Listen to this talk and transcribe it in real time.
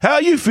How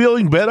are you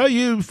feeling better?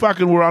 You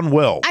fucking were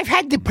unwell. I've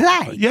had the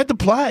plague. You had the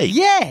plague?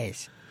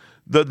 Yes.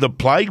 The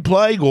plague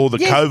or the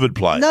Yes. COVID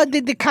plague? No,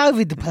 the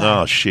COVID plague.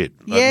 Oh, shit.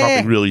 Yeah.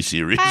 Nothing really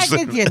serious. I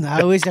did,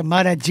 it was a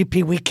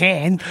MotoGP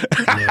weekend.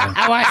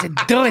 I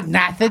wasn't doing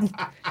nothing.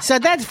 So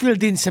that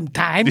filled in some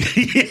time,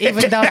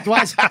 even though it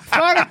was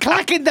 4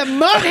 o'clock in the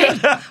morning.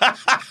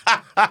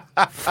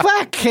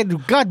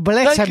 Fucking God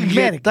bless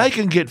America. They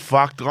can get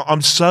fucked.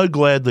 I'm so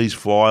glad these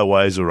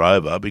flyaways are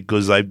over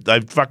because they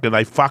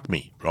fuck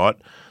me, right?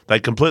 They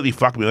completely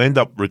fuck me. I end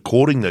up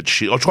recording that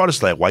shit. I try to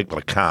stay awake, but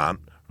I can't.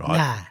 Right?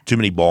 Nah. Too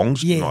many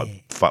bongs, Yeah.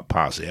 and I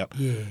pass out.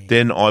 Yeah.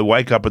 Then I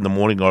wake up in the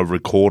morning, I've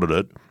recorded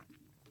it,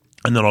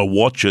 and then I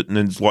watch it, and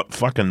then it's like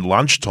fucking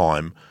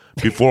lunchtime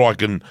before I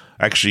can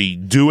actually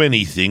do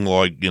anything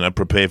like,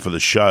 prepare for the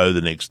show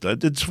the next day.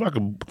 It's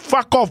fucking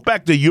fuck off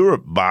back to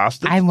Europe,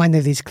 bastard. I'm one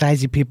of these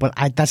crazy people.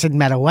 It doesn't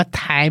matter what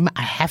time,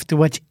 I have to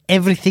watch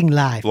everything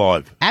live.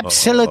 Live.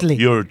 Absolutely.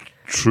 You're a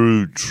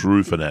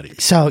true fanatic.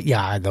 So,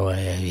 yeah, I know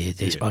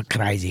it is all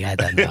crazy. I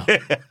don't know.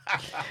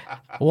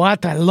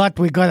 What a lot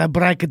we got to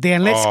break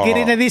down. Let's get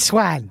into this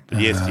one.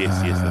 Yes.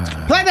 Let's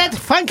go. Play that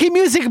funky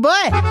music, boy.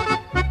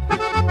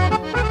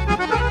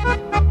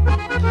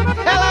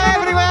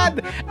 Hello,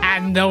 everyone,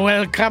 and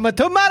welcome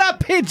to Moto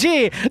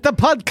PG, the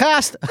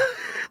podcast.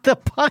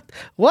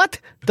 What?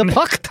 The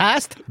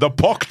podcast? The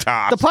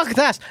podcast. The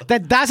podcast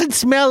that doesn't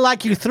smell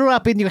like you threw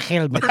up in your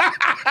helmet.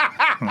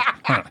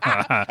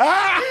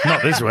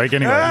 Not this week,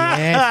 anyway.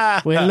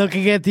 Yes, we're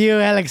looking at you,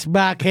 Alex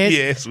Buckhead.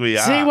 Yes, we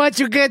are. See what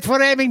you get for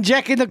having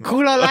Jack in the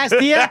Cooler last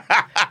year?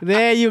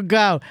 There you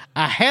go.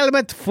 A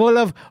helmet full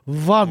of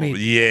vomit.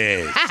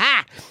 Yes.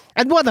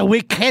 And what a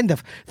weekend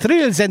of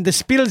thrills and the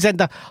spills and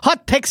the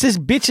hot Texas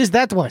bitches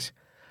that was.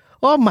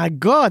 Oh, my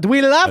God. We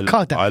love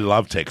Cotter. I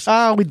love Texas.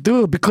 Oh, we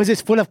do, because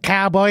it's full of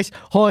cowboys,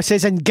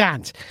 horses, and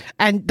guns.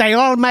 And they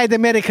all made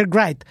America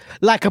great,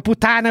 like a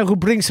putana who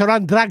brings her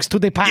own drugs to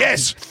the party.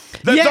 Yes.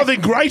 There's Yes.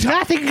 nothing greater.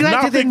 Nothing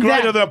greater than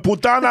greater that. than a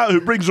putana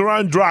who brings her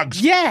own drugs.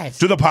 Yes.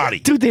 To the party.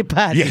 To the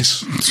party.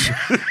 Yes.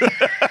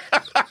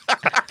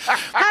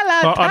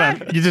 Hello, I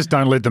don't. You just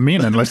don't let them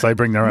in unless they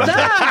bring their own.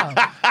 No.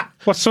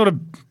 What sort of?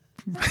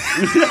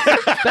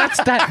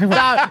 That's that.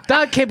 No,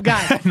 don't keep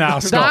going. No,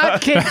 stop.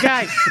 Don't keep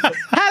going.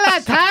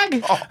 Hello,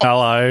 Tug.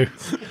 Hello.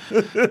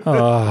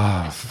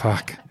 Oh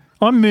fuck!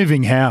 I'm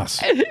moving house.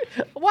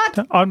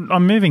 What?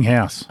 I'm moving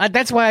house.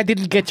 That's why I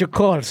didn't get your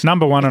calls.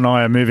 Number one and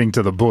I are moving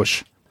to the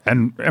bush,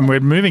 and we're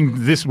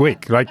moving this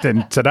week, like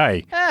then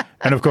today.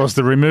 And of course,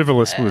 the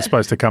removalists were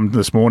supposed to come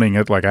this morning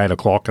at like 8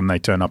 o'clock, and they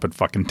turn up at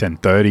fucking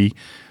 10:30,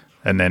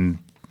 and then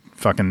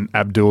fucking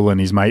Abdul and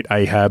his mate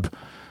Ahab.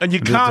 And you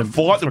can't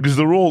fight them because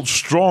they're all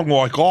strong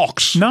like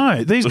ox.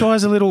 No, these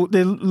guys are little.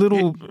 They're Yeah,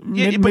 little but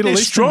Middle they're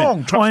Eastern strong.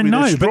 men. Trust I me,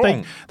 know, they're but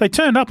strong. they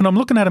turned up, and I'm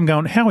looking at them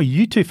going, "How are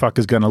you two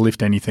fuckers going to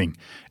lift anything?"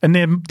 And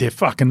they're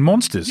fucking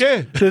monsters.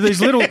 Yeah. They're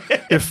these little,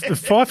 if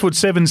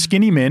 5'7"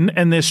 skinny men,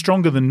 and they're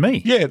stronger than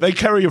me. Yeah, they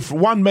carry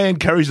one man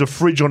carries a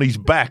fridge on his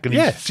back and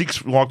Yeah. he's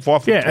 5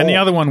 foot Yeah, and the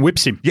tall. other one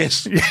whips him.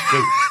 Yes.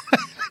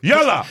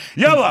 Yalla.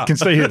 You can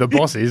see who the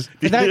boss is.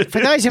 For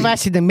those of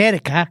us in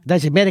America,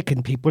 those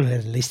American people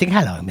that are listening,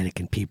 hello,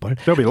 American people.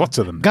 There'll be lots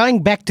of them.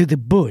 Going back to the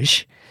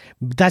bush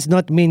does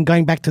not mean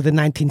going back to the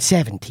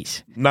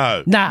 1970s.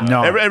 No.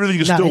 No. Everything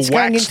is No, still it's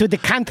going waxed. into the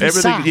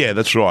countryside. Yeah,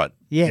 that's right.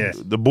 Yes.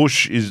 The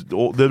bush is.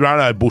 There are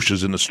no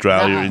bushes in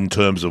Australia No. in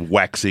terms of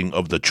waxing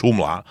of the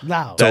Choomla.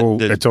 No.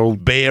 It's all-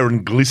 bare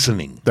and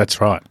glistening. That's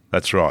right.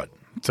 That's right.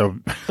 So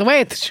The way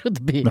it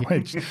should be.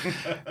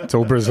 it's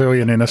all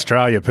Brazilian in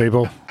Australia,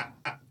 people.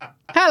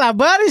 Hello,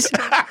 buddies.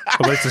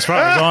 At least as far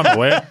as I'm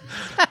aware.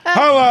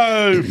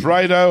 Hello,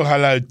 Fredo.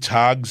 Hello,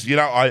 Tugs.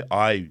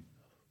 I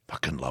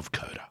fucking love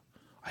Coda.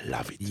 I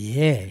love it.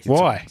 Yes.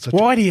 Why?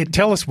 Why do you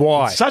tell us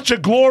why? Such a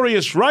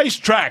glorious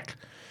racetrack.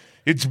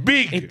 It's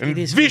big It and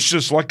is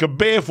vicious like a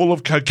bear full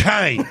of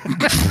cocaine.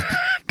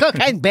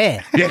 Cocaine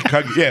bear. Yeah.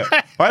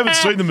 I haven't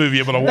seen the movie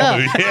yet, but I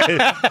want to.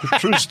 Yeah.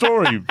 True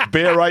story.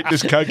 Bear ate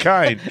this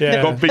cocaine.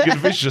 Yeah. Got big and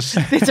vicious.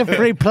 It's a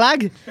free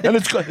plug. And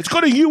it's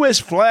got a US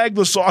flag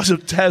the size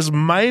of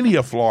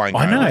Tasmania flying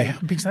I over know.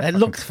 it. It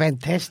looks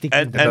fantastic.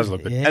 And, does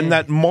look good. and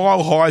that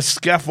mile-high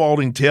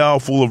scaffolding tower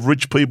full of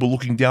rich people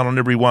looking down on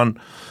everyone.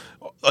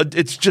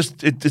 It's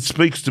just it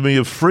speaks to me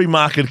of free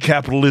market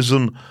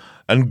capitalism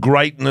and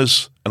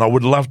greatness, and I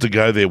would love to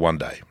go there one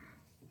day.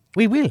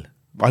 We will.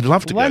 I'd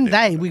love to One go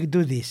there. day we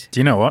do this.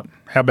 Do you know what?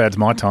 How bad's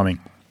my timing?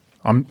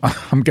 I'm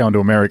going to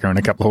America in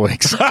a couple of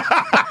weeks.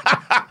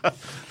 I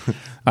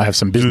have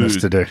some business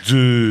to do.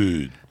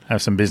 Dude. I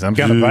have some business. I'm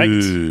going to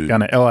Vegas.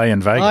 Going to LA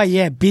and Vegas. Oh,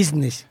 yeah,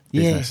 business.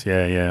 Business.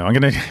 Yeah. I'm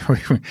going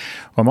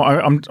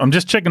to. I'm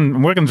just checking.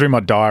 I'm working through my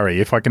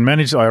diary. If I can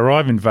manage, I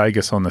arrive in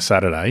Vegas on the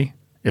Saturday.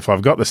 If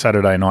I've got the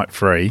Saturday night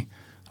free,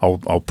 I'll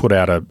put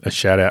out a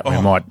shout out. We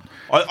might.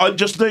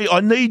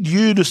 I need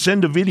you to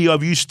send a video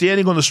of you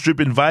standing on the strip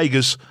in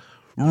Vegas,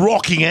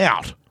 rocking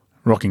out.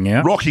 Rocking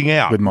out? Rocking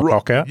out. With my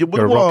cock out? Yeah, Got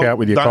to rock out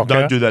with your cock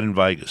Don't out? do that in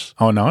Vegas.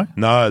 Oh, no?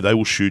 No, they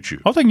will shoot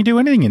you. I think you do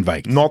anything in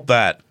Vegas. Not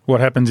that.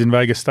 What happens in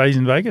Vegas stays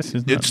in Vegas,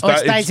 isn't it? It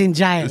stays in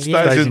jail. It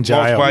Yeah. stays in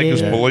jail. Las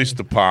Vegas Yeah. Police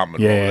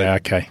Department. Yeah, right?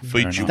 okay.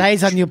 Fair Beat you.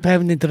 Stays on your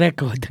permanent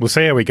record. We'll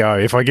see how we go.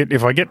 If I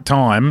get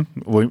time,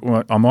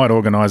 I might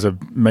organise a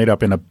meet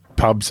up in a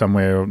pub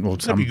somewhere or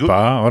some be good.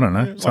 bar. I don't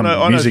know. Some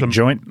music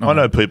joint. I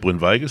know people in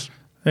Vegas.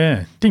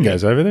 Yeah,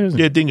 Dingo's over there, isn't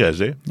Yeah, it? Dingo's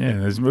there.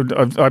 Yeah,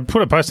 I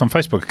put a post on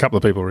Facebook. A couple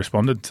of people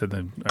responded to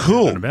the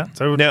Cool. about.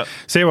 So Now-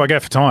 see how I go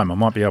for time. I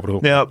might be able to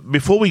hook. Now,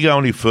 before we go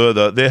any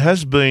further, there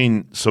has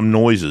been some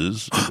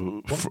noises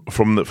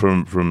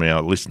from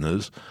our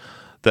listeners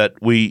that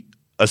we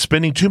are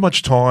spending too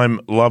much time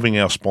loving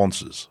our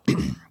sponsors.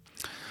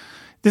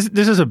 This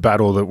is a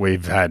battle that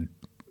we've had.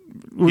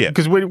 Yeah.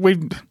 Because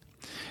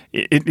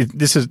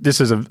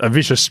this is a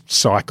vicious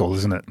cycle,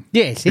 isn't it?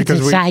 Yes, it's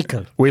a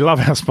cycle. We love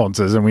our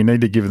sponsors and we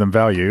need to give them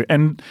value.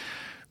 And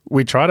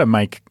we try to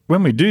make,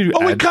 when we do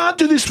Oh, we ads- can't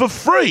do this for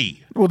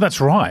free. well, that's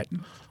right.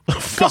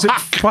 Because it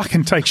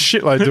fucking takes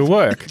shitloads of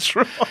work. That's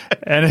right.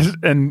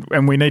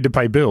 And we need to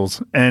pay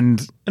bills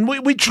and And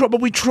we try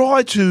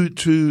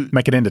to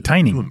make it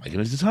entertaining. make it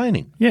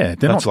entertaining. Yeah,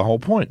 That's the whole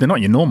point. They're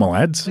not your normal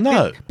ads.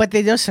 No. But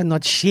they're also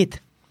not shit.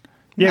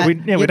 Yeah, we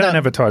you don't know-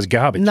 advertise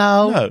garbage.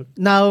 No.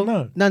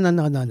 No.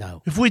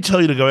 No. If we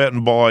tell you to go out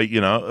and buy, a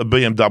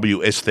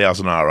BMW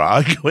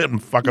S1000RR, go out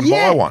and fucking buy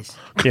Yes. one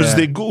because Yeah.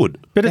 they're good.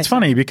 But it's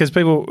funny because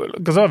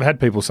I've had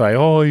people say,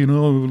 oh,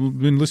 I've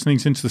been listening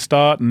since the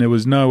start and there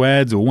was no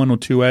ads or one or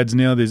two ads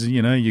now. There's,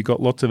 you got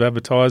lots of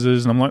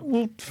advertisers. And I'm like,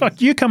 well, fuck,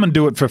 you come and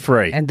do it for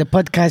free. And the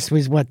podcast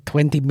was,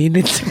 20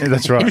 minutes? Yeah,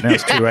 that's right. Now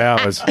it's 2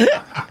 hours.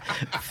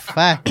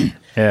 Fuck.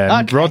 Yeah,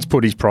 and Okay. Rod's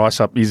put his price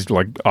up. He's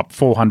like up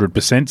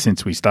 400%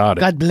 since we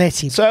started. God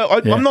bless you. So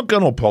Yeah. I'm not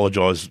going to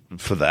apologise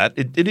for that.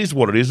 It is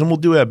what it is, and we'll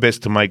do our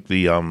best to make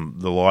the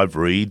live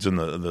reads and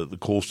the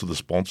calls to the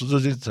sponsors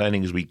as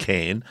entertaining as we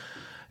can.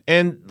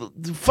 And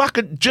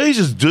fucking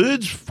Jesus,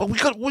 dudes,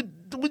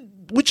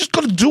 we just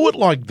got to do it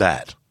like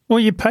that. Well,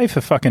 you pay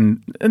for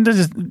fucking, and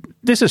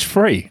this is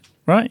free,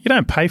 right? You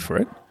don't pay for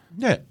it,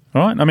 Yeah.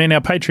 right? I mean,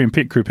 our Patreon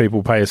pit crew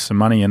people pay us some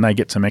money and they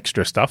get some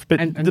extra stuff, but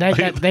And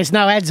there's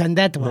no ads on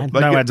that one. They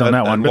No get- ads on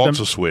that one, and but lots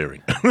the- of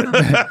swearing.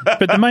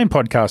 but the main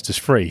podcast is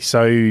free.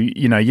 So,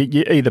 you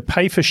either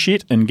pay for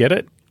shit and get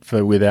it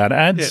for without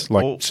ads, Yeah,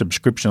 like or-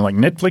 subscription, like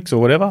Netflix or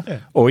whatever,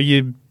 or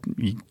you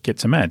get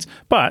some ads.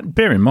 But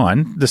bear in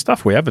mind, the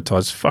stuff we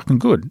advertise is fucking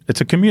good. It's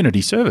a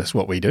community service,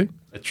 what we do.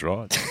 That's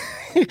right.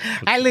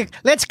 Hey, look,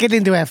 let's get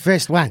into our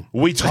first one.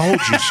 We told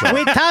you so.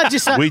 We told you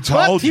so. We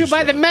told Brought to you you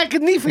by so. the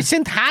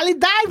magnificent Harley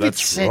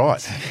That's Davidson.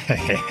 right.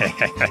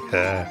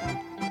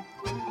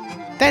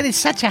 That is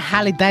such a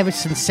Harley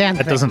Davidson soundtrack.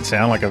 That doesn't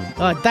sound like a...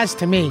 Oh, it does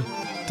to me.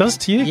 Does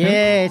to you?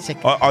 Yeah, it's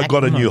a. I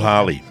got a new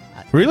Harley.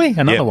 Really?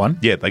 Another Yeah. one?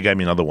 Yeah, they gave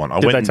me another one.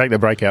 Did they take the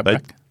breakout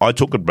back? I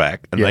took it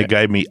back, and Yeah. they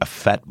gave me a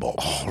fat bob.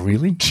 Oh,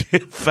 really?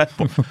 Fat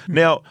bob.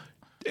 Now,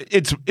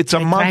 it's a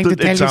month. trying to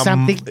tell you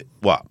something?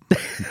 What?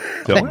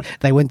 Tell me.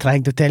 They weren't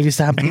trying to tell you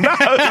something.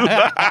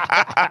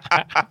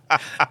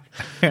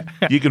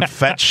 You can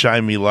fat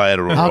shame me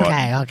later, all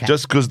right? Okay.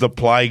 Just because the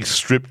plague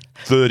stripped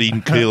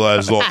 13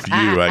 kilos off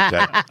you,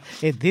 okay?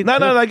 It did.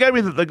 No, they gave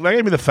me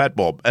the fat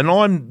bob, and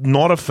I'm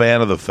not a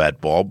fan of the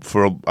fat bob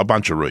for a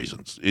bunch of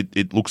reasons.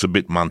 It looks a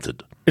bit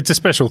munted. It's a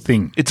special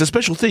thing. It's a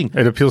special thing,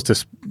 It appeals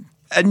to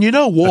and you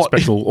know a what?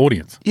 special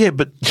audience. Yeah,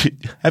 but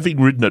having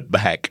ridden it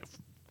back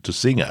to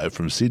Singo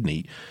from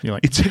Sydney, You're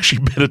like- it's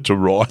actually better to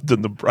ride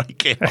than the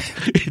breakout.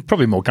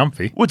 Probably more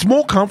comfy. Well, it's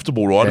more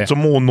comfortable, right? Yeah. It's a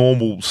more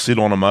normal sit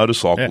on a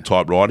motorcycle Yeah.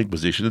 type riding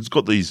position. It's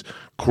got these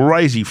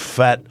crazy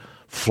fat,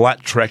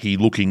 flat tracky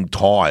looking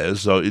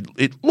tyres, so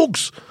it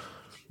looks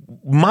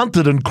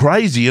munted and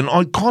crazy, and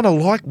I kind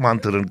of like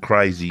munted and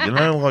crazy.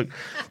 Like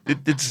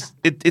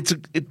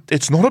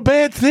it's not a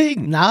bad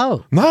thing.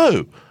 No.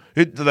 No.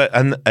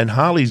 And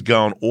Harley's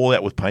going all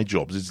out with paint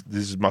jobs.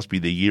 This must be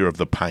the year of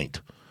the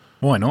paint.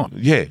 Why not?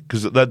 Yeah,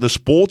 because the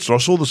sports, I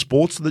saw the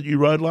sports that you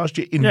rode last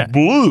year in Yeah.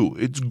 blue.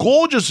 It's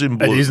gorgeous in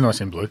blue. It is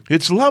nice in blue.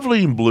 It's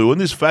lovely in blue,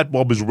 and this fat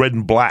bob is red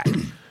and black.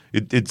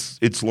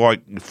 It's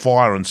like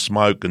fire and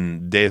smoke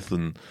and death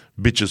and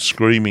bitches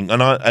screaming,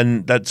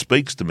 and that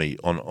speaks to me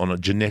on a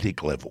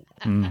genetic level.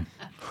 See,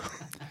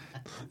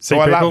 So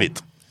I love people?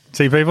 it.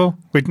 See, people?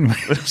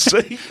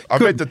 See,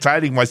 I'm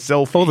entertaining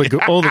myself. all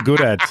the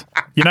good ads.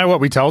 You know what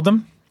we told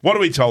them? What are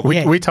we told?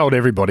 Yeah. We told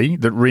everybody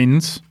that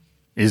Rins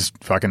is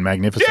fucking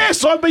magnificent.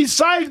 Yes, I've been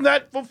saying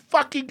that for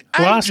fucking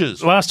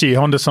ages. Last year,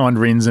 Honda signed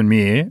Rins and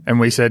Mir, and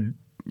we said,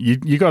 you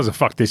guys have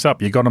fucked this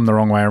up. You got him the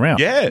wrong way around.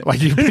 Yeah.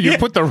 Like you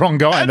put the wrong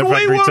guy in And the we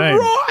factory were team.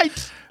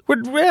 right. Well,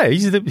 yeah,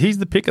 he's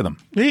the pick of them.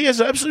 He is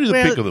absolutely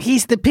the pick of them.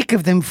 He's the pick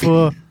of them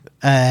for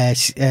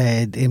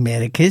the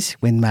Americas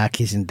when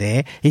Mark isn't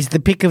there. He's the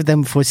pick of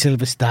them for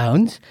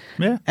Silverstones.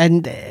 Yeah.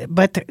 And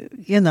but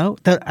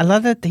a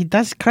lot of he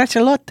does crash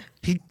a lot.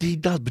 He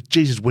does, but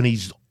Jesus, when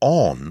he's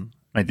on,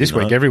 Mate, this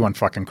week everyone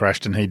fucking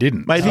crashed and he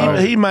didn't. Mate,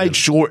 he made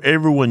sure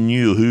everyone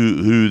knew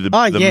who the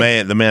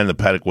man in the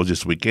paddock was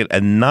this weekend,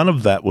 and none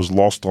of that was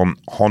lost on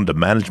Honda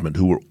management,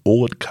 who were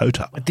all at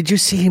Kota. Did you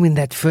see him in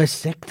that first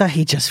sector?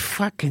 He just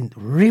fucking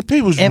ripped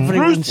everyone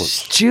ruthless.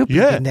 stupid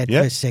in that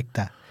first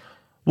sector.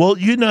 Well,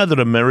 you know that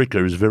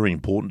America is very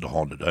important to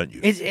Honda, don't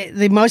you?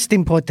 The most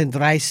important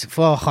race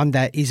for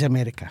Honda is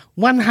America.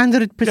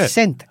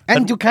 100%.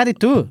 And Ducati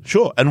too.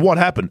 Sure. And what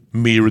happened?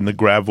 Mir in the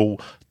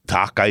gravel,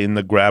 Take in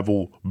the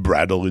gravel,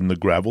 Bradle in the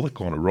gravel. That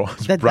kind of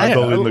rhymes.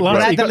 Bradle in the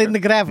gravel. Bradle in the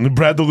gravel.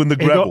 Bradle in the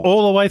He gravel. got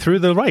all the way through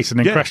the race and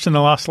then crashed in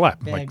the last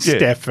lap.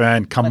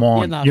 Stefan, come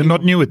on. You're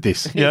not new at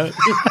this. Yeah.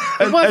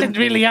 It wasn't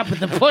really up at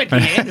the point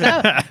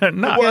yet.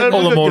 No,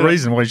 all the more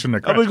reason why he shouldn't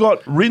have crashed. And we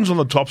got Rins on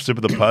the top step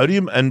of the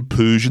podium and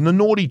Pooj in the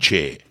naughty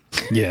chair.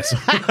 Yes.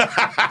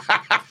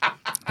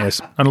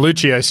 Yes. And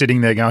Lucio sitting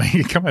there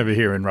going, come over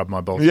here and rub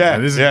my balls. Yeah.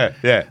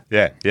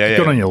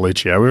 Good on you,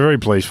 Lucio. We're very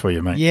pleased for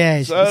you, mate.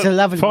 Yes, it's a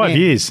lovely 5 man.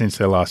 years since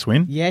their last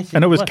win. Yes.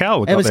 And it was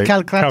Cal. It was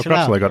Cal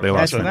Crutchlow. got their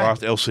last That's win. right.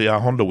 Last LCR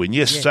Honda win.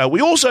 Yes. So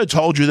we also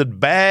told you that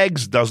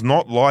Bags does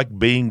not like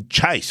being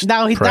chased.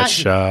 No, he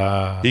doesn't.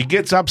 Pressure. He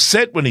gets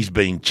upset when he's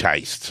being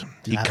chased.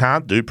 He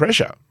can't do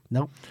pressure.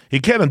 No. He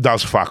can and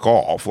does fuck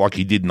off like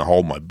he did in the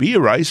Hold My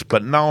Beer race,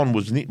 but no one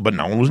was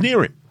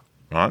near him.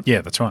 Right? Yeah,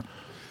 that's right.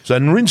 So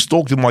Rin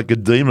stalked him like a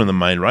demon in the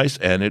main race,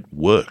 and it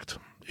worked.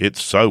 It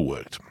so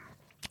worked.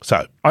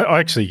 So I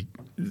actually,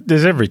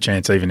 there's every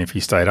chance, even if he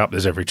stayed up,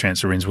 there's every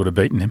chance the Rins would have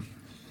beaten him.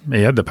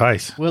 He had the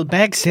pace. Well,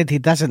 Bag said he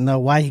doesn't know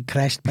why he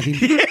crashed, but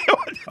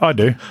I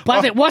do.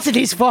 But it wasn't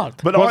his fault.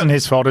 But it wasn't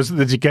his fault. The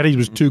Ducati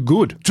was too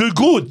good. Too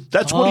good.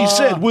 That's what he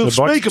said. We'll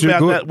speak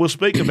about that. We'll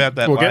speak about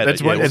that later.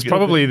 It's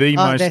probably the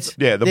most.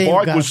 Yeah, the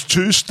bike was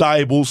too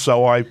stable,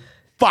 so I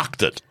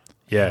fucked it.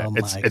 Yeah,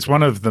 it's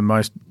one of the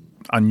most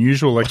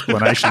unusual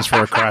explanations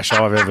for a crash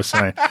I've ever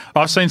seen.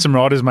 I've seen some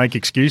riders make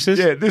excuses,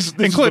 this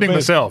including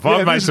myself.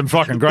 I've made some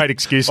fucking great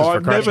excuses for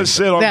crashing. I've never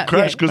said I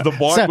crashed because the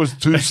bike was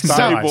too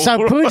stable. So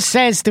Pooj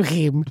says to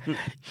him,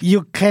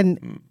 you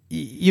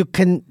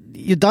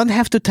don't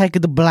have to take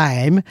the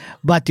blame,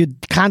 but you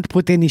can't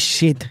put any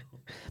shit.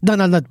 No,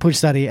 not Pooj,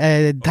 sorry.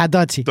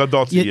 Tadotsi.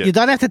 You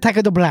don't have to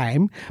take the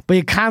blame, but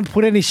you can't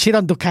put any shit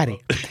on Ducati.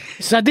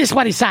 So this is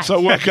what he said.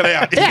 So work it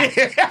out.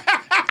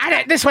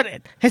 This one,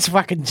 it's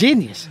fucking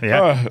genius.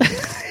 Yeah.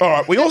 All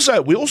right. We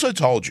also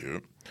told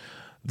you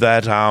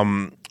that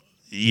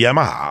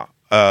Yamaha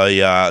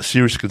are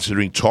seriously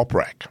considering Top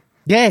Rack.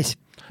 Yes.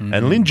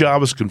 And Lynn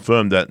Jarvis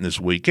confirmed that in this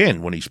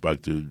weekend when he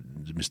spoke to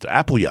Mr.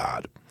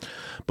 Appleyard.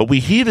 But we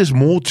hear there's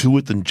more to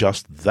it than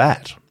just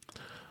that.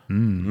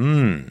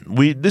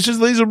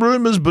 These are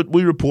rumours, but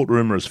we report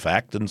rumour as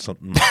fact, and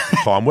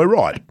sometimes we're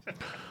right.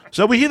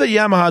 So we hear that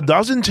Yamaha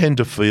does intend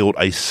to field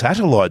a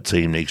satellite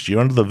team next year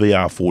under the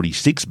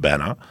VR46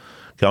 banner,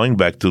 going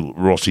back to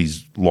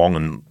Rossi's long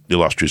and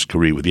illustrious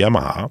career with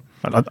Yamaha.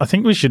 I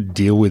think we should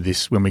deal with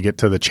this when we get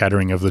to the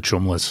chattering of the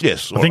Choomlas.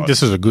 Yes. I think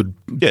this is a good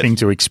thing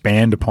to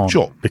expand upon.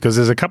 Sure. Because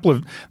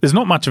there's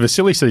not much of a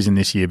silly season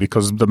this year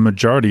because the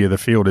majority of the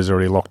field is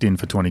already locked in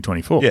for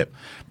 2024. Yeah.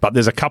 But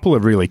there's a couple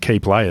of really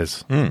key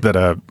players that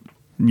are,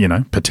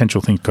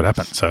 potential things could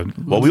happen. So,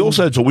 well, we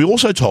also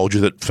told you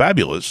that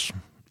Fabulous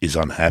is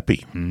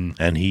unhappy,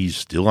 and he's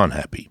still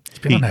unhappy. He's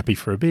been unhappy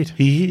for a bit.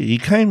 He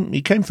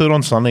came third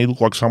on Sunday. He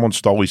looked like someone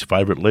stole his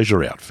favourite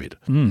leisure outfit.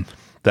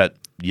 That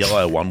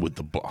yellow one with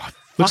the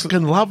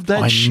fucking love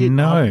that shit. I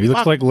know. He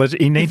looks like leisure.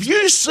 If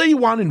you see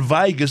one in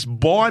Vegas,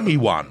 buy me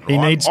one. He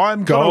needs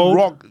I'm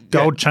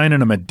gold chain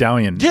and a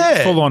medallion.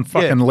 Yeah. Full on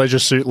fucking Leisure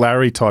Suit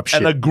Larry type shit.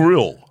 And a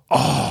grill.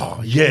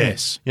 Oh,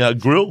 yes. A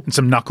grill. And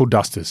some knuckle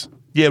dusters.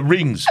 Yeah,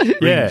 rings.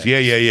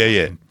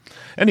 Yeah.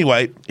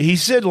 Anyway, he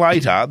said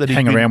later that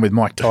hang around with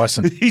Mike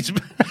Tyson.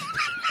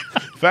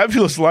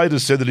 Fabulous later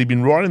said that he'd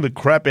been riding the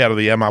crap out of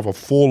the Yamaha for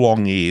 4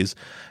 long years,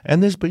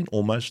 and there's been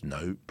almost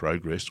no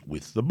progress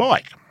with the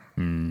bike.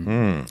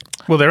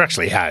 Well, there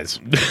actually has.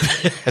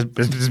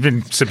 There's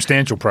been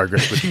substantial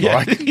progress with the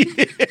bike.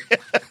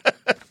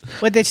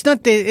 But it's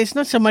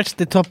not so much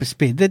the top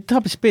speed. The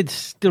top speed's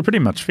still pretty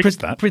much fixed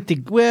that.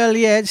 Pretty well,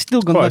 yeah. It's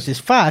still not as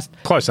fast.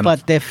 Close enough.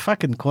 But their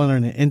fucking corner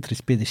and entry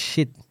speed is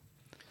shit.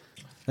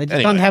 They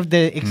just don't have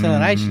the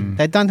acceleration.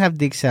 They don't have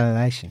the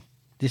acceleration.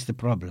 This is the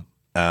problem.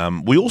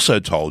 We also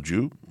told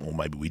you, or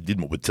maybe we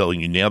didn't, but we're telling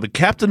you now, the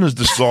captain has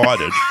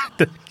decided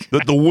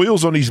that the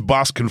wheels on his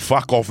bus can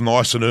fuck off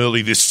nice and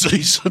early this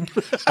season.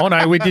 Oh,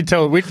 no, we did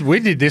we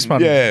did this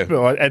one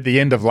at the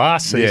end of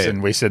last season.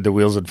 Yeah. We said the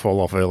wheels would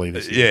fall off early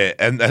this year. Yeah,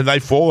 and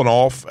they've fallen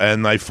off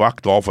and they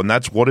fucked off, and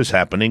that's what is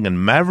happening.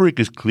 And Maverick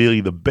is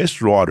clearly the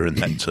best rider in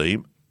that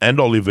team. And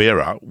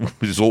Oliveira, who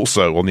is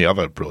also on the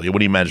other Aprilia,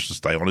 when he managed to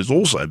stay on, is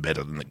also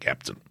better than the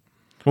captain.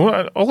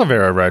 Well,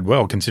 Oliveira rode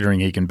well, considering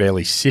he can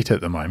barely sit at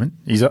the moment.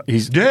 He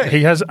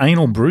has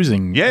anal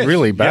bruising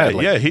really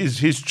badly. Yeah,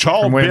 his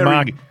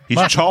childbearing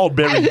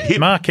hip.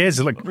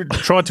 Marquez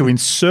tried to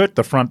insert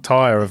the front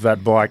tyre of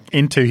that bike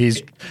into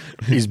his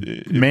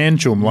man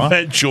Choomla.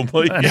 Man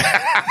Choomla.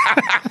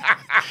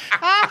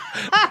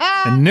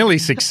 And nearly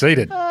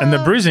succeeded. And the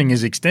bruising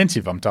is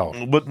extensive, I'm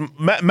told. But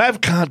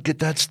Mav can't get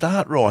that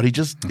start right. He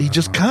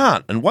just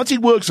can't. And once he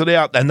works it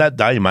out, and that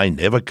day may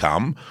never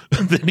come,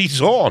 then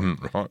he's on.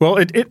 Right? Well,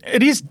 it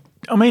is.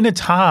 I mean,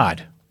 it's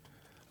hard.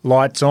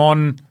 Lights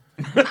on.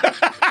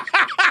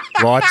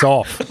 Lights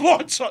off.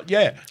 Lights on,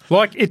 yeah.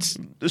 Like it's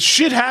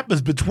shit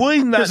happens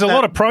between that. There's a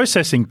lot of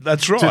processing.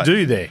 That's right. To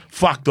do there.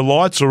 Fuck, the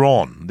lights are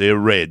on. They're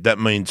red. That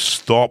means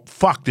stop.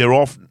 Fuck, they're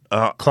off.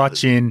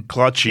 Clutch in.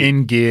 Clutch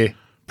in gear.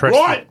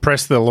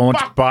 Press the launch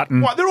button.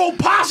 What? They're all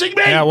passing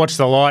me. Now watch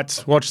the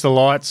lights. Watch the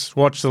lights.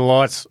 Watch the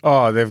lights.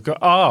 Oh, they've got.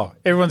 Oh,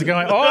 everyone's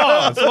going.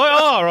 Oh, it's like,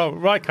 oh,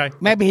 right, okay.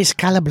 Maybe he's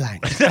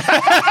colorblind.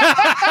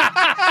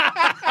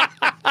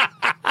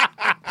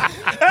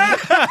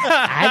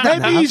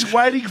 Maybe he's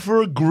waiting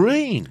for a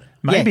green.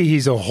 Maybe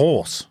he's a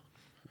horse.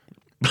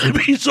 Maybe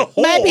he's a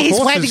horse. Maybe he's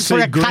Horses waiting for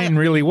see a green color.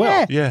 really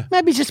well. Yeah.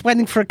 Maybe he's just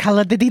waiting for a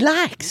color that he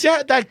likes.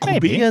 Yeah, that could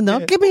be. You know,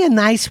 Yeah. give me a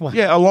nice one.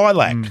 Yeah, a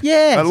lilac.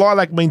 Yes. A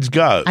lilac means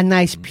go. A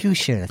nice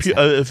fuchsia.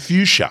 A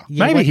fuchsia.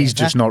 Yeah, Maybe he's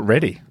whatever. just not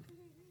ready.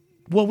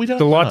 Well, we don't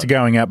The know. lights are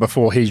going out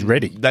before he's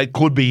ready. That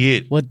could be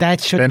it. Well, that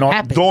should They're not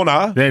happen.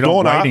 Donna, They're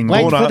not Donna, waiting.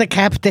 Wait Donna, for the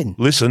captain.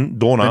 listen,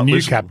 Donna. The new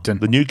listen. captain.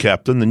 The new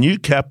captain. The new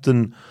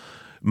captain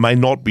may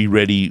not be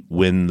ready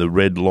when the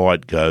red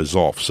light goes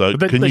off. So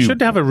But they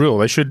should have a rule.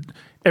 They should.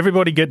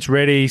 Everybody gets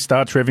ready,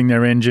 starts revving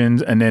their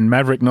engines, and then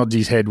Maverick nods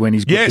his head when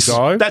he's good Yes, to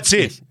go. that's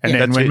it. And Yeah,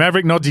 then that's when it.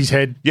 Maverick nods his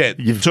head, Yeah,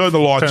 you turn the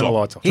lights turn off. the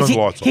lights off. Turn the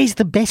lights off. He's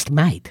the best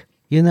mate.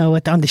 You know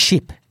what? On the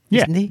ship.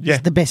 Yeah. Isn't he? Yeah.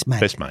 He's the best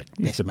mate. Best mate.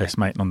 He's the best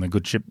mate on the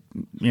good ship.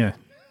 Yeah.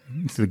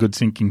 It's the good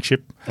sinking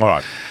ship. All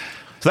right.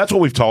 So that's what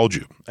we've told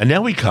you. And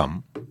now we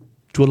come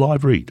to a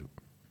live read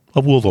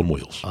of World on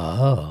Wheels.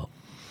 Oh.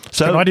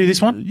 So, Can I do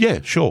this one? Yeah,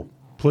 sure.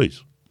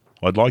 Please.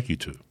 I'd like you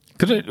to.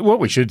 Because what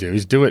we should do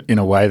is do it in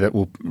a way that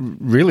will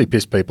really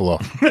piss people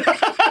off.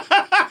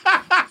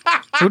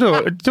 We'll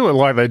do it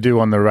like they do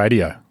on the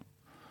radio.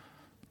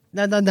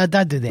 No, don't do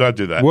that. Don't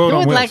do that. World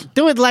on Wheels.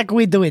 Do it like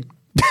we do it.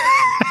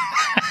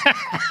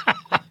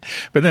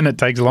 But then it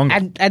takes longer.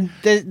 And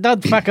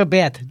don't fuck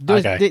about.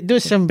 Do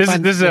some This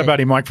fun. is our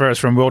buddy Mike Ferris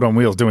from World on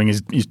Wheels doing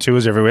his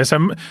tours everywhere.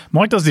 So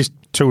Mike does this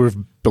tour of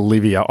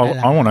Bolivia.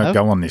 I want to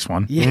go on this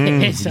one.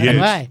 Yes, so do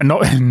I.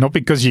 And not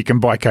because you can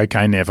buy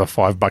cocaine there for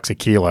 $5 a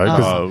kilo.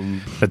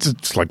 'Cause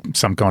it's like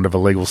some kind of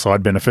illegal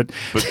side benefit.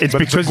 But it's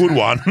a good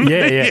one.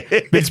 Yeah.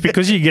 But it's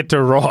because you get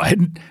to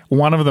ride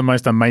one of the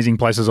most amazing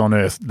places on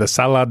earth, the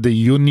Sala de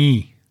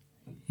Uyuni.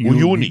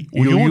 Uyuni.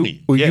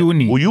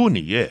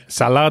 Uyuni, yeah.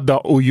 Sala de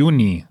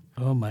Uyuni.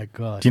 Oh, my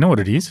God. Do you know what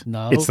it is?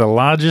 No. It's the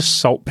largest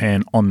salt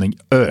pan on the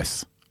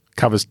earth.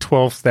 Covers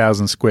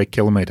 12,000 square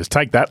kilometres.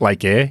 Take that,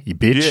 Lake Air, you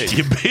bitch. Yeah,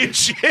 you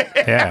bitch.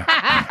 Yeah.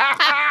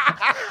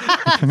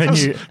 And then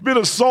you, Bit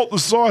of salt the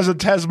size of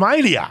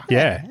Tasmania.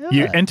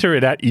 you enter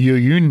it at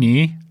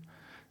Uyuni,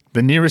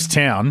 the nearest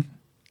town,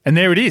 and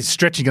there it is,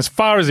 stretching as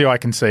far as the eye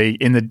can see.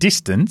 In the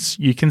distance,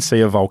 you can see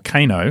a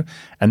volcano,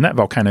 and that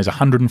volcano is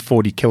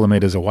 140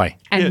 kilometres away.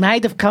 And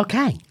made of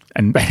cocaine.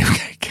 And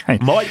okay.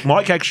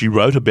 Mike actually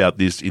wrote about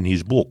this in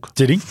his book.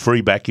 Did he? Free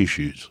back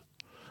issues.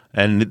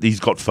 And he's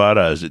got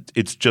photos.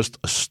 It's just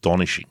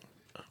astonishing.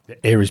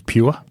 The air is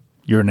pure.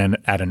 You're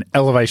at an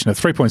elevation of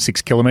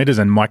 3.6 kilometres,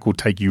 and Mike will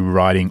take you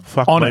riding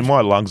on it,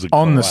 my lungs are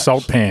on the collapsed.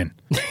 salt pan.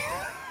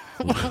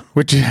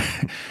 which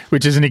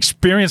is an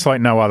experience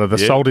like no other. The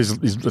salt is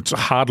it's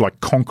hard like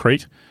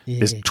concrete. Yeah.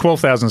 There's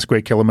 12,000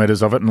 square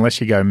kilometres of it. Unless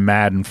you go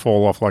mad and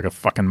fall off like a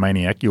fucking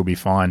maniac, you'll be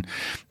fine.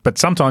 But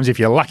sometimes if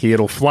you're lucky,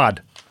 it'll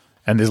flood.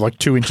 And there's like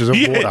 2 inches of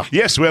water.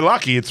 Yes, we're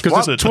lucky. It's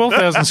Because flooded. it's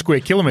 12,000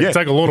 square kilometres. It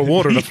takes a lot of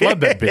water to flood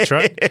that bitch,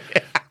 right?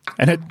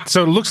 And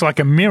so it looks like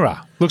a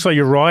mirror. Looks like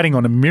you're riding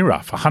on a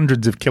mirror for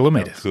hundreds of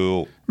kilometres.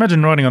 Cool.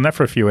 Imagine riding on that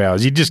for a few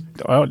hours.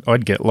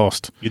 I'd get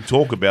lost. You'd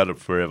talk about it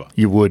forever.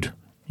 You would.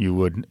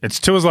 It's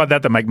tours like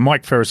that make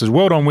Mike Ferris's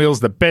World on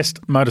Wheels the best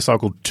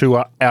motorcycle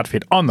tour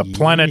outfit on the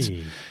planet.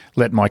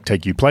 Let Mike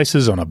take you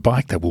places on a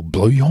bike that will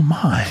blow your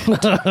mind.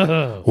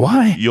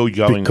 Why?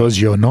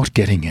 Because you're not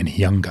getting any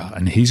younger,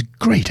 and he's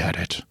great at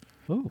it.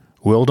 Ooh.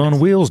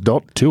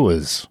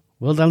 WorldOnWheels.tours.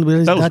 Well done,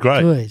 Willis. That was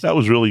great. That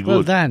was really good.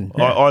 Well done.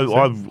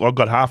 I've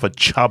got half a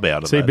chub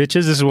out of See, that.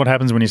 bitches, this is what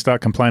happens when you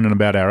start complaining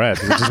about our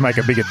ads. We just make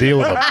a bigger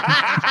deal of it.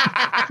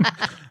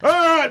 All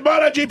right,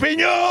 MotoGP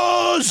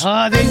news.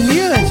 Oh, the news.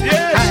 Yes.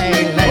 I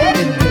like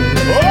the news.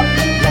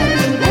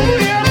 Oh,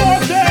 yeah,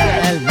 what's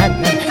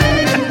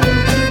that?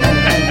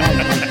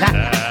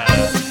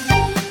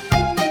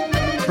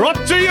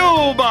 Brought to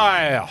you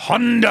by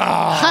Honda.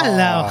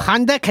 Hello,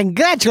 Honda.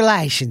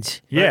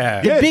 Congratulations.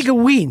 Yeah. The big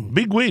win.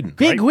 Big win.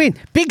 Big win.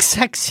 Big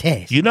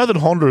success. You know that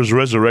Honda has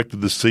resurrected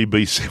the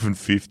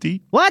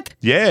CB750? What?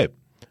 Yeah.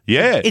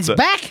 It's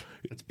back?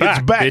 It's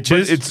back,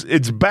 bitches. but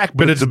it's back,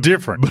 But it's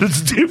different. But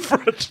it's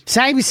different.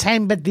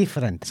 Same, but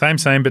different.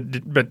 Same,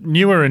 but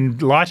newer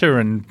and lighter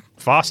and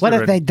faster. What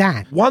have they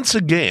done? Once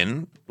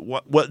again,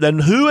 then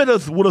who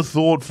would have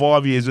thought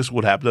 5 years this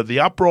would happen? That the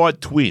upright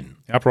twin,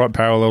 Upright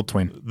parallel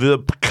twin. the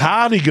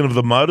cardigan of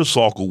the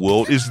motorcycle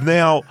world, is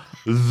now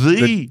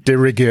the de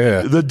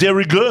rigueur. The de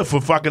rigueur for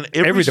fucking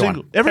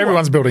everyone.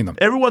 Everyone's building them.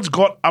 Everyone's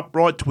got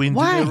upright twins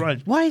in their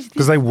range. Why is this?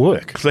 Because they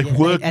work. They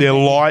work, they're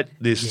light,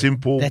 they're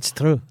simple. That's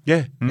true.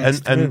 Yeah.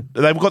 And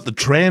they've got the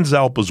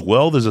Transalp as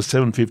well. There's a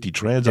 750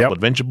 Transalp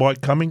adventure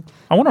bike coming.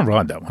 I want to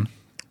ride that one.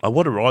 I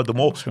want to ride them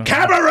all.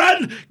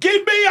 Cameron,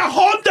 give me a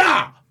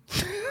Honda!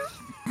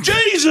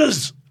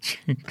 Jesus!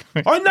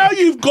 I know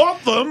you've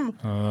got them.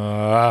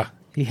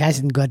 He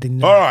hasn't got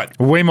enough. All right.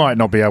 We might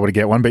not be able to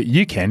get one, but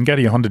you can. Go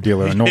to your Honda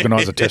dealer and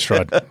organise a test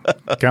ride.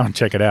 Go and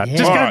check it out. Yeah.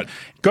 Just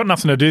got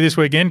nothing to do this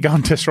weekend, go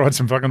and test ride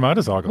some fucking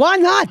motorcycles. Why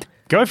not?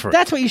 Go for it.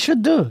 That's what you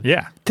should do.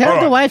 Yeah.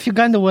 Tell the wife you're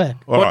going to work.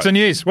 What's the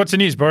news? What's the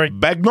news, Barry?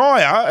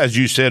 Bagnaia, as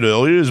you said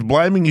earlier, is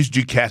blaming his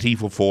Ducati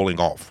for falling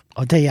off.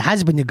 I'll tell your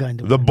husband you're going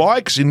to work. The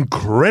bike's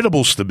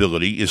incredible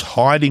stability is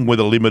hiding where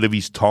the limit of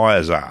his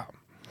tyres are.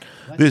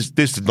 This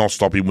did not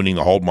stop him winning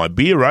the Hold My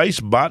Beer race,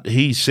 but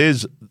he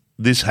says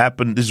this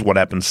is what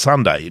happened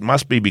Sunday. It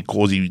must be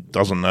because he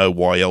doesn't know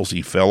why else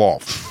he fell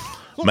off.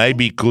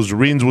 Maybe because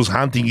Rins was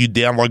hunting you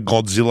down like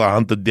Godzilla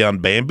hunted down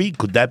Bambi.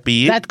 Could that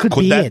be it? That could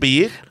be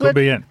it. Could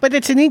be it. But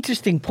it's an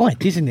interesting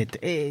point, isn't it?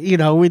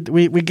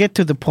 We get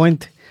to the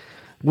point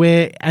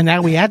where, and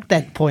now we're at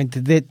that point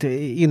that,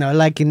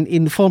 like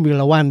in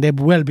Formula One, they're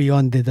well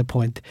beyond the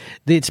point.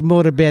 It's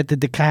more about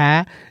the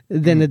car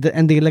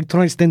and the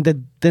electronics than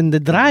the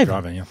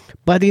driver. Yeah.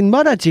 But in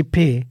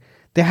MotoGP,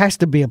 there has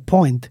to be a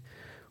point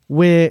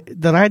where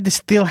the rider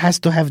still has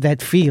to have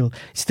that feel,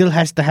 still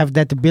has to have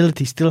that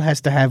ability, still has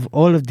to have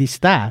all of this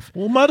stuff.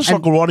 Well,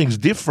 motorcycle riding is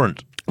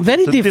different.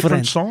 Very it's a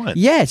different. science.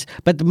 Yes,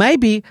 but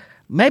maybe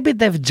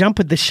they've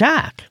jumped the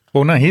shark.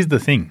 Well, no, here's the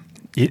thing.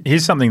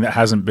 Here's something that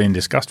hasn't been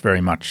discussed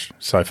very much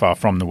so far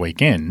from the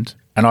weekend,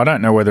 and I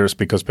don't know whether it's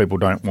because people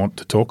don't want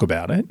to talk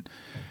about it,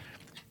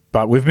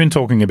 but we've been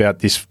talking about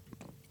this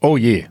all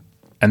year,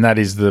 and that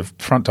is the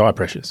front tyre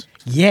pressures.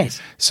 Yes.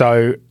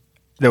 So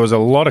there was a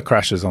lot of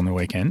crashes on the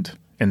weekend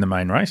in the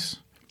main race.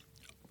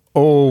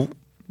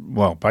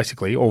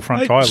 Basically all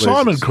front tyre losers.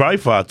 Simon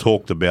Crafar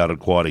talked about it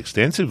quite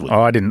extensively.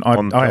 Oh, I didn't.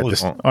 I had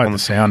the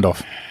sound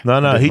off.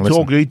 No, he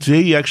talked.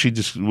 He actually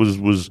just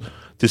was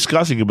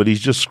discussing it, but he's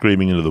just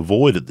screaming into the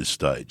void at this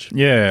stage.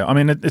 Yeah, I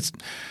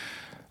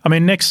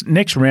mean,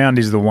 next round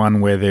is the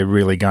one where they're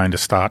really going to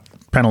start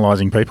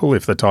penalising people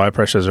if the tyre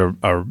pressures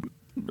are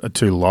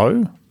too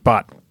low.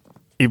 But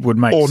it would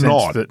make sense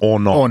or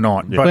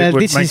not. Yeah. But it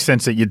would make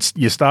sense that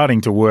you're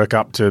starting to work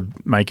up to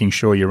making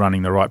sure you're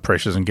running the right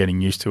pressures and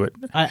getting used to it.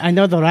 I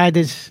know the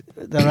riders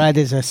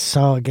are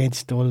so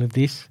against all of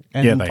this.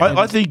 And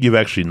I think you've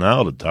actually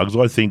nailed it, Tugs.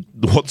 I think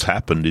what's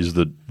happened is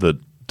that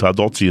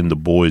Tardozzi and the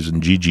boys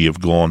and Gigi have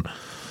gone,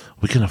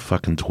 we're going to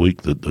fucking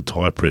tweak the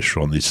tyre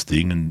pressure on this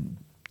thing, and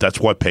that's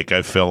why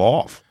Pecco fell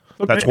off.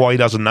 That's why he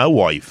doesn't know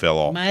why he fell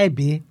off.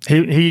 Maybe.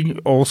 He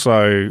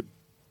also...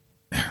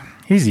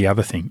 Here's the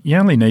other thing. You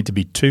only need to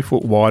be 2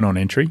 foot wide on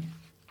entry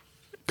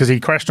because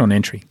he crashed on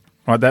entry.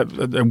 Right,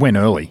 that went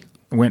early.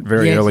 It went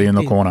very early in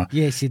the corner.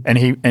 Yes, it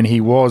did. And he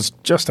was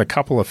just a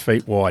couple of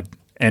feet wide.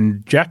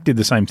 And Jack did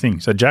the same thing.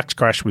 So Jack's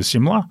crash was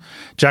similar.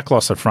 Jack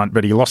lost the front,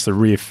 but he lost the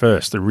rear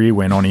first. The rear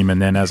went on him,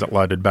 and then as it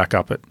loaded back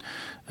up, it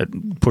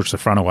pushed the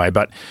front away.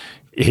 But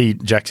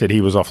Jack said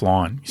he was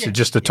offline. He said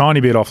just a tiny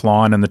bit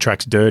offline, and the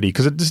track's dirty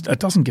because it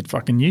doesn't get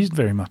fucking used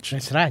very much.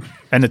 That's right.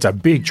 And it's a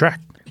big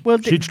track. Well,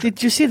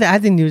 did you see the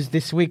other news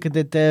this week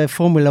that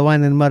Formula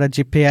One and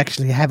MotoGP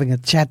actually having a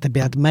chat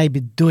about maybe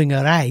doing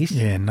a race?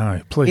 Yeah,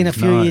 no, please, in a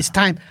few years'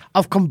 time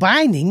of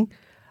combining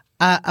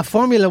a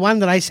Formula One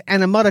race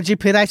and a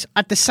MotoGP race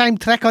at the same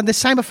track on the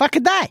same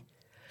fucking day.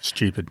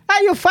 Stupid.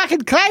 Are you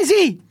fucking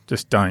crazy?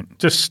 Just don't.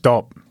 Just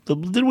stop.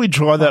 Didn't we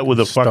try that with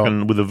the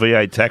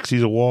V8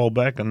 taxis a while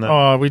back? And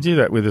we do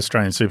that with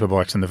Australian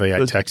Superbikes and the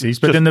V8 taxis,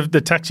 but then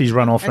the taxis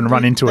run off and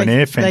run into an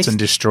air fence and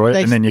destroy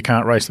it, and then you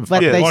can't race them.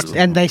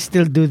 And they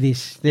still do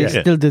this. They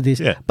still do this.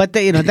 Yeah. But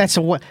that's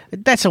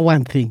a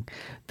one thing.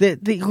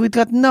 We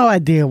got no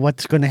idea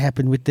what's going to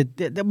happen with they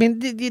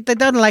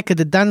don't like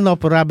the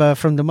Dunlop rubber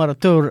from the Moto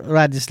 2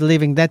 riders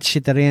leaving that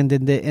shit around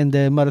in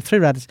the Moto 3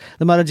 riders.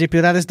 The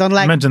MotoGP riders don't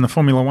like. Imagine the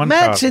Formula 1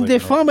 cars. Imagine the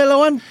Formula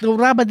 1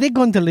 rubber they're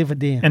going to leave it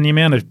there. And the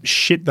amount of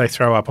shit they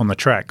throw up on the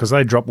track because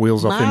they drop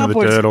wheels off into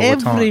the dirt all the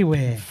time.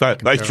 Everywhere.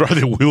 They throw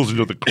their wheels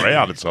into the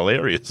crowd. It's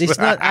hilarious.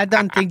 I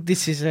don't think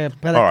this is a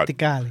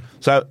practicality. Right.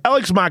 So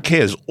Alex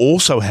Marquez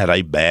also had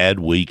a bad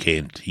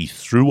weekend. He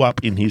threw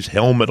up in his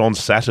helmet on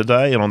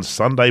Saturday, and on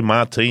Sunday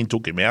Martin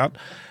took him out,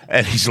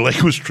 and his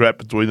leg was trapped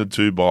between the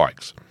two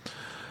bikes.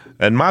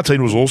 And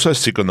Martin was also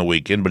sick on the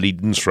weekend, but he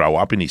didn't throw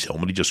up in his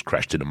helmet. He just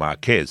crashed into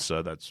Marquez.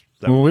 So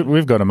Well,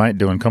 we've got a mate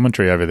doing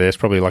commentary over there. It's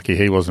probably lucky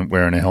he wasn't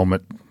wearing a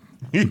helmet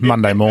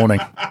Monday morning.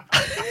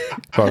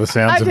 by the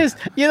sounds of it.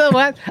 You know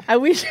what? I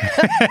wish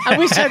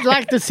I'd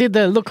like to see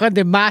the look on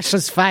the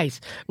marshal's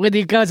face when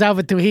he goes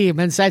over to him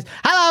and says,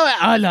 "Hello."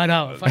 Oh no.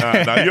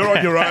 No, you're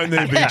on your own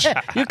there,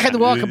 bitch. You can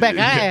walk back.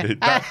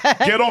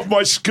 Get off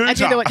my scooter. And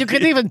you know what? You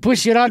can even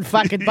push your own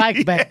fucking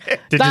bike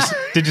back.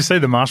 Did you see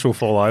the marshal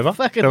fall over?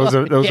 Fucking There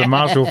was a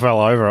marshal fell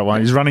over at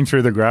one. He's running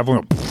through the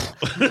gravel,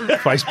 and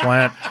face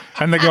plant,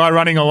 and the guy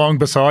running along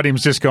beside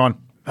him's just gone,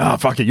 "Oh,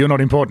 fuck it, you're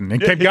not important,"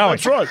 and kept going.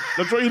 That's right.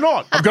 You're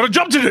not. I've got a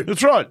job to do.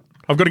 That's right.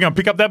 I've got to go and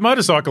pick up that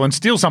motorcycle and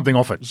steal something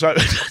off it. So,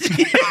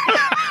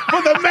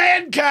 for the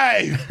man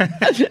cave.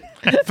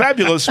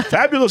 Fabulous.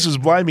 Fabulous is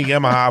blaming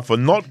Yamaha for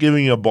not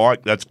giving a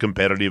bike that's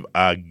competitive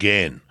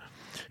again.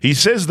 He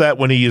says that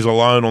when he is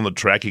alone on the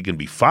track, he can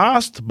be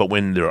fast, but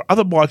when there are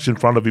other bikes in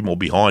front of him or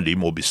behind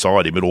him or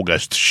beside him, it all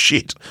goes to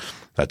shit.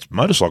 That's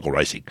motorcycle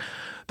racing.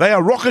 They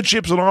are rocket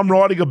ships and I'm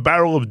riding a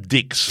barrel of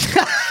dicks.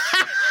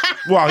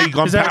 Well,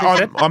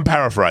 I'm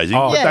paraphrasing,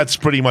 but that's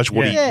pretty much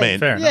what he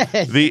meant.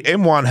 The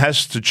M1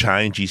 has to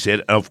change, he said.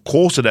 And of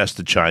course it has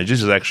to change.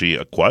 This is actually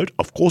a quote.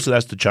 Of course it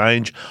has to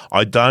change.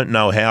 I don't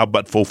know how,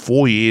 but for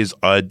 4 years,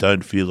 I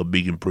don't feel a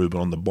big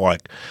improvement on the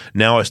bike.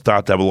 Now I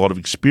start to have a lot of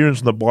experience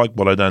on the bike,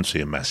 but I don't see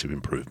a massive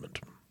improvement.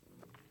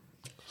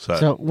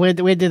 So where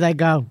do they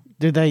go?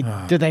 Do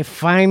they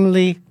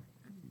finally...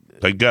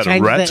 They go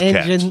change to Rat's the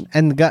engine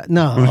and go...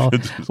 No.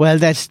 Well,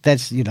 that's they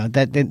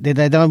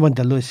don't want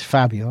to lose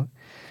Fabio.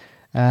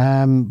 But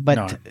and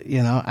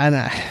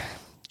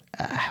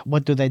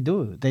what do?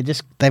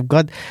 They've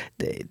got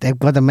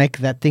to make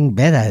that thing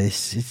better.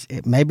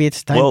 Maybe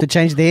it's time to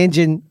change the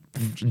engine.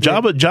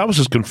 Jarvis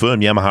has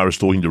confirmed Yamaha is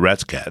talking to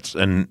Rat's Cats,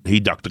 and he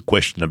ducked a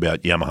question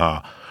about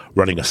Yamaha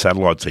running a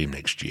satellite team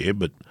next year.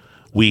 But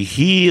we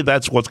hear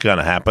that's what's going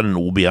to happen, and it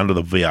will be under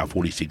the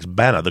VR46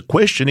 banner. The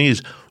question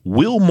is,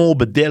 will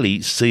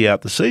Morbidelli see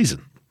out the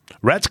season?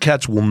 Rat's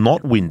Cats will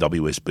not win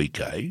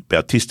WSBK.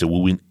 Bautista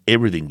will win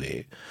everything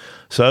there.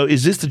 So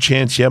is this the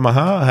chance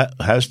Yamaha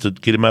has to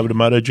get him over to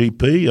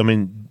MotoGP? I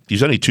mean,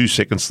 he's only 2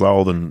 seconds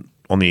slower than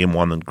on the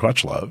M1 than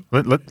Crutchlow.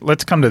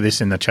 Let's come to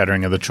this in the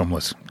chattering of the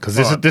Choomlas, because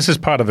this is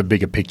part of a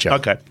bigger picture.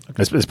 Okay.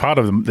 There's part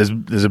of there's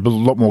a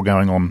lot more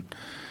going on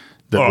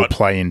that will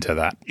play into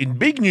that. In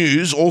big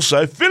news,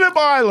 also, Phillip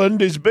Island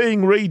is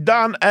being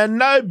redone, and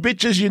no,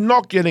 bitches, you're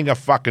not getting a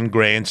fucking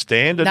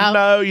grandstand, and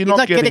no, you're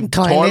not getting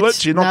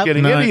toilets. You're not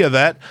getting any of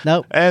that.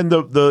 No. And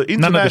the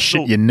international none of the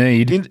shit you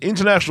need.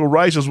 International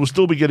races will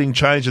still be getting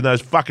changed in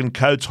those fucking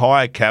Coates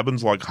hire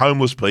cabins like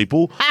homeless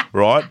people,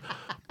 right?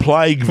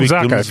 Plague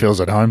victims. Zarko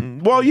feels at home.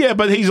 Well, yeah,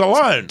 but he's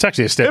alone. It's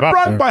actually a step up.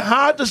 It broke my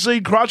heart to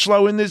see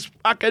Crutchlow in this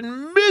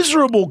fucking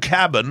miserable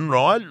cabin,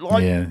 right?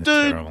 Like, dude,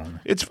 terrible.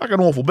 It's fucking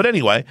awful. But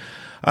anyway,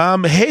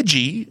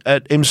 Hedgie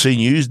at MC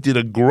News did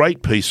a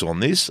great piece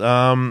on this.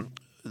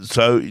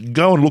 So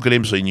go and look at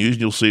MC News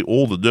and you'll see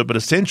all the dirt. But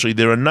essentially,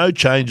 there are no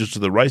changes to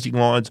the racing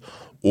lines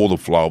or the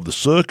flow of the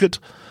circuit.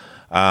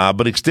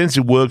 But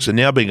extensive works are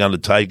now being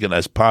undertaken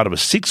as part of a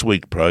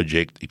 6-week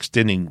project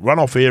extending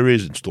runoff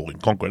areas, installing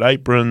concrete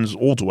aprons,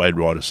 all to aid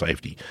rider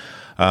safety.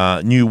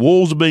 New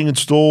walls are being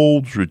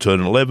installed through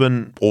Turn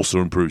 11, also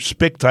improve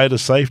spectator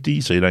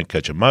safety so you don't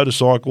catch a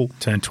motorcycle.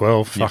 Turn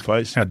 12, fuck,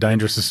 face. How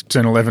dangerous is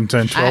Turn 11,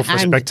 Turn 12 for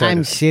spectators?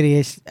 I'm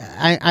serious.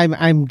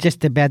 I'm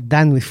just about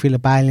done with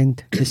Phillip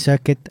Island, the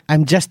circuit.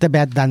 I'm just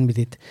about done with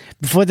it.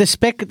 For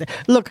the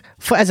look,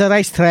 as a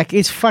racetrack,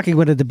 it's fucking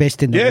one of the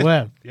best in the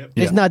world. Yep.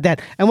 It's not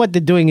that. And what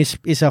they're doing is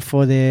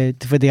for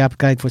the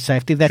upgrade for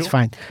safety. That's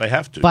fine. They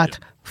have to. But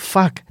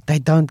fuck, they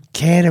don't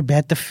care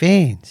about the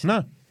fans.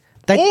 No.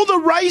 All the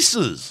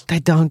races. They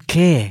don't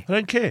care. They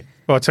don't care.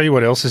 Well, I'll tell you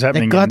what else is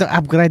happening. They've got to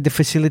upgrade the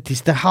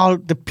facilities.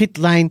 The pit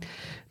lane.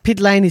 Pit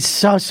lane is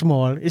so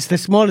small. It's the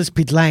smallest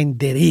pit lane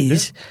there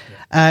is.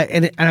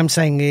 And I'm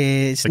saying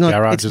it's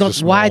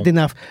not wide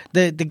enough.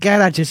 The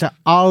garages are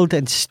old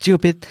and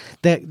stupid.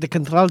 The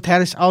control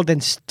tower is old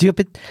and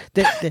stupid.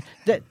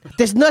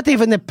 There's not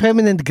even a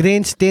permanent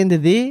grandstand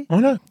there. Oh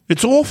no,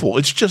 it's awful.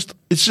 It's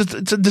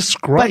a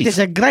disgrace. But there's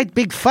a great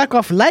big fuck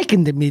off lake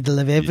in the middle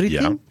of everything.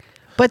 Yeah.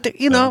 But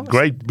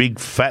great big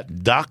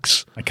fat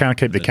ducks. I can't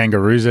keep the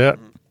kangaroos out.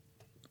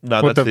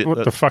 No, what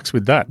the fuck's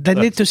with that? They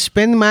need to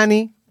spend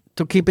money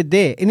to keep it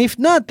there, and if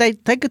not, they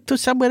take it to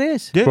somewhere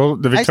else. Yeah. Well,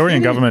 the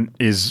Victorian government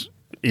is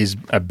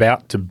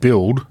about to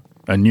build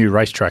a new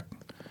racetrack.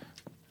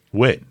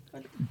 Where?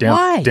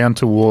 Down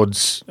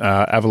towards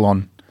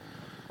Avalon.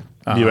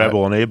 Near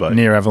Avalon Airport.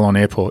 Near Avalon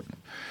Airport.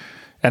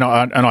 And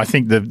I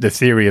think the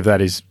theory of that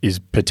is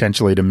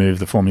potentially to move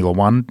the Formula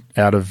One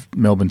out of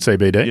Melbourne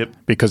CBD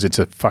because it's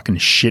a fucking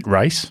shit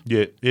race.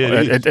 Yeah,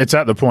 it's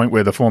at the point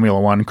where the Formula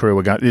One crew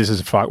are going, this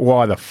is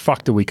why the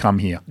fuck do we come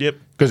here? Yep.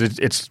 Because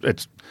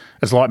it's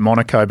like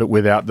Monaco but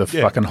without the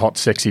fucking hot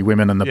sexy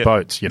women and the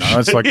boats, you know.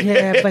 It's like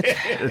but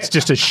it's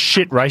just a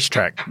shit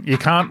racetrack. You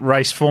can't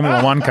race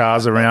Formula One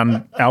cars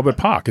around Albert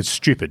Park. It's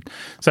stupid.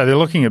 So they're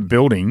looking at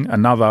building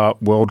another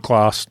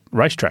world-class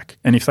racetrack.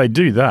 And if they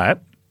do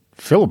that,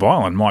 Phillip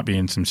Island might be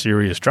in some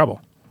serious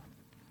trouble.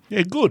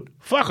 Yeah, good.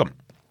 Fuck them.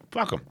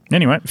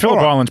 Anyway, Phillip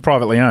Island's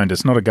privately owned.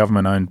 It's not a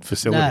government-owned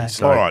facility. No.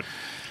 So. All right.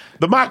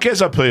 The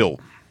Marquez appeal.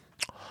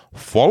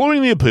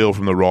 Following the appeal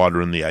from the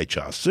rider and the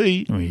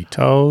HRC, we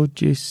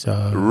told you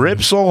so.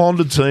 Repsol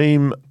Honda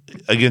team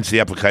against the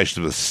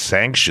application of a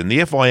sanction, the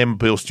FIM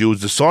appeal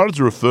stewards decided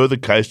to refer the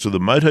case to the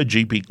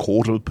MotoGP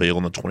Court of Appeal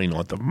on the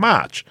 29th of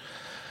March.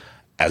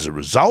 As a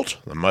result,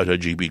 the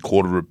MotoGP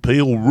Court of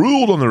Appeal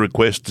ruled on the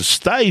request to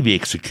stay the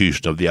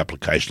execution of the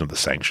application of the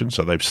sanction,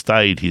 so they've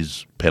stayed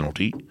his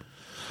penalty.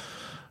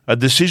 A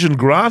decision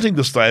granting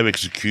the stay of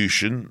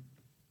execution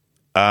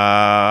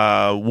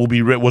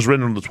was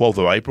rendered on the 12th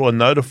of April and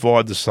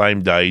notified the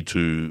same day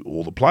to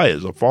all the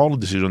players. A final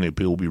decision on the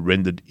appeal will be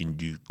rendered in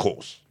due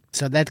course.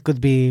 So that could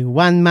be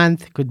 1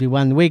 month, could be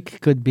 1 week,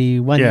 could be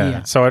 1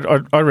 year. So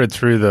I read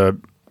through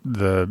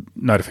the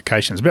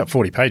notifications, about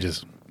 40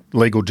 pages,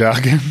 legal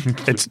jargon.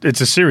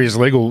 It's a serious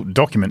legal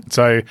document.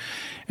 So,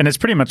 and it's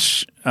pretty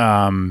much.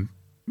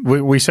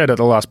 We said at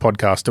the last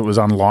podcast it was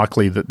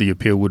unlikely that the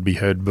appeal would be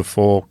heard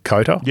before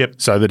COTA. Yep.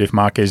 So that if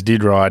Marquez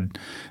did ride,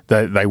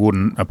 they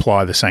wouldn't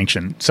apply the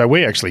sanction. So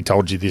we actually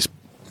told you this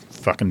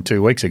fucking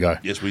 2 weeks ago.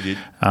 Yes, we did.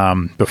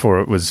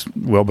 Before it was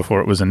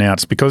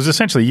announced, because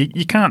essentially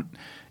you can't,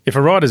 if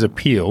a rider's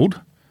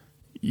appealed,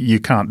 you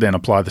can't then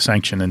apply the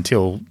sanction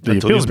until the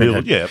appeal's been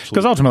heard. Yeah, absolutely.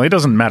 Because ultimately it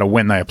doesn't matter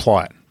when they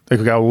apply it. They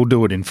could go, we'll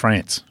do it in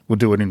France. We'll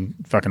do it in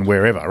fucking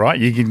wherever, right?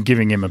 You're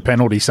giving him a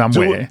penalty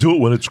somewhere. Do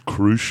it when it's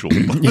crucial.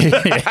 Yeah,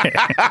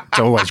 it's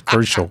always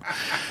crucial.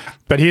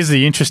 But here's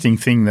the interesting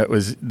thing that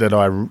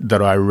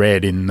I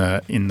read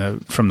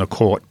from the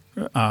court.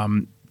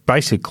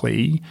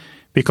 Basically,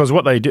 because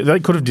what they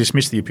could have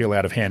dismissed the appeal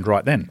out of hand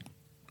right then.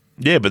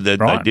 Yeah, but they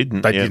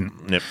didn't. They didn't.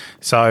 Yep.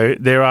 So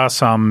there are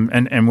some,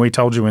 and we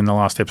told you in the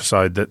last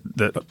episode that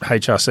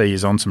HRC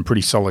is on some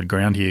pretty solid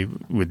ground here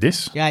with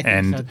this. Yeah, I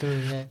think so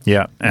too. Yeah.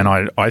 Yeah, and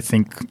I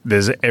think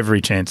there's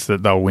every chance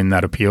that they'll win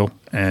that appeal,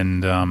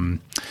 and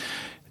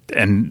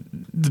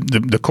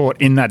the court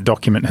in that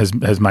document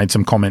has made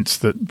some comments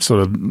that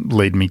sort of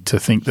lead me to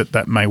think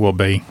that may well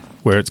be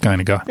where it's going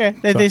to go. Yeah,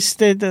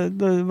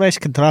 the race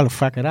control will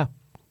fuck it up.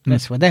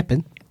 That's what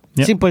happened.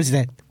 Yep. Simple as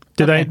that.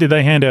 Did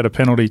they hand out a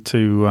penalty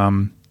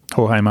to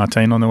Jorge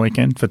Martin on the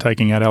weekend for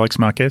taking out Alex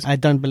Marquez? I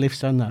don't believe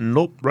so, no.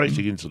 Nope,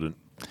 racing incident.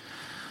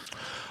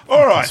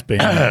 All right,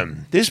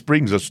 this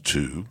brings us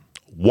to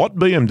what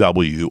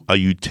BMW are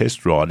you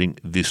test riding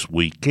this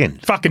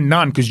weekend? Fucking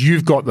none, because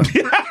you've got them.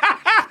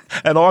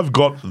 And I've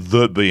got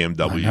the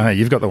BMW. No,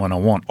 you've got the one I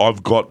want.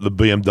 I've got the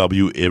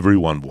BMW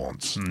everyone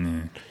wants.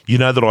 You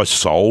know that I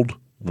sold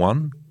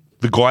one?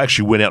 The guy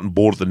actually went out and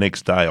bought it the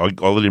next day. I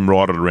let him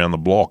ride it around the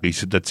block. He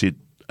said, that's it.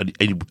 And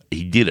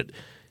he did it.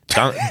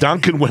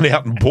 Duncan went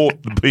out and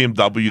bought the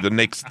BMW the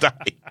next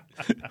day.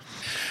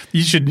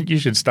 You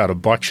should start a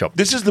bike shop.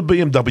 This is the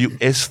BMW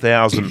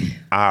S1000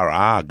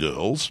 RR,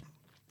 girls.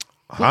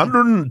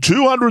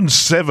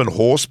 207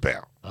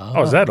 horsepower.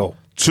 Oh, is that all?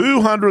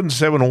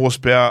 207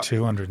 horsepower,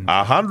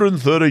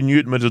 130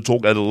 newton meters of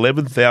torque at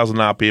 11,000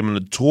 RPM, and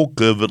a torque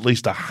curve of at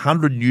least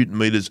 100 newton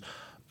meters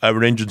over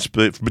an engine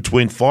speed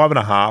between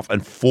 5.5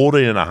 and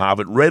 14.5.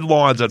 It red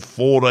lines at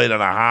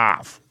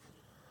 14.5.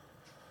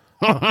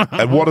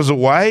 And what does it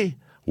weigh?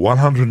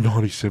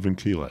 197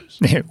 kilos.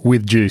 Yeah,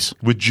 with juice.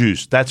 With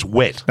juice. That's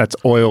wet. That's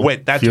oil.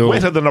 Wet. That's fuel.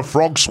 Wetter than a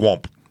frog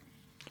swamp.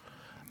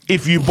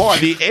 If you buy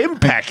the M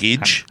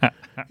package,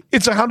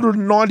 it's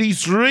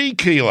 193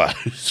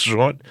 kilos,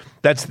 right?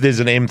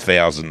 There's an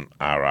M1000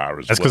 RR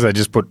as That's because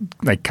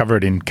they cover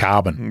it in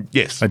carbon.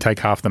 Yes. They take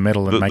half the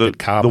metal and make it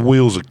carbon. The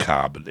wheels are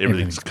carbon.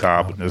 Everything's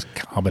carbon. There's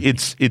carbon.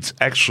 It's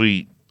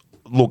actually,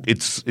 look,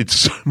 it's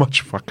so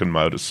much fucking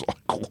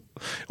motorcycle.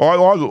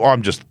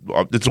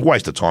 It's a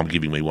waste of time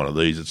giving me one of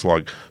these. It's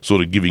like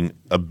sort of giving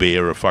a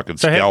bear a fucking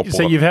scalpel.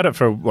 So you've had it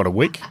for, what, a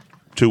week?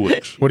 2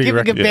 weeks. What do you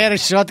reckon? Give a bear a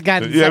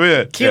shotgun. Kill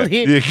him.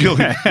 Yeah, kill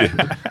him.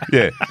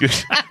 Yeah.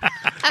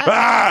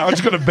 I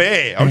just got a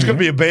bear. I'm just going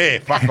to be a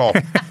bear. Fuck off.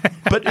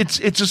 But it's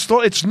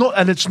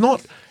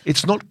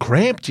not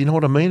cramped. You know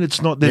what I mean?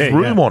 It's not. There's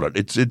room on it.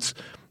 It's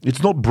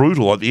not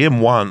brutal like the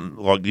M1.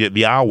 Like the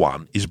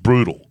R1 is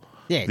brutal.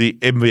 Yeah. The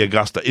MV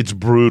Agusta, it's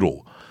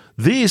brutal.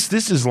 This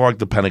is like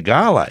the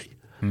Panigale.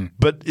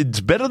 But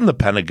it's better than the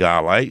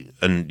Panigale,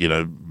 and,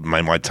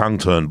 may my tongue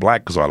turn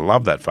black because I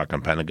love that fucking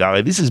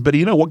Panigale. This is better,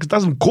 you know what, because it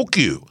doesn't cook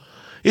you.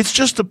 It's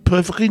just a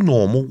perfectly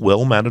normal,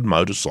 well-mannered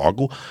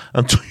motorcycle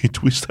until you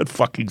twist that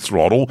fucking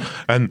throttle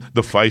and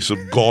the face of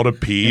God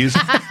appears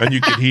and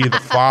you can hear the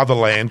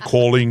fatherland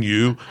calling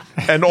you,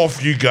 and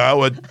off you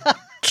go at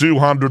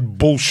 200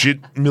 bullshit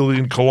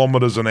million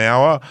kilometres an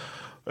hour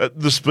at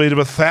the speed of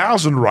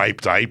 1,000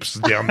 raped apes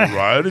down the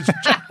road. It's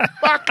just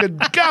fucking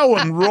go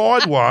and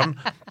ride one.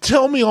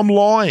 Tell me I'm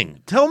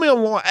lying.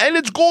 And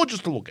it's gorgeous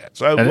to look at.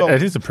 So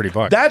it is a pretty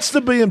bike. That's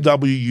the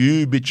BMW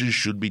you bitches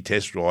should be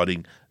test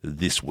riding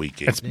this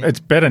weekend.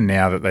 It's better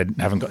now that they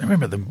haven't got.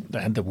 Remember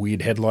they had the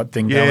weird headlight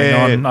thing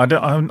going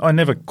on. I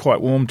never quite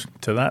warmed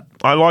to that.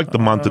 I like the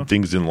munted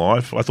things in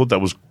life. I thought that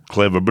was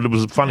clever, but it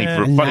was funny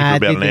for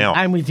about an hour.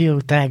 I'm with you,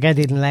 Tag. I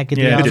didn't like it.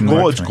 Yeah, it's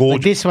gorgeous.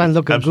 But this one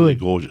looked absolutely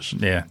good. Gorgeous.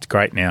 Yeah, it's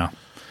great now.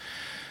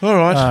 All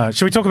right.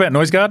 Should we talk about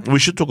Noise Guard? We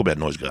should talk about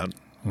Noise Guard.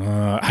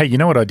 Hey, you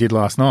know what I did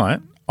last night?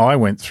 I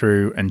went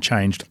through and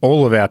changed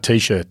all of our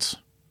T-shirts.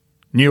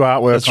 New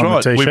artwork on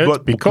the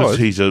T-shirts because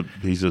he's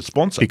a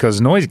sponsor. Because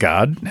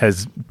NoiseGuard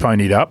has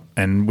ponied up,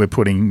 and we're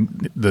putting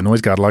the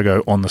NoiseGuard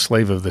logo on the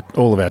sleeve of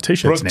all of our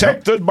T-shirts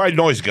Protected by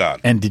NoiseGuard.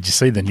 And did you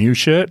see the new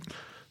shirt?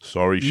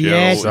 Sorry, Cheryl.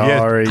 Yes.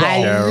 Sorry,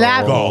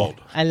 Cheryl.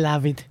 I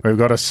love it. We've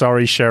got a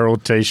Sorry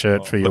Cheryl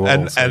T-shirt for you all.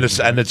 And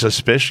it's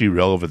especially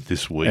relevant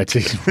this week.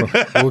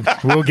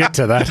 We'll get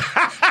to that.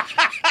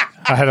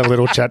 I had a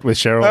little chat with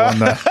Cheryl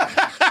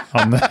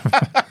on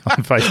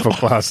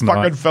Facebook last night.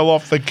 Fucking fell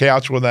off the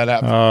couch when that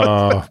happened.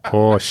 Oh,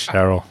 poor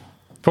Cheryl.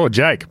 Poor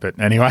Jake, but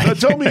anyway. Now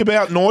tell me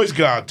about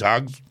NoiseGuard,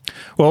 Tugs.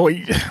 Well,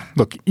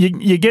 look,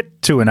 you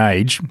get to an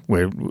age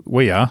where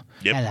we are.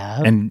 Yep.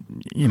 Hello.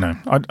 And,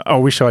 I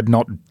wish I'd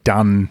not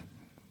done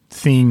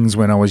things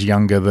when I was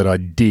younger that I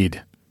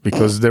did,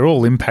 because they're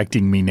all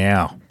impacting me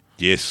now.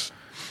 Yes.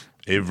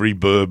 Every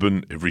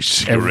bourbon, every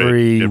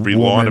cigarette, every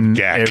line of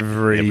gack.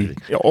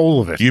 All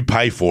of it. You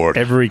pay for it.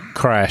 Every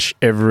crash,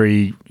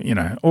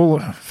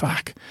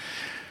 fuck.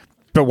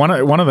 But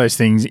one of those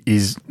things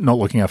is not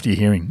looking after your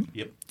hearing.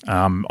 Yep.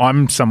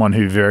 I'm someone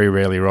who very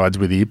rarely rides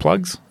with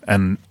earplugs,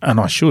 and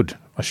I should.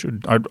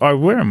 I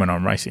wear them when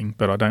I'm racing,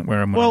 but I don't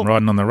wear them when I'm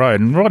riding on the road.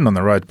 And riding on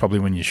the road is probably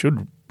when you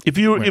should. If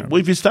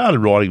you started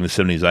riding in the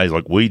 70s, 80s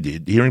like we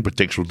did, hearing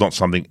protection was not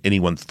something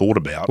anyone thought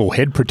about. Or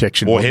head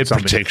protection.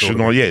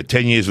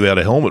 10 years without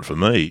a helmet for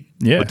me.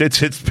 Yeah. But that's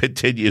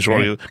 10 years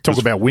riding. Talk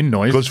about wind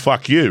noise. Because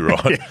fuck you,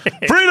 right?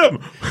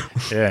 Freedom!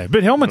 Yeah,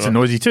 but helmets are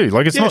noisy too.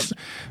 Like, it's not...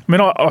 I mean,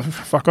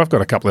 I've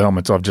got a couple of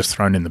helmets I've just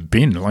thrown in the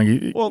bin.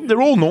 Well,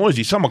 they're all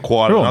noisy. Some are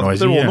quiet.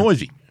 They're all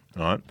noisy.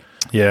 Right?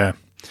 Yeah.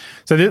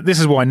 So this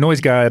is why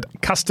NoiseGuard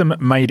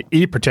custom-made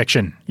ear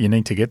protection. You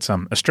need to get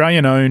some.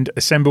 Australian-owned,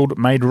 assembled,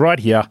 made right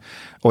here.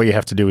 All you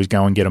have to do is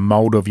go and get a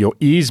mould of your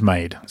ears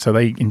made. So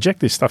they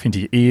inject this stuff into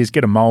your ears,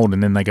 get a mould,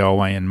 and then they go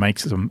away and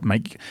make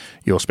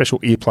your special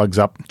earplugs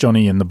up.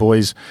 Johnny and the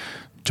Boys.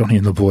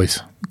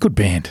 Good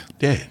band.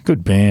 Yeah.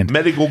 Good band.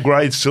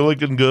 Medical-grade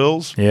silicone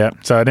girls. Yeah.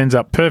 So it ends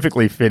up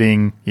perfectly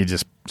fitting. You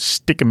just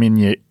stick them in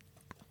your...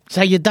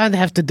 So you don't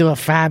have to do a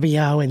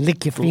Fabio and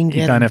lick your finger.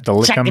 You don't have to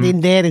lick chuck them. it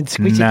in there and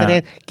squish it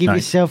in. Give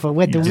yourself a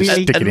wet just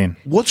willy. stick it in.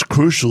 What's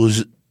crucial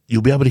is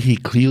you'll be able to hear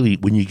clearly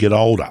when you get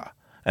older.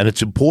 And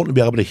it's important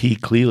to be able to hear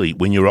clearly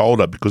when you're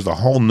older, because the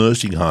whole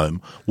nursing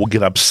home will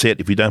get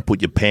upset if you don't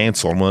put your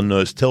pants on when a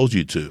nurse tells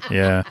you to.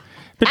 Yeah.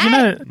 But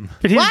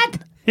What?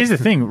 Here's the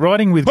thing,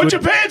 riding with... Put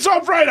your pants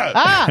on,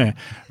 Fredo!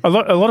 A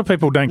lot of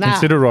people don't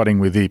consider riding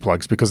with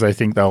earplugs because they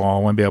think, I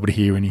won't be able to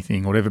hear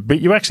anything or whatever.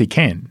 But you actually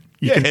can.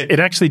 It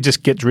actually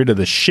just gets rid of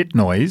the shit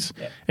noise,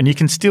 and you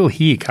can still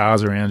hear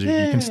cars around you.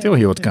 You can still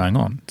hear what's going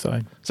on.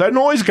 So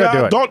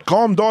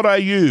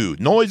noiseguard.com.au.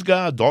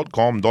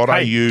 Noiseguard.com.au.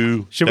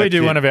 Hey, should we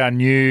do one of our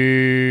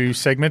new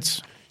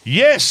segments?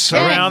 Yes.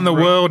 Around the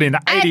world in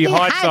 80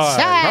 high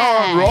side.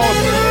 Oh, Rod.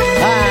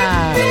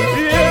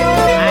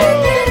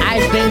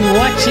 I've been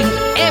watching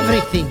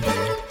everything.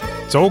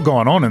 It's all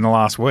gone on in the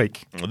last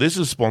week. This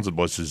is sponsored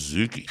by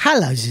Suzuki.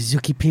 Hello,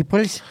 Suzuki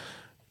peoples.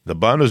 The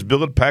bonus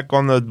billet pack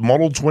on the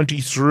Model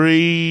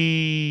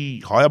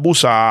 23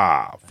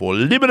 Hayabusa. For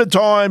limited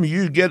time,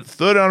 you get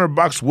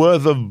 $1,300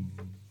 worth of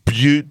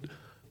Butte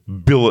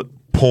billet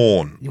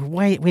porn.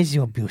 Where's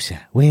your Busa?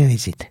 Where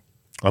is it?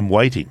 I'm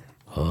waiting.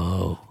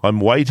 Oh. I'm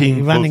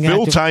waiting for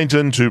Phil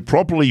Tainton to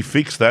properly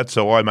fix that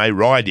so I may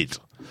ride it.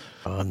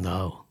 Oh,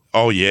 no.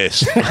 Oh,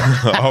 yes.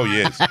 Oh,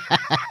 yes.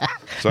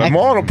 So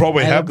mine will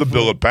probably have the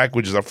billet pack,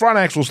 which is a front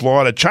axle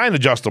slider, chain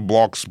adjuster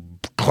blocks,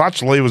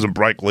 clutch levers and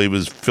brake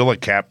levers, filler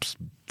caps,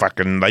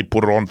 they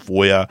put it on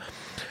for you.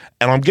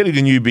 And I'm getting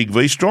a new big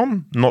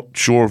V-Strom. Not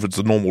sure if it's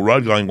a normal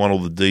road going one or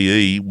the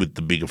DE with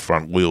the bigger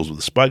front wheels with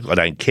the spokes. I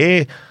don't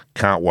care.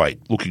 Can't wait.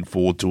 Looking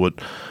forward to it.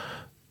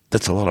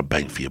 That's a lot of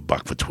bang for your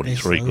buck for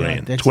 23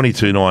 grand.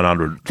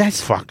 22,900.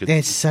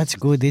 That's such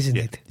good, isn't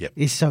it? Yep.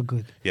 It's so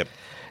good. Yep.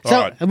 So,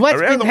 all right.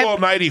 Around the world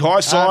in 80 high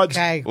sides.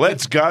 Okay.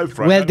 Let's go,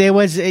 Frank. Well, there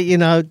was,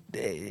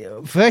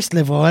 first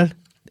of all,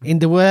 in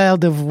the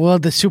world of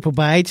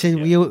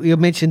Superbikes, you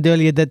mentioned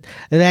earlier that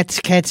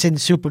Rats, Cats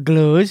and Super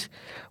Glues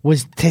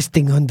was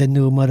testing on the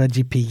new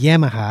MotoGP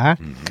Yamaha.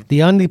 Mm-hmm.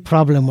 The only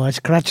problem was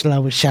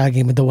Crutchlow was showing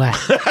him the way.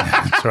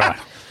 That's right.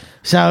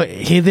 So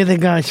he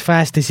didn't go as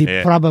fast as he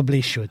probably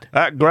should.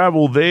 That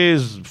gravel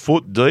there's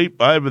foot deep.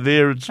 Over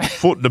there it's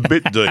foot and a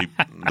bit deep.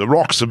 The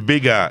rocks are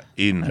bigger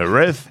in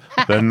Jerez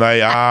than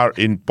they are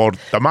in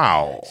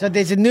Portimao. So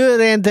there's a new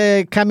round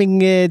coming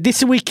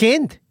this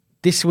weekend,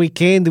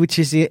 which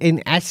is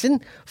in Assen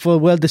for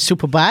World of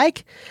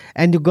Superbike.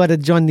 And you got a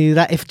Johnny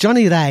Ray. If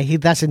Johnny Ray, he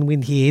doesn't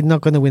win here, he's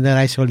not going to win the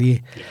race all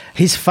year. Yeah.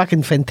 He's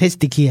fucking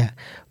fantastic here.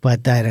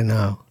 But I don't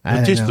know.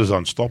 Batista's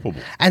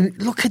unstoppable. And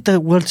look at the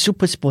World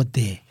Supersport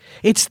there.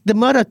 It's the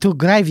Moto2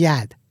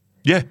 graveyard.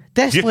 Yeah.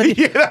 That's what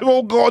they've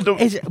all gone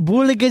to...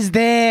 Bulliger's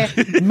there.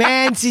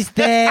 Mans is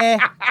there.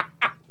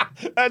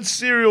 That's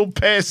Serial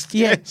Pest.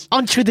 Yeah. Yes.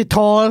 Onto the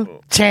Tall.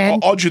 Chan.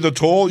 Onto the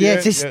Tall, yeah.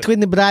 Yes, his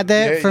twin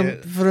brother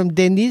from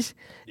Denny's.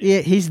 Yeah,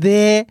 he's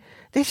there.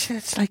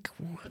 It's like...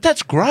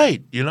 That's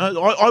great. You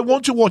know, I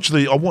want to watch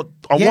I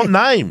want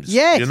names.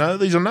 Yes. You know,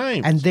 these are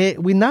names. And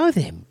we know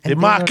them. They're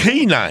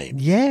marquee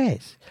names.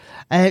 Yes.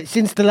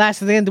 Since the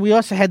last event, we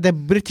also had the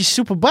British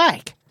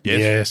Superbike.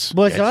 Yes.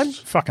 Was on.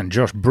 Fucking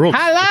Josh Brooks.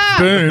 Hello.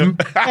 Boom.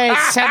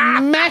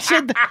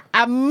 Smashed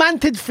a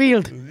munted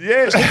field.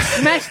 Yes.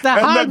 Smashed the And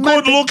hard the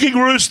good-looking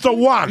rooster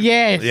won.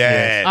 Yes.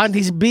 Yes. On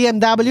his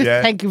BMW.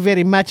 Yeah. Thank you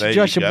very much, There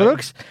Josh you go.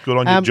 Brooks. Good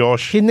on you,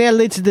 Josh. He now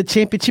leads the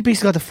championship.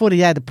 He's got a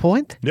 48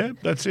 point. Yeah,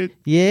 that's it.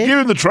 Yeah. Give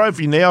him the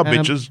trophy now,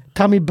 bitches.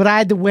 Tommy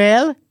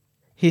Bridewell.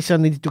 He's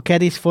on the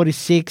Ducati's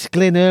 46.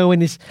 Glenn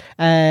Irwin is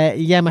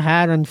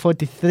Yamaha on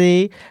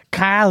 43.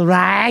 Kyle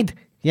Ride,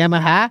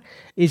 Yamaha,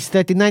 is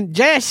 39.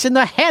 Jason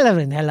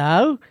O'Halloran,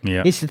 hello.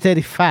 Yeah. He's the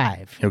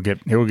 35. He'll get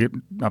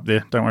up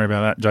there. Don't worry about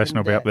that. Jason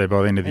will be up there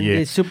by the end of the And year.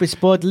 the Super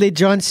Sport, Lee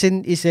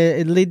Johnson is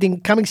leading.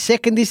 Coming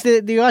second is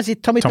the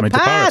Aussie Tommy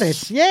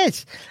Taparis.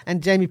 Yes.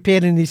 And Jamie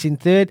Perrin is in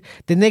third.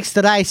 The next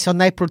race on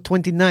April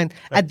 29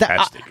 at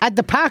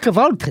the Park of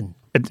Oldton.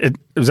 It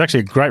was actually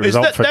a great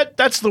result for...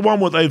 That's the one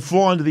where they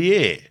fly into the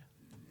air.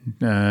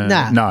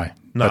 No,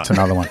 that's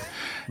another one.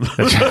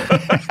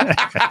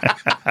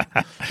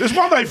 There's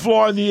one they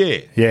fly in the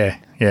air.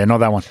 Yeah, not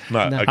that one.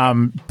 No.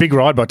 Okay. Big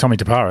ride by Tommy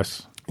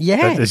Taparis.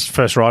 Yeah. His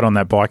first ride on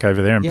that bike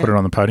over there and put it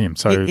on the podium.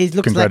 So He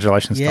looks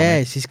congratulations, like, Tommy.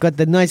 yes, he's got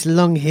the nice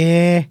long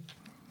hair.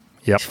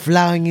 Yep. It's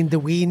flowing in the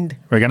wind.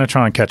 We're going to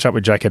try and catch up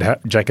with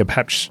Jacob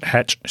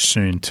Hatch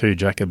soon too.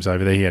 Jacob's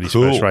over there. He had his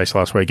first race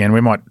last weekend.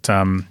 We might...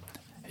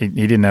 He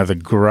didn't have the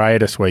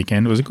greatest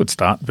weekend. It was a good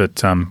start,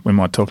 but we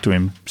might talk to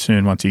him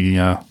soon once he...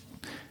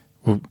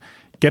 we'll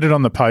get it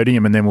on the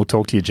podium and then we'll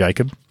talk to you,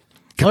 Jacob.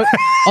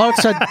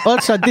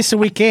 Also, this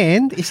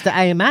weekend is the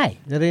AMA.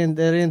 They're in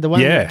the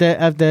one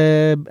of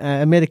the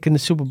American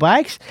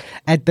Superbikes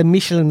at the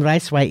Michelin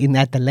Raceway in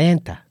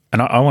Atlanta.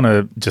 And I want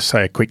to just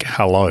say a quick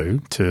hello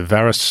to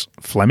Varys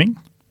Fleming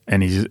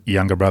and his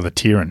younger brother,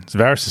 Tieran.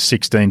 Varys is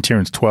 16,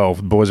 Tieran's 12.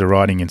 The boys are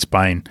riding in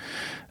Spain.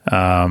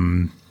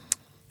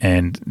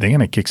 And they're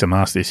going to kick some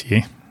ass this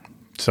year.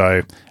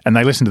 So, and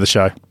they listen to the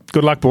show.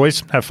 Good luck,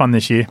 boys. Have fun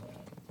this year.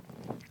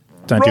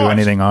 Don't do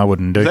anything I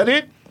wouldn't do. Is that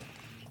it?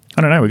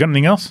 I don't know. We got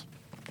anything else?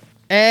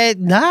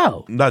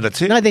 No. No, that's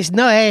it. No, there's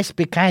no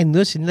ASPK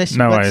news unless you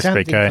got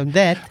something from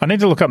that. I need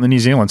to look up the New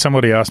Zealand.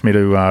 Somebody asked me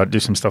to do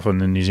some stuff on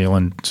the New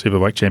Zealand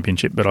Superbike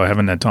Championship, but I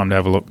haven't had time to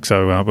have a look.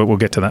 So, but we'll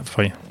get to that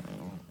for you.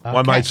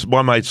 Okay.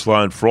 My mate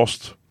Sloan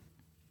Frost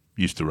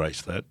used to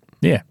race that.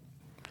 Yeah.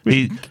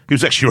 He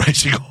was actually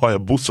racing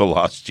Hayabusa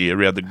last year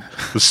around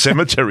the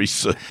cemetery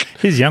circuit.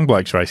 His young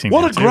bloke's racing.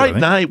 What a great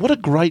name. What a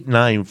great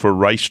name for a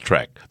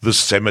racetrack. The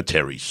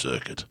cemetery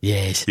circuit.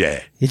 Yes.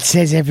 Yeah. It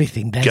says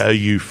everything, doesn't Go,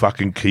 you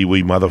fucking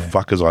Kiwi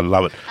motherfuckers. I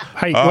love it.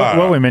 Hey,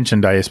 while we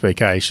mentioned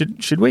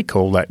ASBK, should we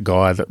call that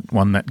guy that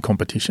won that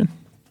competition?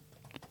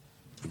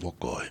 What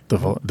guy?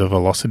 The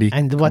Velocity.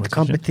 And what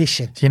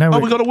competition? You know,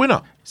 we got a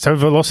winner. So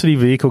Velocity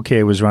Vehicle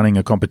Care was running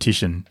a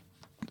competition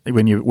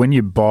when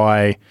you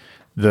buy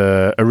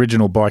the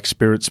original bike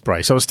spirit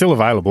spray. So it's still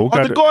available.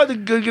 The guy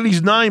that got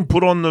his name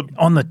put on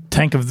the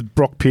tank of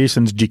Brock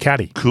Pearson's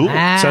Ducati. Cool.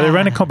 So they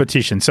ran a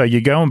competition. So you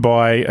go and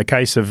buy a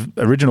case of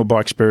original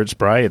bike spirit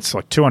spray. It's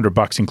like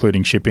 $200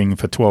 including shipping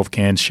for 12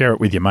 cans. Share it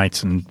with your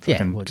mates and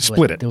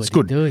split it. It's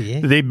good.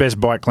 The best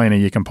bike cleaner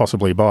you can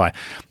possibly buy.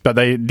 But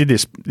they did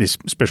this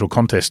special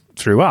contest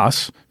through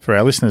us for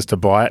our listeners to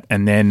buy it,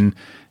 and then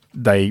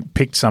they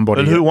picked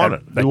somebody. And who won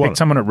it? They picked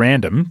someone at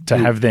random to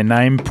have their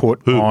name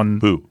put on.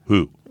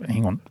 Who?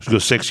 Hang on. She's got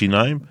a sexy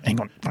name. Hang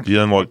on.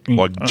 You know,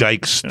 like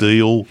Jake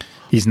Steele.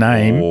 His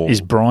name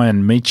is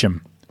Brian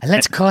Meacham.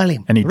 Let's call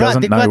him. And he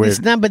doesn't know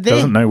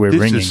we're ringing.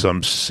 This is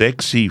some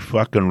sexy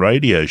fucking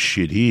radio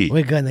shit here.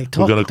 We're going to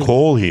talk. We're going to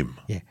call him.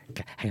 Yeah.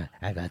 Hang on.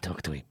 I got to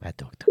talk to him.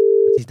 What's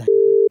his name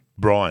again?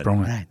 Brian.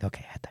 Right.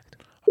 Okay. I talk to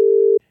him.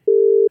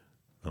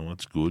 Oh,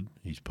 that's good.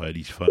 He's paid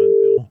his phone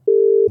bill.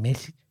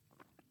 Message.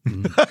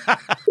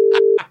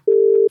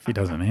 If he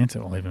doesn't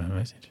answer, I'll leave him a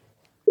message.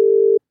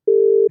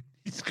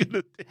 He's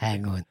gonna.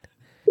 Hang on.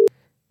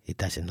 He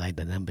doesn't like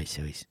the number,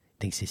 so he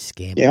thinks it's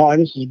scam. Yeah, hi,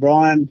 this is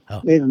Brian.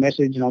 Oh. Leave a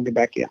message and I'll get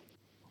back to you.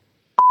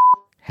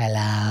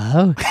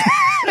 Hello?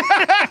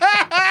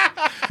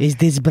 Is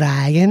this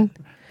Brian?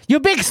 You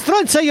big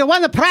strunzer, you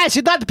won the prize.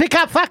 You don't pick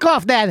up. Fuck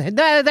off, then.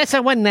 That's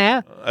a one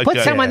now. Put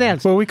someone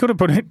else. Well, we could have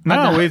put him.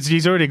 No,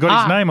 he's already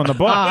got his name on the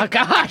bike.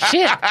 Oh,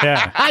 shit.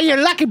 Yeah. You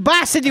lucky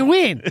bastard, you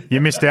win.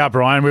 You missed out,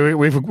 Brian. We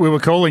were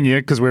calling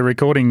you because we're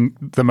recording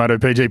the Moto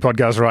PG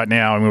podcast right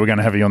now, and we were going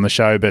to have you on the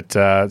show, but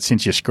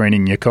since you're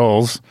screening your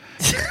calls,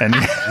 and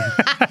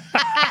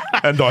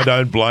and I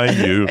don't blame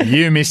you.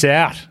 You miss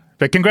out.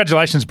 But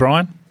congratulations,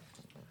 Brian.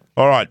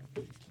 All right.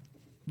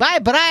 Bye,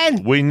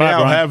 Brian. We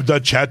now have the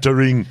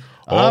chattering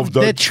of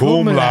the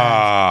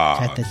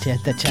Choomla.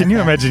 Chatter. Can you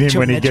imagine him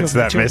when he gets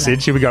that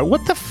message? He would go,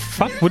 "What the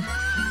fuck?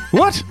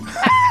 What?"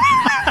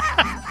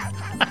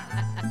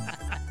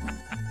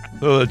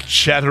 The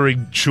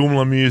chattering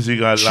Choomla music.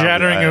 I love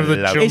chattering it. of the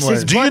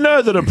Choomla. Do you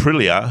know that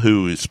Aprilia,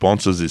 who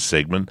sponsors this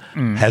segment,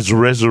 has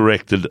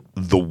resurrected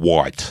the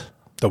white?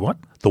 The what?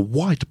 The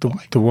white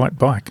bike. The white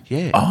bike.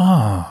 Yeah.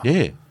 Ah.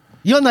 Yeah.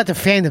 You're not a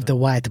fan of the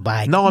white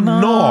bike. No, I'm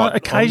not.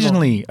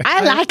 Occasionally.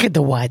 I like it,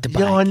 the white bike.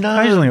 Yeah, I know.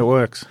 Occasionally it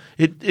works.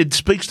 It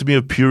speaks to me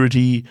of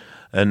purity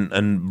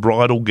and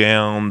bridal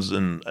gowns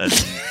and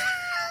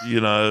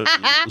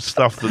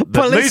stuff that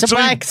Police needs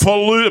bikes. to be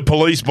polluted.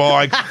 Police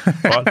bike.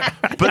 Right?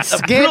 But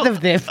Scared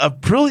of them.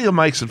 Aprilia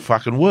makes it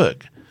fucking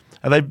work.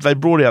 And they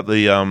brought out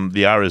the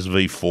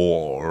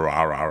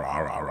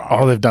RSV4.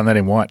 Oh, they've done that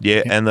in white.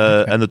 Yeah, and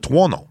the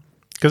Tuono.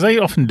 Because they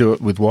often do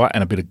it with white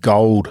and a bit of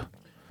gold.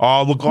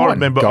 Oh, look, I White and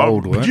remember.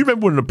 gold Do work. you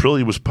remember when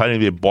Aprilia was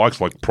painting their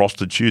bikes like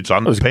prostitutes'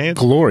 It was underpants?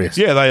 glorious.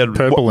 Yeah, they had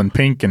purple and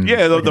pink and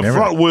yeah. The everything.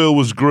 front wheel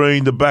was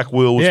green, the back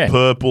wheel was Yeah.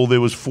 purple. There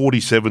was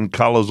 47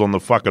 colours on the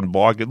fucking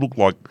bike. It looked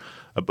like,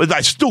 but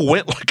they still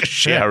went like a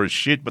shower of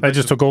shit. But They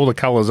just took all the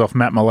colours off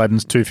Matt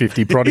Mladen's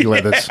 250 Proddy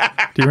leathers.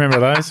 Do you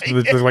remember those?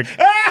 It was like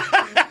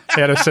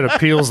they had a set of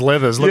Peel's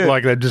leathers. Looked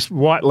like they're just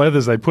white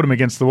leathers. They put them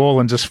against the wall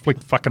and just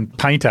flicked fucking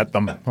paint at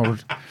them.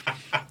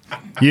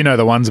 You know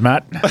the ones,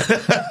 Matt.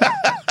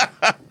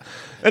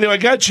 Anyway,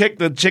 go check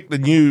the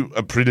new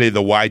Aprilia,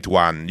 the white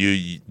one.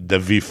 The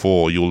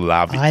V4, you'll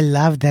love it. I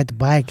love that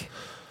bike.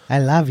 I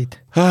love it.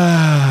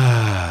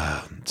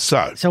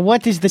 So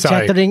what is the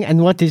chattering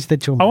and what is the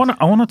Choomla?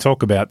 I want to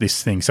talk about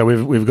this thing. So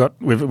we've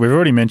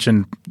already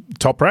mentioned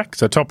Toprak.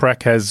 So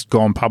Toprak has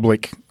gone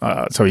public.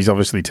 So he's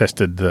obviously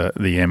tested the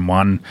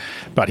M1,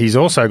 but he's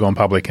also gone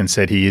public and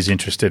said he is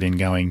interested in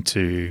going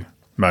to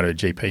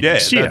MotoGP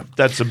next year.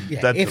 That's a big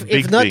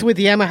if not thing. with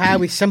Yamaha,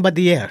 with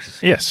somebody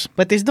else. Yes.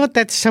 But there's not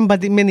that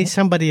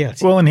somebody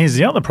else. Well, and here's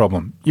the other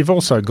problem. You've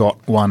also got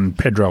one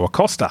Pedro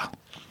Acosta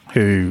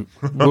who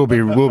will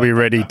be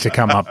ready to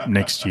come up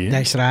next year.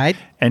 That's right.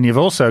 And you've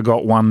also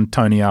got one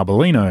Tony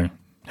Arbolino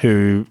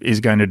who is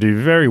going to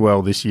do very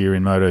well this year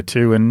in Moto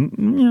 2,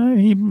 and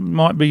he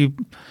might be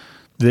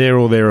there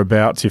or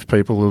thereabouts if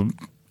people are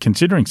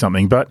considering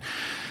something. But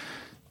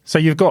so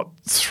you've got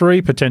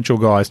three potential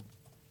guys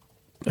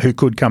who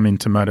could come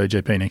into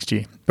MotoGP next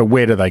year. But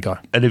where do they go?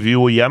 And if you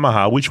were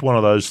Yamaha, which one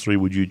of those three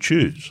would you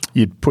choose?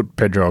 You'd put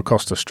Pedro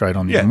Acosta straight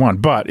on the M1.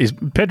 But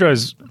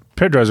Pedro's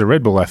a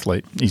Red Bull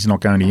athlete. He's not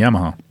going to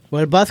Yamaha.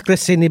 Well, both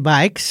Gresini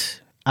bikes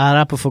are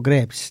up for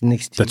grabs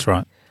next year. That's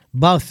right.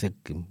 Both,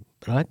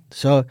 right?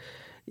 So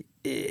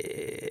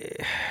there's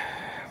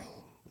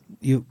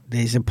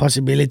a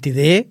possibility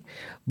there.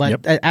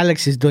 But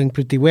Alex is doing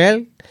pretty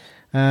well.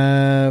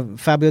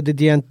 Fabio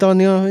Di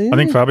Antonio. I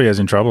think Fabio's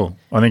in trouble.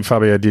 I think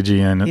Fabio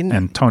Di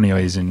Antonio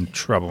is in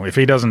trouble. If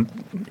he doesn't,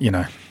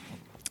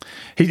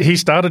 he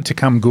started to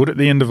come good at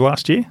the end of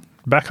last year.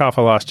 Back half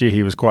of last year,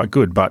 he was quite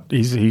good, but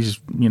he's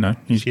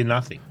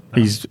nothing.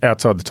 He's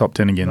outside the top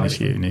 10 again this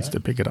year. He needs to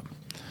pick it up.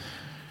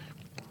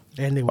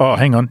 Anyway. Oh,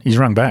 hang on. He's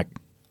rung back.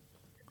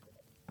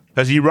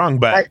 Has he rung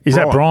back? Is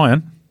that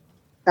Brian?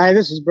 Hey,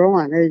 this is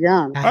Brian. How you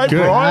going? Hey,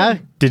 Good.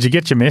 Brian. Did you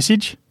get your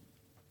message?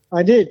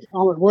 I did.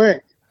 I'm at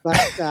work. But,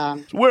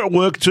 we're at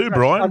work too,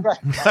 Brian.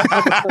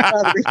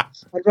 I'd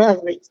rather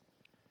be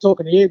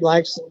talking to you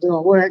blokes than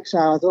doing work, so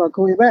I thought I'd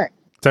call you back.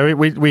 So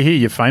we hear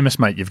you're famous,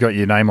 mate. You've got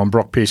your name on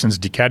Brock Pearson's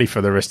Ducati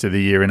for the rest of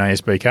the year in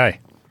ASBK.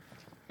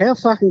 How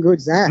fucking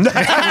good's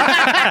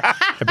that?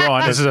 Hey,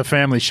 Brian, this is a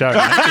family show,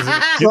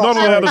 mate. You're not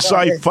allowed to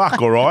say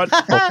fuck, all right?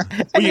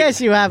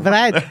 Yes, you are,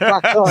 Brian. Say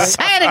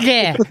it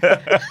again.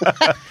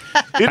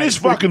 It is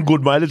fucking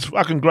good, mate. It's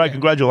fucking great.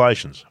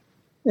 Congratulations.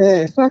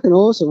 Yeah, fucking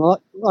awesome.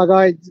 I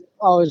got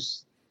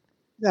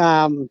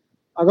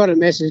a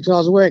message because I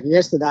was working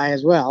yesterday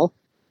as well,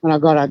 and I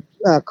got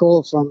a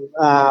call from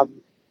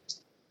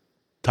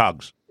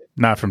Tugs.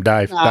 No, from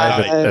Dave. Dave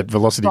at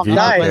Velocity from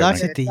Vehicle. Dave,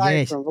 Velocity, Dave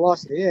yes. from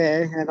Velocity,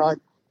 yeah. And I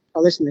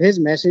listened to his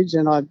message,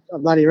 and I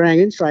bloody rang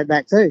in straight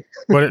back too.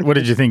 What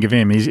did you think of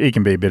him? He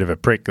can be a bit of a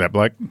prick, that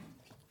bloke.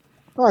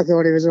 I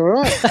thought he was all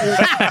right.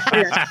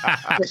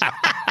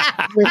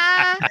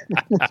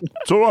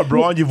 It's all right,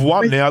 Brian. You've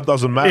won now. It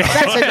doesn't matter.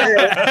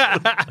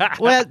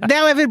 Well,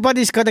 now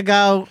everybody's going to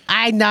go,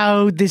 I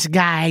know this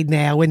guy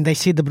now when they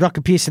see the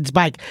Brock Pearson's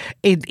bike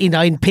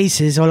in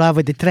pieces all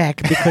over the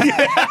track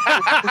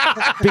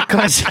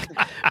because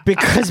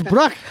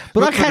Brock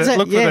has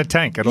look for the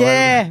tank. It'll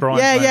have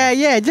Brian's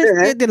name.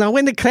 Just,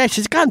 when it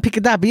crashes, go and pick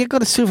it up. You've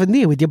got a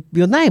souvenir with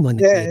your name on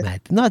it,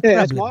 mate. Not a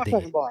that's problem my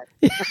there. fucking bike.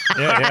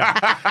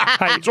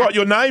 Hey, It's right.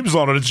 Your name's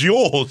on it. It's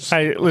yours.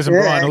 hey, listen,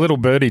 Brian, a little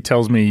birdie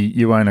tells me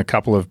you own a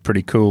couple of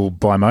pretty cool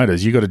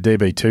bi-motors. You got a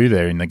DB2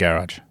 there in the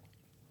garage.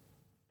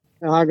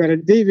 I got a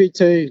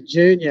DB2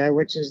 Junior,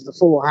 which is the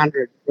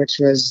 400, which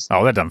was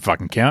Oh, that doesn't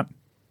fucking count.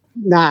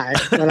 no.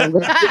 But I've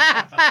got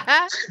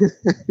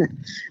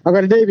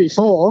a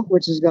DB4,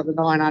 which has got the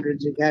 900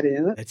 Ducati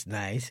in it, That's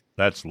nice.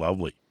 That's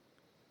lovely.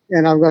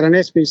 and I've got an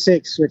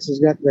SB6, which has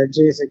got the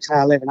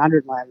GSXR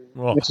 1100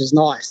 motor, which is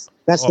nice.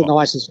 That's the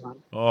nicest one.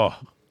 Oh,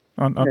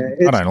 I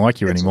don't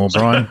like you anymore,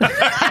 Brian.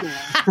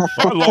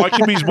 I like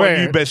him. He's my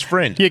new best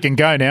friend. You can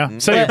go now.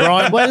 See you,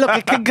 Brian. Well,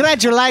 look,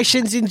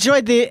 congratulations.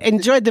 Enjoy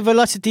the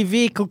Velocity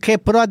Vehicle Care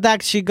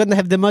products. You're going to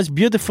have the most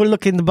beautiful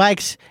looking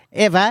bikes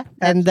ever.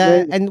 And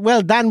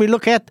well done. We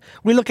look out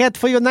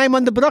for your name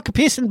on the Brock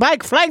Pearson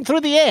bike flying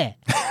through the air.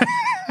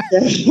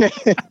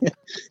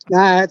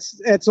 No,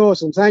 it's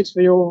awesome. Thanks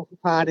for your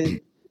part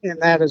in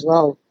that as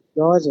well,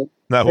 guys.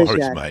 No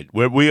worries, mate.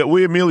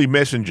 We're merely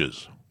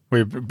messengers.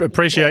 We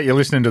appreciate you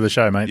listening to the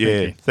show, mate.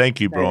 Yeah, thank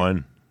you,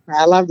 Brian.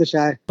 I love the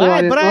show.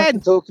 Bye, Brian. Nice to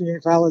talk to you,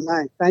 fellas.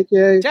 Hey, thank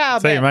you. Ciao,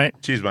 See you, mate.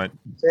 Cheers, mate.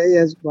 See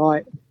you.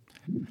 Bye.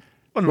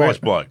 What a nice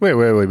bloke. Where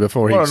were we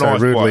before he so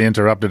rudely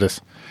interrupted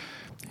us?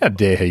 How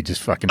dare he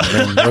just fucking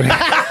ring?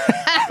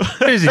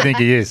 Who does he think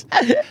he is?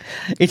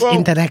 It's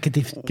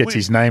interactive. Gets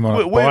his name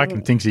on a bike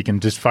and thinks he can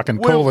just fucking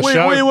call the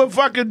show. We were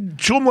fucking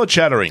Choomla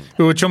chattering.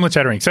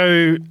 So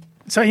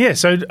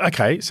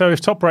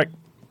if Top Rack...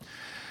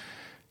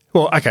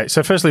 Well, okay,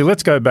 so firstly,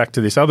 let's go back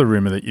to this other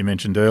rumour that you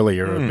mentioned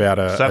earlier about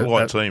a...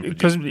 satellite team.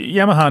 Because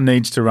Yamaha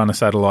needs to run a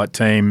satellite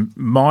team.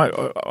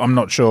 I'm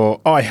not sure.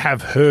 I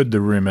have heard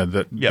the rumour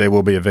that there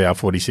will be a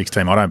VR46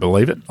 team. I don't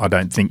believe it. I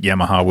don't think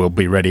Yamaha will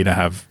be ready to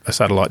have a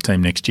satellite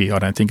team next year. I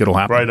don't think it'll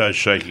happen. Brado's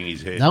shaking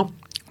his head. No.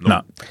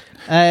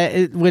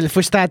 Well,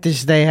 for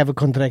starters, they have a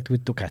contract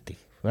with Ducati,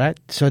 right?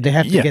 So they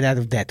have to get out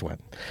of that one.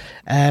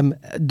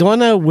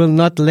 Dorna will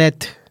not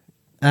let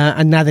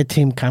another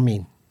team come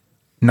in.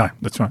 No,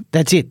 that's right.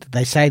 That's it.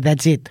 They say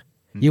that's it.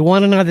 You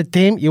want another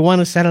team, you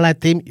want a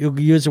satellite team, you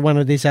use one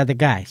of these other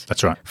guys.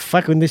 That's right.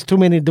 Fuck, when there's too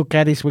many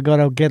Ducatis, we got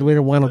to get rid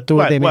of one or two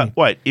of them.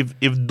 Wait.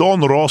 If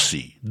Don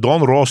Rossi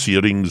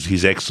rings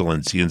His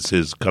Excellency and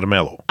says,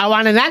 Carmelo, I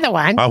want another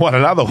one.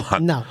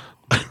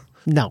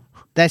 No.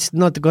 That's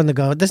not going to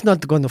go. That's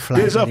not going to fly.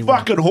 There's a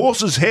fucking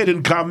horse's head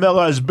in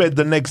Carmelo's bed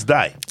the next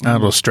day.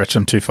 It'll stretch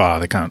them too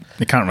far. They can't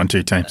run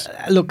two teams.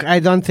 Look,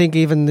 I don't think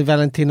even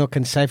Valentino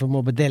can save a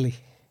Morbidelli.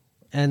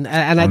 And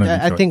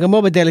I think a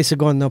Morbidelli is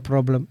going no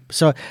problem.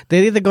 So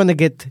they're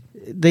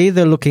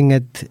either looking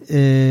at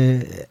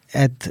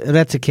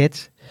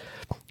Ratziquets,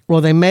 or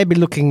they may be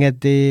looking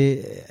at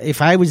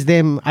if I was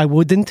them, I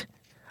wouldn't.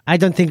 I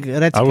don't think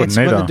Ratziquets is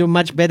going to do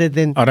much better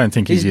than... I don't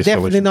think he's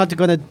definitely not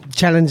going to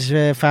challenge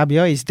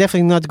Fabio. He's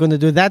definitely not going to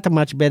do that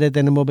much better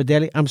than a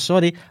Morbidelli. I'm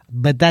sorry,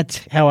 but that's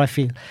how I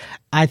feel.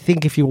 I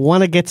think if you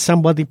want to get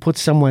somebody, put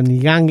someone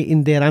young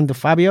in there under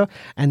Fabio,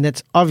 and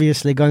that's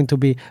obviously going to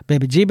be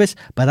Baby Jeebus,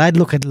 but I'd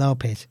look at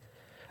Lopez.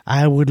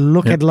 I would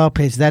look at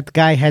Lopez. That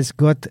guy has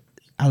got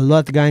a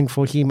lot going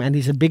for him, and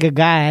he's a bigger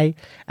guy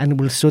and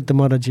will suit the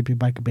MotoGP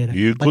bike better.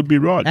 You could be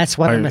right. That's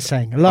what I'm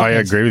saying. I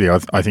agree with you.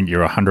 I think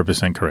you're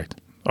 100% correct.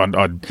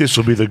 This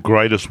will be the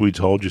greatest we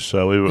told you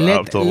so.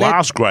 The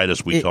last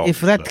greatest we told you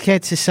so. If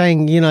Ratziquets is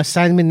saying,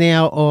 sign me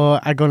now or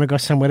I'm going to go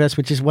somewhere else,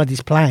 which is what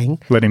he's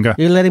playing. Let him go.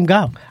 You let him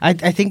go. I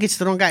think it's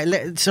the wrong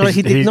guy. So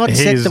he did not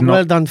set the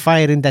world on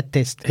fire in that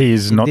test. He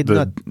is not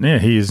the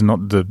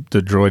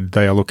droid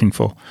they are looking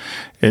for.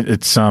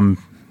 It's,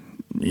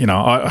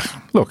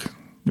 look,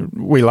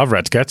 we love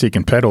Ratziquets. He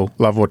can pedal.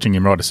 Love watching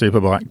him ride a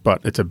superbike,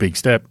 but it's a big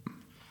step.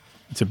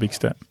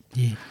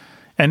 Yeah.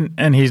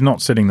 And he's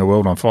not setting the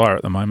world on fire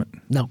at the moment.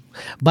 No.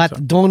 But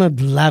Dorna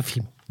love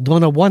him.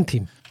 Dorna want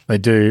him. They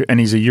do. And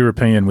he's a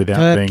European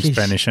without being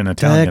Spanish and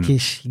Italian.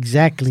 Turkish,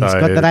 exactly. So he's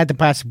got the right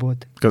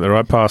passport. Got the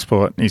right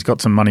passport. He's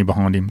got some money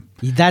behind him.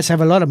 He does have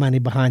a lot of money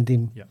behind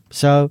him. Yeah.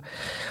 So,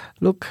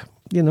 look,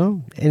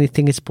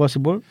 anything is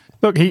possible.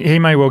 Look, he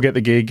may well get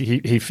the gig.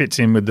 He fits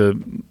in with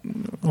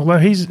although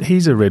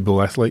he's a Red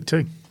Bull athlete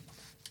too.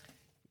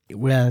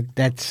 Well,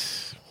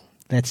 that's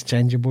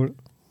changeable.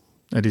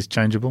 It is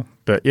changeable,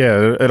 but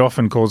yeah, it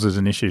often causes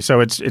an issue. So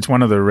it's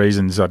one of the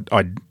reasons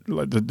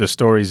the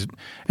stories,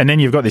 and then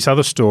you've got this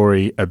other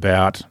story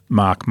about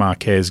Marc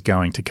Marquez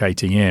going to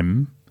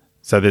KTM.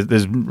 So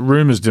there's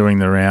rumours doing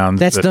the rounds.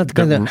 That's not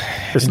going to...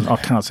 I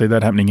can't see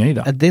that happening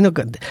either.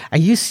 Are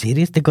you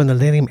serious? They're going to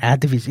let him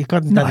out of his... He's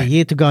got another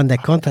year to go on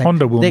that contract.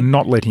 Honda will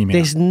not let him out.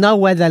 There's no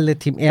way they'll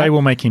let him out. They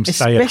will make him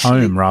stay at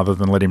home rather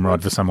than let him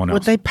ride for someone else.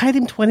 But they paid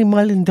him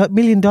 $20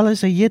 million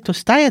a year to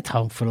stay at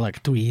home for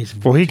like 2 years.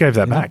 Well, he gave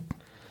that back.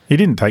 He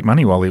didn't take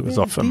money while he was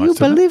off for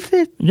most of it. You believe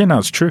it? Yeah, no,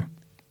 it's true.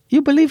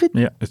 You believe it?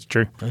 Yeah, it's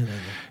true.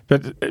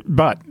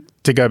 But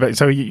to go back,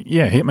 so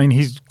yeah, I mean,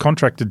 he's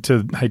contracted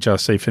to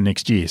HRC for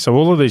next year. So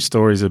all of these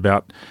stories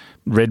about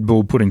Red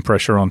Bull putting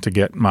pressure on to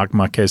get Marc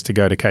Marquez to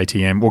go to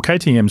KTM. Well,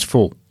 KTM's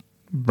full,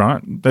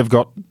 right? They've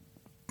got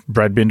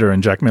Brad Binder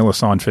and Jack Miller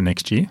signed for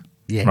next year,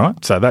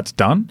 right? So that's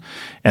done.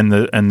 And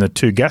the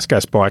two gas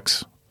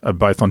bikes are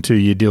both on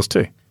 2-year deals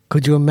too.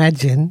 Could you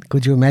imagine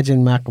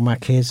Marc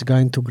Marquez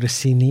going to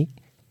Gresini?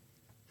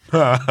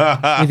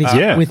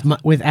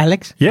 with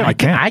Alex? Yeah, I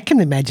can. I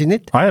can imagine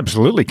it. I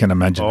absolutely can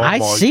imagine it. I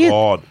see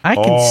it. I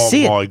can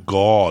see it. Oh, my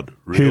God.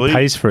 Really? Who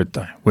pays for it,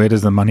 though? Where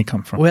does the money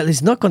come from? Well,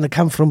 it's not going to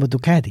come from a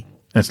Ducati.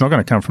 It's not going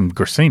to come from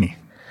Gresini.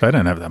 They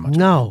don't have that much.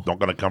 No. It's not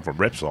going to come from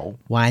Repsol.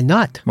 Why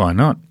not? Why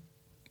not?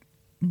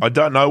 I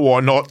don't know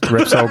why not.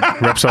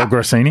 Repsol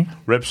Gresini?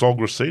 Repsol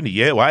Gresini,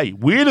 yeah. Hey,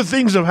 weirder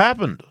things have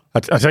happened. I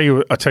tell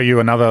you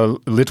another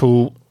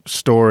little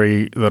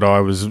story that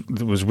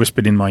was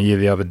whispered in my ear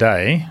the other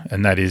day,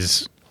 and that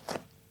is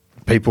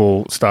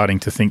people starting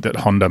to think that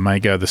Honda may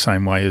go the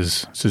same way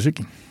as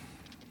Suzuki.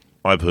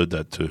 I've heard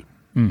that too.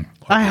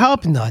 I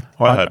hope not.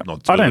 I hope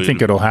not too. I don't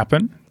think it'll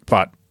happen,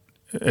 but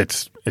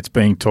it's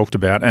being talked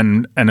about,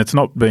 and it's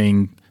not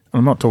being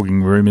I'm not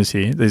talking rumours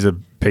here. These are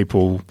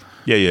people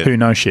who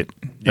know shit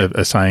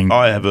are saying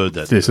I have heard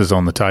that. This is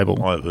on the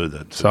table. I have heard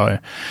that. So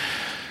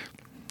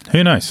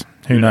who knows?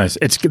 Who knows?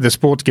 The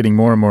sport's getting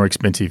more and more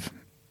expensive,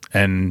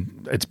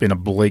 and it's been a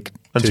bleak.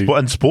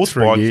 And sports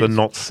bikes are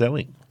not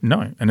selling.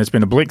 No, and it's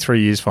been a bleak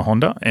 3 years for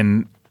Honda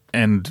and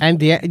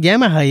the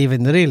Yamaha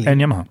even really.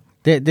 And Yamaha.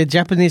 The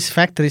Japanese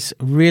factories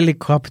really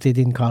copped it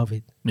in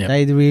COVID. Yep.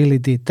 They really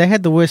did. They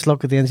had the worst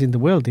lockdowns in the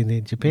world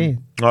in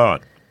Japan. All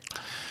right.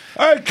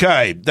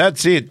 Okay,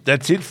 that's it.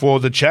 That's it for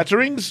the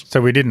chatterings.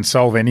 So we didn't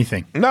solve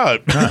anything. No.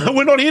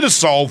 We're not here to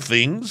solve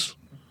things.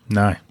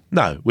 No.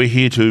 No, we're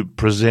here to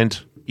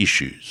present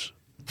issues.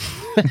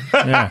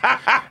 Yeah.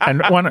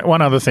 And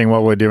one other thing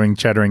while we're doing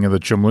chattering of the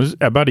Choomlas,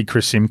 our buddy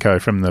Chris Simcoe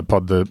from the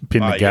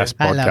Pin the Gas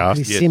podcast. Hello,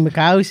 Chris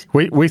Simcoe.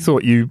 We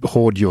thought you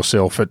hoard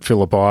yourself at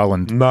Phillip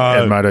Island at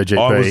MotoGP.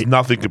 I was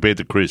nothing compared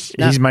to Chris.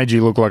 He's made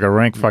you look like a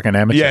rank fucking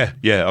amateur.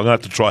 Yeah, I'm going to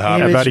have to try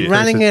harder. He was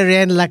running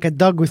around like a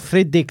dog with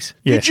 3 dicks.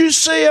 Yeah. Did you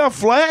see our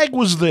flag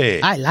was there?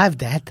 I love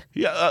that.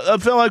 Yeah, a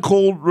fellow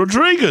called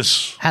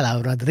Rodriguez.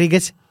 Hello,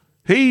 Rodriguez.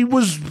 He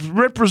was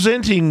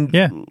representing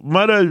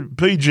Moto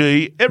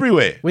PG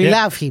everywhere. We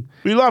love him.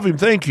 We love him.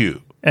 Thank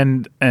you.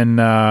 And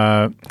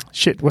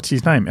shit, what's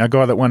his name? Our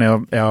guy that won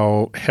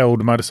our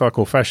held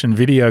motorcycle fashion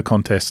video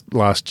contest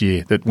last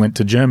year that went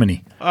to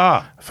Germany.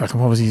 Fucking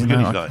what was his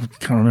name? I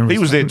can't remember. He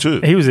was there too.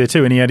 He was there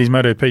too, and he had his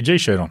Moto PG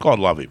shirt on. God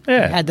love him.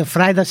 Yeah. He had the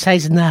Friday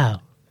size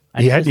now.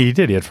 He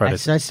did. He had Friday. I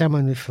saw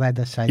someone with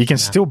Friday size. You can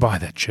still buy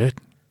that shirt.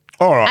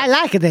 All right. I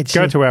like that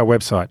shirt. Go to our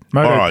website,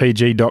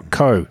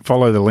 motopg.co.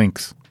 Follow the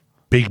links.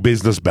 Big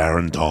business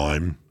baron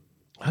time.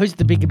 Who's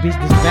the big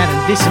business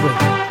baron this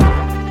week?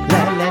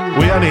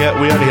 We only have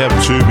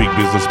 2 big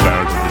business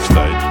barons at this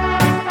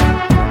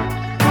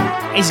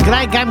stage. Is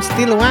Grey Gum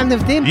still one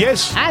of them?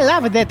 Yes. I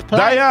love that place.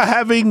 They are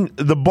having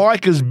the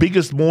bikers'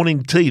 biggest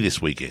morning tea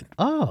this weekend.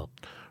 Oh.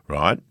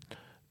 Right.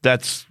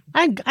 That's.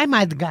 I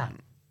might go.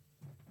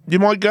 You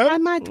might go? I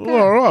might go.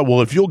 All right.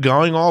 Well, if you're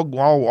going,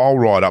 I'll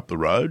ride up the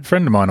road. A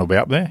friend of mine will be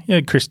up there.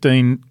 Yeah, Chris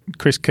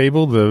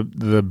Keeble,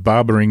 the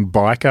barbering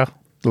biker,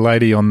 the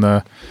lady on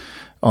the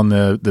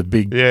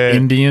big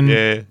Indian.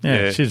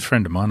 Yeah, she's a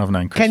friend of mine. I've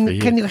known Chris for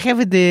years. Can you have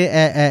a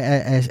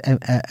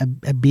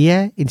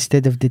beer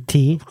instead of the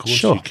tea? Of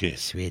course you can.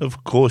 Sweet.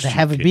 Of course they you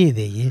have can. a beer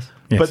there, yes.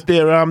 But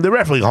they're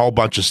raffling a whole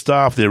bunch of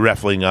stuff. They're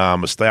raffling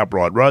a Stay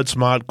Upright Road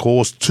Smart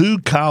course, 2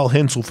 Carl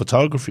Hensel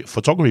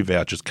photography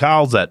vouchers.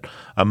 Carl's that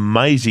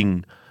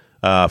amazing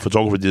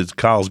photographer did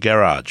Carl's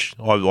Garage.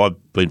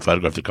 I've been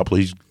photographed a couple.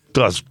 He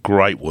does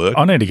great work.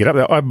 I need to get up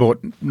there. I bought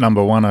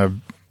number one a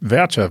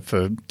voucher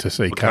to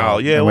see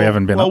Carl. Yeah, we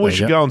haven't been up there we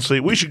should go and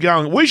see. We should go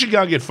and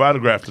get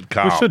photographed at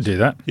Carl. We should do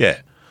that. Yeah,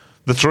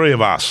 the 3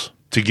 of us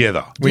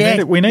together. We need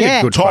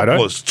a good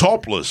topless.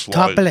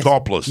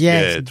 Yes.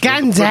 Yeah,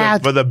 guns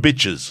out for the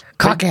bitches.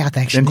 Cock out,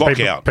 actually.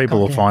 Then people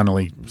will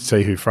finally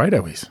see who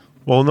Fredo is.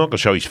 Well, we're not going to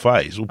show his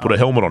face. We'll put a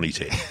helmet on his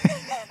head.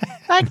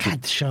 I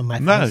can't show my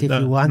face if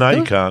you want no, to.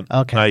 you can't.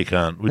 Okay. No, you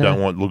can't. We don't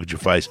want to look at your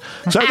face.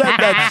 So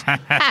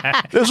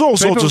that's there's all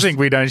sorts People of think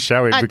we don't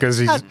show him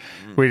because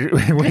we're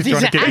trying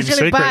to keep him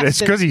secret. Bastard. It's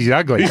because he's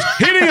ugly. He's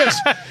hideous.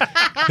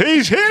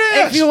 He's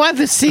hideous. If you want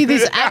to see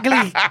this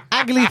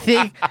ugly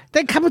thing,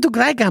 then come to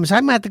Grey Gums.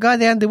 I might go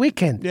there on the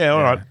weekend. Yeah,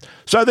 all right.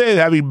 So they're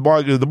having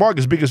the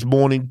biker's biggest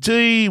morning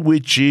tea,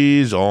 which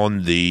is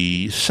on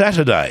the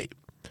Saturday.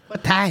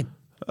 What time?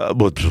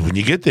 But when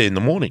you get there in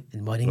the morning.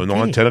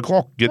 9, 10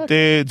 o'clock. Get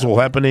there. It's all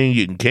happening.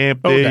 You can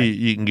camp there.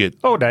 You can get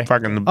all day.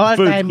 Fucking all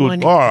food. Day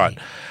Good. All right.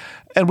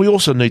 And we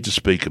also need to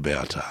speak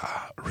about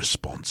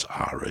Response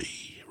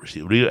RE,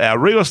 our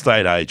real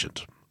estate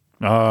agent.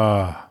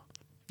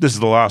 This is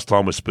the last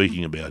time we're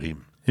speaking about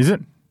him. Is it?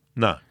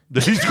 No.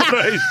 He's got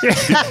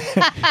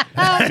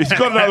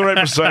another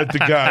episode to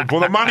go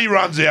before the money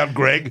runs out,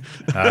 Greg.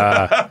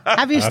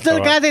 Have you still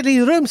got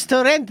any rooms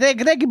to rent there,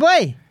 Greggy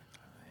boy?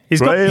 He's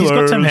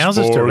got some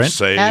houses to rent.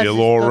 Sale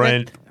or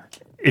rent.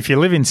 If you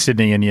live in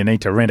Sydney and you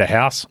need to rent a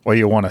house, or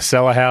you want to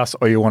sell a house,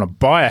 or you want to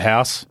buy a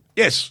house,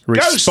 yes,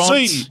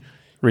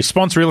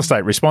 Response Real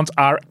Estate, Response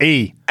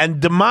RE, and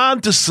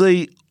demand to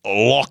see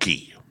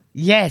Lockie.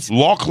 Yes,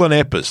 Lachlan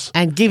Epps,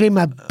 and give him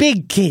a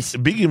big kiss.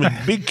 Give him a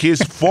big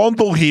kiss.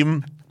 Fondle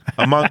him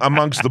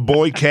amongst the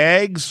boy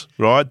cags.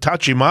 Right,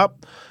 touch him up.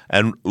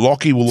 And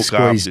Lockie will look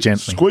after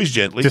Squeeze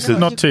gently. Just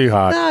not too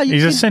hard. No,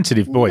 he's a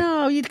sensitive boy.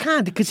 No, you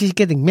can't because he's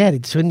getting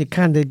married soon. You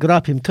can't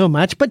grab him too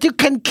much. But you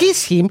can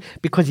kiss him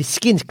because his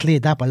skin's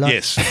cleared up a lot.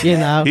 Yes. You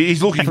know.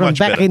 He's looking from much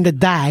back better. in the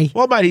day.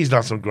 Well, mate, he's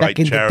done some great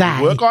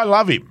charity work. I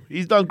love him.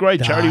 He's done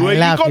great charity work. He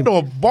got into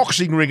a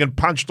boxing ring and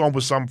punched on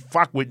with some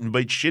fuckwit and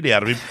beat shit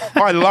out of him.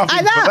 I love him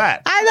for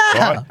that. I know.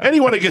 Right?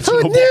 Anyone who gets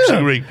into a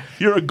boxing ring,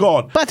 you're a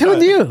god. But who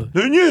knew?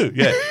 Who knew?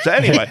 Yeah. So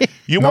anyway,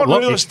 you want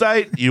real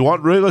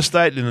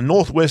estate in the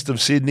northwest of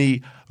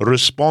Sydney,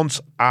 Response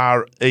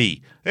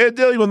RE. They're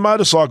dealing with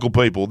motorcycle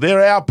people.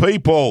 They're our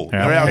people.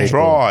 They're our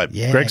tribe.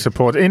 Yeah. Greg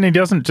supports, and he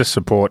doesn't just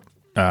support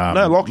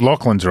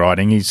Lachlan's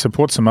riding. He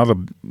supports some other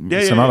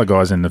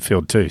guys in the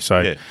field too.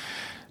 So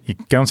you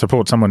go and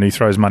support someone who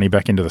throws money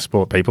back into the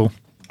sport, people.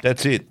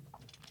 That's it.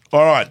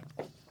 All right.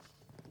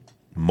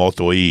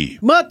 Moto E.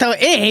 Moto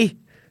E?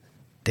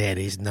 There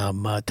is no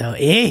Moto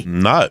E.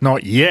 No.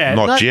 Not yet.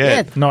 Not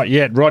yet. Not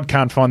yet. Rod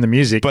can't find the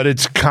music. But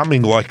it's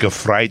coming like a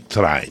freight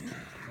train.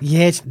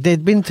 Yes,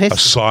 they've been testing. A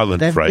silent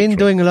They've freight been train.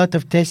 doing a lot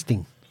of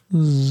testing.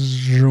 What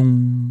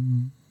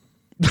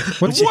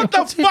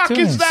the fuck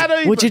is that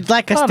even? Would you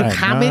like us I to don't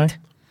comment?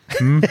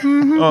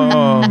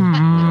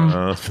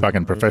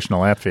 Fucking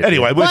professional outfit.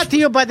 Anyway, Brought to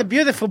you by the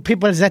beautiful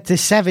people at the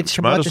Savage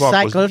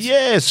Motorcycles.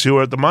 Yes, who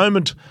are at the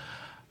moment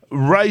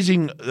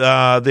raising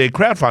their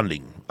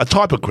crowdfunding. A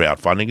type of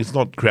crowdfunding. It's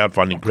not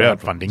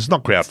crowdfunding. It's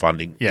not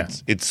crowdfunding. Yeah.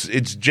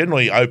 It's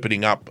generally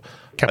opening up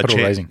Capital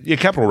raising. Yeah,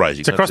 capital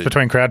raising. It's a cross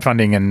between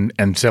crowdfunding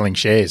and selling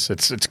shares.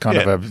 It's kind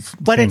of a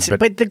But thing,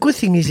 but the good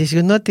thing is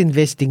you're not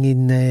investing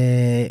in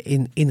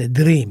a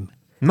dream.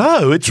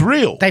 No, it's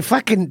real. They're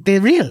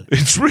real.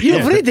 It's real.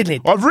 You've ridden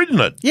it. I've ridden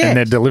it. Yeah. and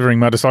they're delivering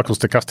motorcycles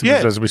to customers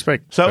Yeah. as we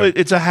speak. So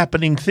it's a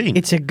happening thing.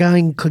 It's a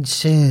going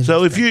concern.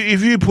 So if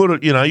you put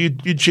it,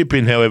 you chip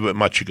in however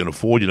much you can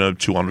afford,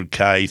 $200K,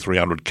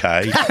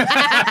 $300K.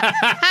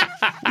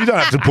 You don't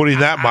have to put in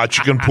that much.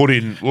 You can put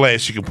in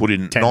less. You can put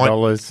in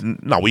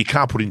 $10. No, you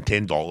can't put in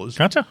 $10.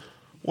 Can't you?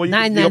 Well, you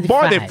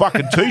buy their $9.95.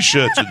 fucking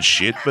T-shirts and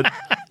shit, but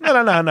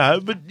no.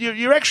 But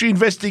you're actually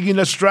investing in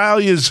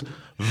Australia's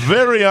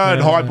very own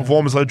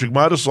high-performance electric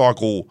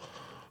motorcycle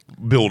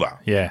builder.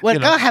 Yeah. Well,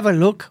 go have a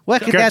look.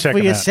 Work it Go out check for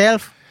 'em out.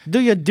 yourself. Do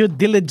your due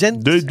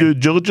diligence. Do due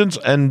diligence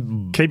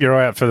and Keep your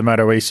eye out for the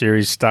Moto E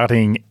series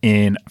starting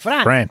in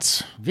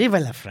France. Vive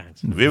la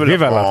France. vive Vive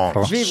la la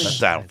France. France.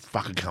 That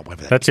fucking can't wait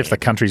for that. That's if the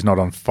country's not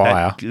on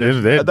fire.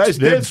 They're They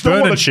still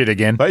burning wanna- shit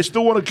again. They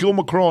still want to kill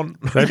Macron.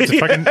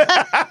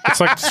 It's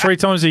like 3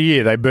 times a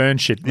year they burn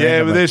shit. Yeah, but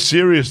randomly. they're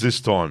serious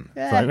this time.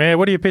 It's like, man,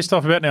 what are you pissed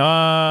off about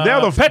now? Now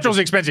the petrol's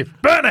expensive.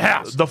 Burn a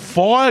house. The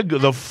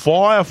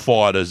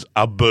firefighters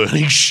are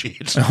burning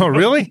shit. Oh,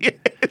 really?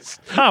 Yes.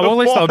 Oh, well, at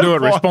least they'll do it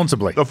The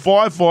responsibly. The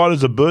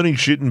firefighters are burning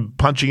shit and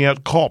punching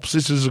out cops.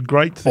 This is a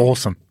great thing.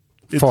 Awesome.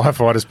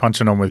 Firefighters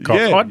punching on with cops.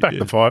 Yeah, I'd back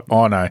the fire.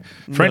 Oh, no.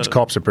 French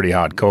cops are pretty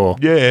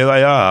hardcore. Yeah,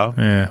 they are.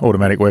 Yeah,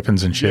 automatic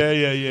weapons and shit.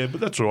 Yeah. But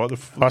that's all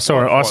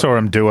right. I saw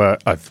him do a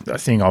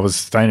thing. I was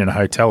staying in a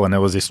hotel and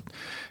there was this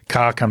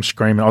car come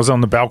screaming. I was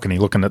on the balcony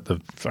looking at the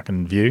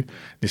fucking view.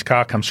 This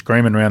car comes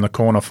screaming around the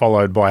corner,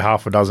 followed by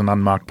half a dozen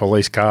unmarked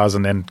police cars,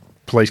 and then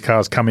police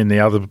cars come in the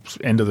other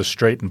end of the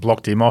street and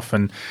blocked him off,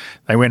 and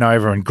they went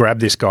over and grabbed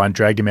this guy and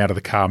dragged him out of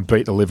the car and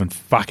beat the living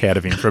fuck out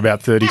of him for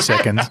about 30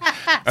 seconds.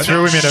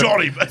 Threw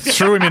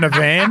him in a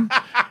van,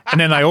 and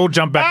then they all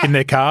jumped back in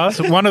their cars.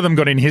 One of them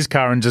got in his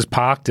car and just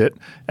parked it,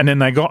 and then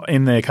they got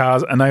in their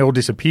cars and they all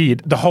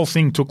disappeared. The whole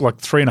thing took like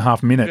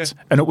 3.5 minutes,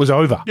 and it was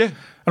over. Yeah.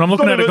 And I'm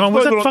looking Not at it even- going,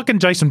 was not that even- fucking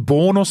Jason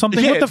Bourne or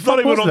something? Yeah, What the it's fuck not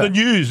even was on that? the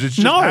news. It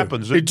just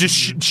happens. It just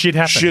shit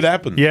happens. Shit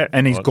happens. Yeah,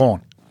 and he's Right.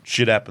 gone.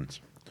 Shit happens.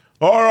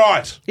 All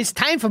right. It's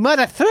time for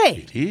Moto 3.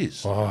 It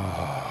is.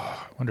 I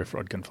wonder if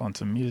Rod can find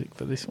some music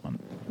for this one.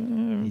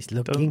 He's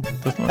looking.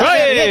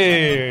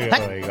 Hey!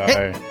 There you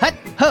go. Hut,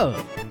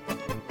 ho.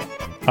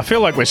 I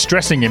feel like we're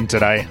stressing him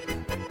today.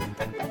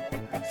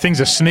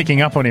 Things are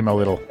sneaking up on him a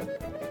little.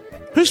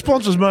 Who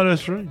sponsors Moto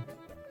 3?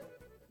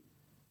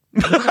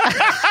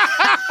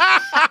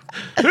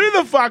 Who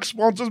the fuck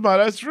sponsors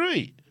Moto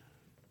 3?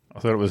 I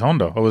thought it was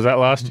Honda. Or was that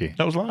last year?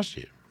 That was last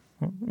year.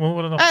 Well,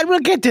 what did I- All right, we'll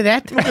get to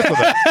that.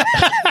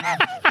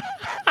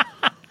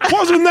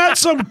 Wasn't that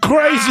some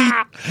crazy?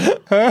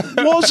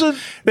 Wasn't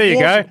There you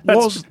go.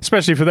 Was,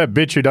 Especially for that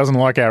bitch who doesn't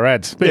like our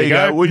ads. there you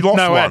go. We lost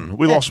No one. ad.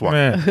 We lost one.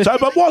 Yeah. So,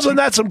 but wasn't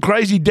that some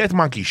crazy death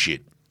monkey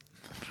shit?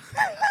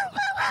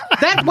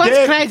 That was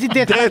crazy.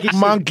 Death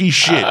monkey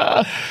shit.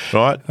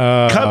 Right?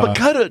 But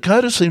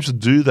Coda seems to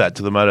do that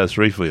to the Moto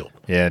 3 field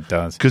Yeah, it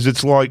does. because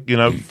it's like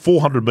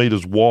 400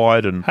 meters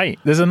wide and Hey,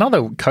 there's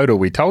another Coda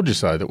we told you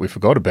so that we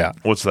forgot about.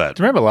 what's that?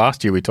 Do you remember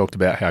last year we talked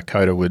about how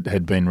Coda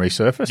had been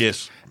resurfaced?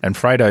 Yes. And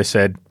Fredo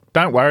said,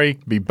 don't worry,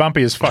 be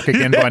bumpy as fuck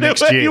again by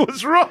next He year.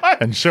 was right.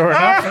 And sure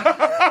enough,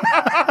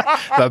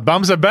 the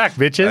bums are back,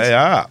 bitches. They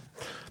are.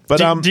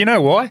 But Do you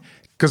know why?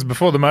 Because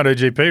before the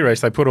MotoGP race,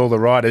 they put all the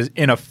riders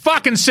in a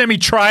fucking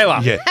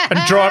semi-trailer and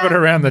drive it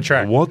around the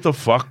track. what the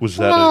fuck was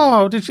that?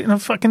 Oh, this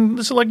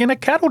is like in a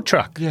cattle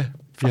truck. Yeah.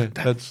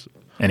 That's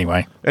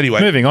Anyway, Anyway.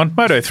 moving on.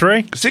 Moto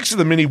 3, 6 of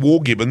the mini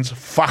war gibbons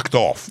fucked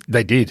off.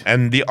 they did.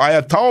 And the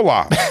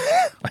Ayatollah,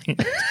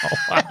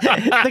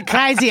 The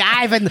crazy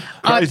Ivan.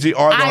 crazy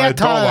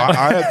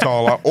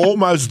Ayatollah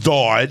almost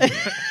died,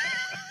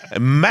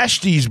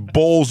 mashed his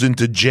balls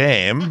into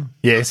jam,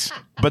 Yes.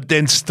 but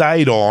then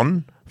stayed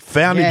on,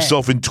 found Yeah.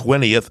 himself in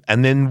 20th,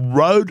 and then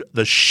rode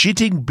the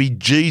shitting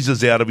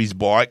bejesus out of his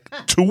bike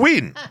to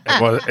win.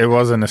 It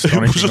was an It was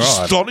astonishing an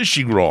ride.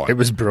 astonishing ride. It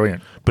was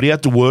brilliant. But he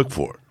had to work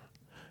for it.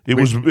 It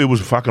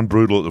was fucking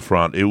brutal at the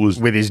front. It was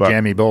With his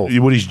jammy balls.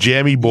 With his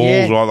jammy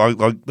balls, Yeah.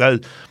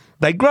 like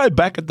they grow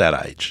back at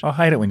that age. I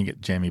hate it when you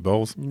get jammy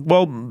balls.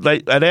 Well,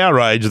 at our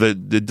age,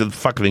 the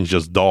fucking things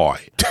just die.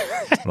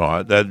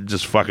 Right? They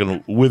just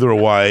fucking wither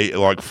away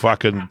like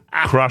fucking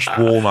crushed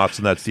walnuts,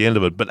 and that's the end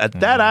of it. But at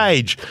that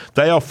age,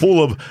 they are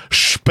full of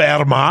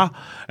sperma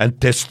and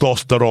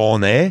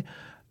testosterone,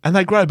 and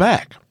they grow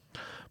back.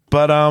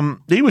 But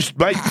he was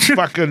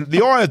fucking the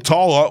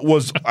Ayatollah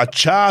was a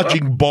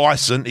charging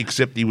bison,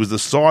 except he was the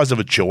size of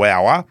a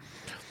chihuahua.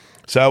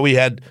 So we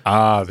had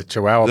the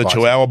Chihuahua bison.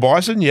 Chihuahua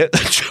bison, yeah, the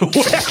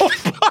Chihuahua.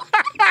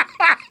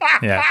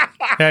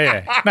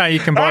 Yeah. No, you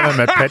can buy them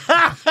at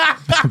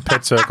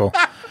Pet Circle.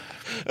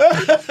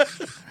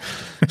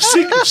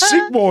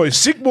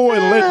 Sick boy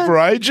left for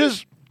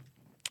ages,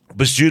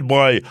 pursued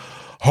by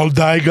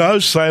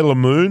Holdago, Sailor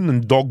Moon,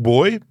 and Dog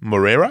Boy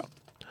Morera.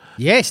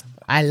 Yes,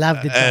 I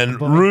love the And Dog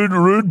Boy.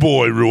 Rude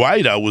Boy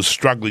Rueda was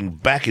struggling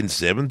back in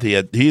 7th.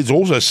 He has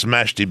also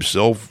smashed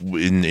himself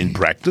in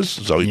practice,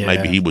 so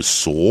maybe he was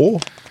sore.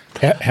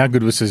 How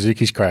good was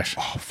Suzuki's crash?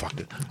 Oh, fuck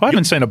it. I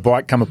haven't seen a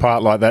bike come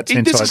apart like that He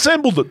since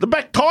disassembled it. The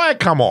back tyre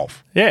come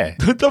off. Yeah.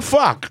 The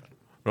fuck?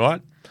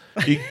 Right?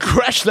 He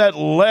crashed that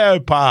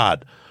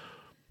Leopard.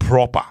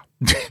 Proper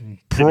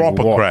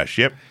What? crash,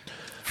 yep.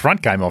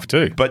 Front came off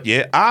too. But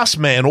yeah, Arse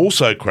Man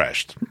also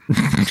crashed.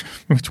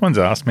 Which one's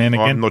Arse Man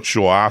again? I'm not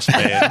sure, Arse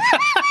Man.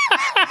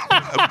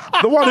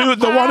 the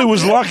one who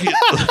was lucky.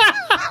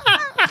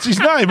 It's his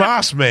name,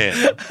 Arse Man.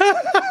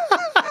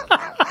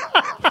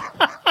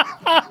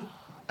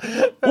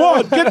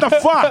 What? Get the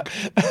fuck!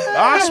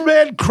 Arse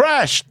Man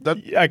crashed.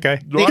 Okay.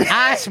 The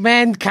ass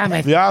man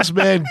cometh. The Arse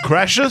Man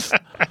crasheth,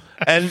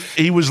 and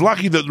he was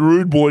lucky that the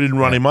Rude Boy didn't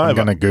run him over. I'm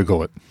going to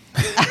Google it.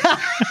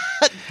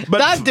 But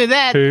Don't do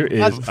that. Who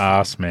is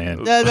Arse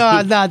Man?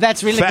 No,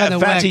 that's really going to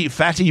work.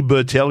 Fatty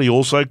Bertelli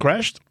also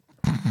crashed.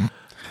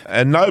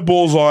 And No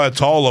Balls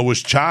Ayatollah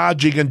was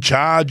charging,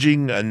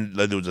 and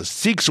there was a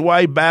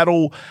 6-way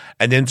battle.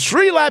 And then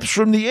 3 laps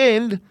from the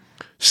end,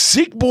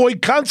 Sick Boy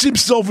cunts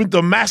himself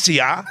into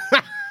Massia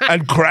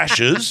and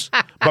crashes.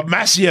 But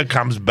Massia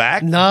comes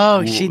back.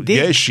 No, she did.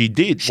 Yes, she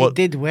did. She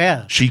did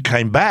well. She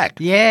came back.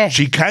 Yeah.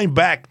 She came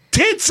back.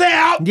 Tits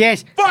out.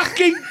 Yes.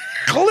 Fucking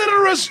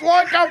clitoris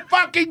like a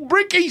fucking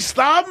bricky's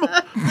thumb.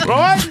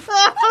 Right?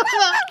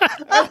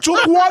 It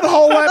took one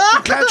whole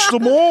lap to catch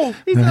them all.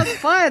 He's on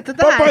fire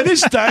today. But by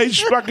this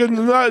stage, fucking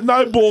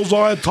no Balls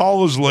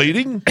Ayatollah's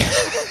leading.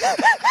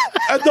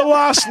 And the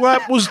last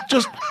lap was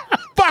just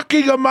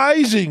fucking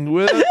amazing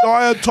with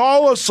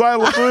Ayatollah,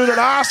 Sailor Moon, and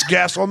Arse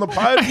Gas on the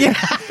podium.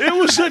 It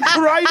was the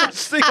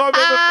greatest thing I've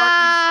ever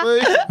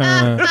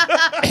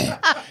fucking seen.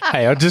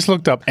 Hey, I just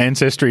looked up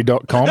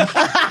Ancestry.com.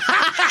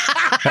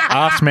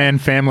 Arse Man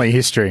family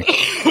history.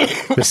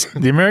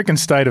 The American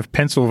state of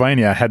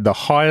Pennsylvania had the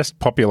highest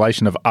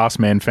population of Arse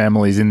Man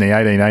families in the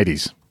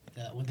 1880s.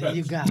 Well, there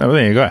you go. Oh,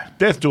 there you go.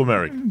 Death to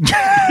America.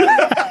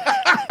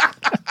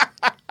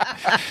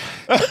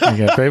 There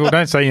you go. People,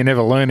 don't say you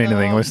never learn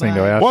anything listening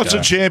to our What's show.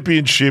 a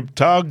championship,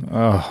 Tug?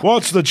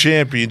 What's the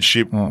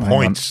championship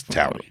points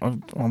tally?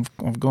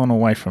 I've gone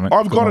away from it.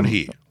 I've got it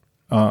here.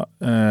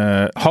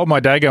 Hold My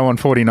Dago on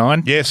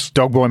 49. Yes.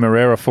 Dog Boy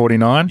Morera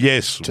 49.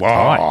 Yes. To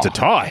tie. To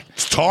tie.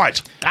 It's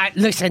tight.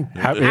 Listen.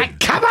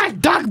 Come on,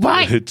 Dog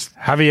Boy. It's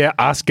Javier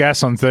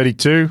Asgas on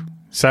 32.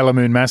 Sailor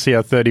Moon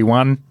Massia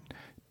 31.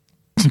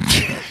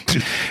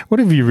 What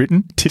have you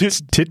written?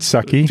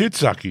 Titsucky.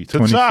 Titsaki.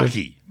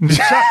 Titsaki.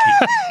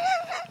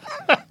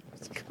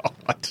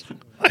 God.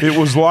 It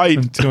was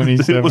late.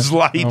 27. It was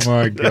late. Oh,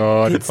 my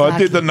God. I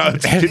did the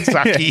notes.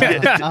 Titsaki.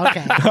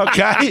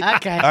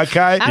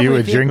 Okay. You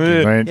were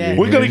drinking, weren't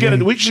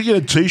you? We should get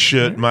a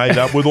T-shirt made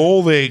up with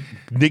all their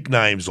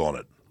nicknames on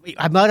it.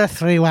 A Moto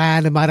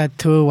 3-1, a Moto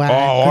 2-1.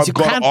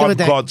 I've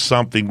got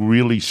something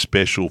really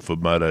special for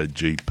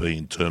MotoGP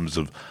in terms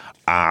of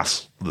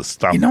arse, the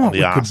stuff on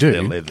the arse,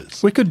 their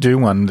leathers. We could do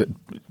one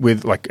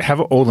with, like, have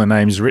all the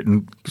names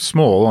written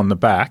small on the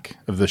back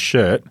of the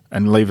shirt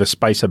and leave a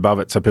space above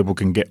it so people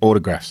can get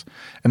autographs.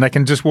 And they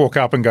can just walk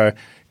up and go,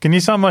 "Can you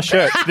sign my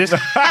shirt?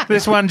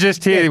 This one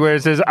just here where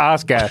it says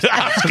Arse Gas."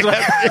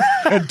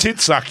 And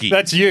Titsucky.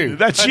 That's you.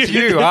 That's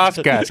you. Arse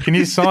Gas. Can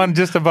you sign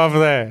just above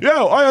there?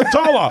 Yo,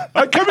 Ayatollah,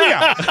 come here.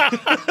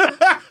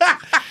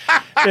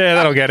 Yeah,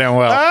 that'll go down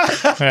well.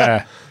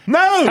 Yeah.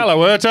 No. Hello,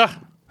 Erta.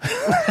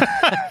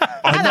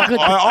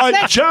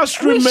 I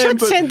just We remembered.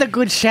 should send a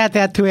good shout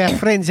out to our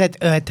friends at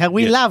Erta.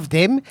 We love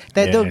them.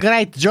 They do a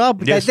great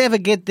job. Yes. They never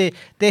get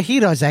they're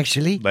heroes,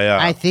 actually. They are.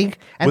 I think.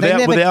 And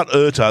Without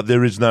Erta,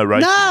 there is no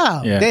racing.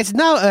 No, there's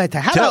no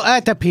Erta. Hello,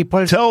 Erta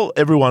people. Tell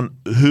everyone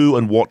who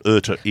and what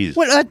Erta is.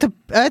 Well,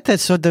 Erta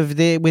sort of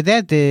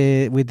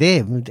with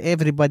them,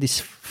 everybody's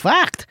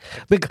fucked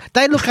because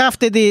they look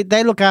after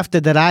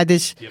the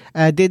riders,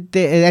 and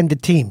the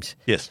teams.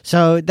 Yes.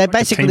 So they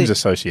basically Teams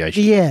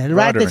Association. Yeah,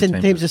 Rider Riders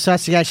and Teams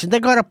Association. They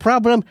got a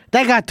problem.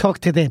 They got to talk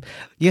to them.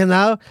 You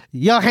know,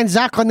 Johan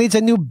Zarco needs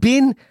a new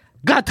bin.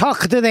 Go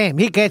talk to them.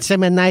 He gets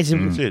them a nice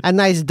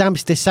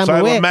dumpster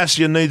somewhere. Sailor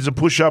Massia needs a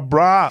push-up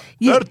bra.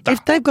 Yeah, Erta.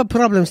 if they've got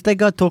problems, they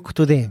go talk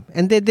to them.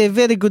 And they're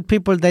very good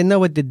people. They know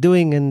what they're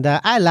doing, and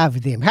I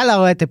love them.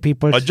 Hello, Erta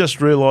people. I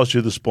just realised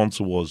who the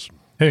sponsor was.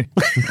 Who?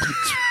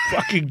 It's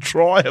fucking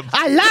Triumph.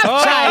 I love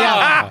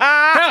Triumph.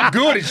 How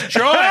good is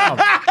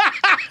Triumph?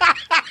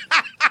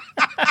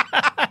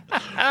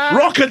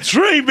 Rocket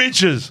 3,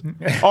 bitches.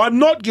 I'm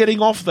not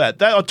getting off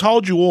that. I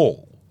told you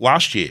all.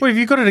 last year. Well, have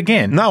you got it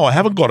again? No, I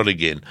haven't got it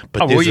again.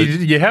 But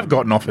you have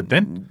gotten off it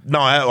then? No,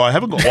 I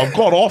haven't got. I've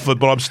got off it,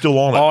 but I'm still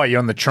on it. Oh, you're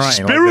on the train.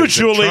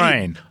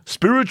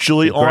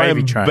 Spiritually,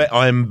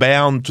 I am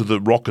bound to the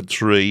Rocket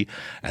 3,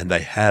 and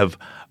they have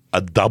a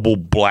double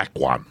black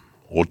one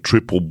or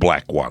triple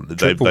black one.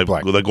 They've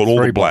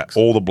got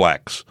all the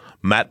blacks.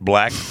 Matte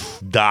black,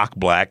 dark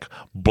black,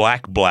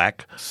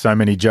 black. So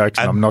many jokes,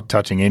 and I'm not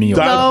touching any of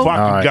them. Don't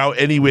fucking go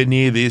anywhere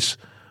near this.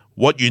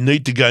 What you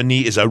need to go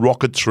near is a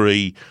Rocket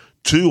 3,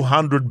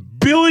 200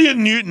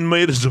 billion Newton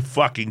meters of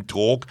fucking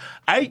torque,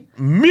 8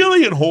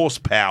 million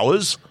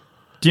horsepowers.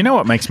 Do you know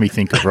what makes me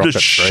think of Rocket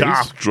 3s?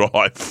 Shaft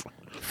drive.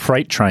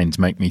 Freight trains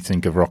make me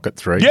think of Rocket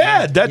 3.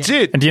 Yeah, that's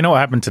it. And do you know what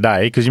happened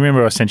today? Because you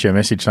remember I sent you a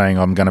message saying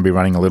I'm going to be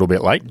running a little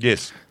bit late?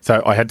 Yes.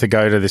 So I had to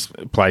go to this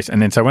place.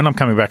 And then so when I'm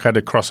coming back, I had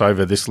to cross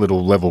over this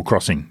little level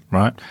crossing,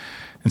 right?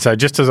 And so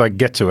just as I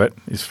get to it,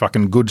 this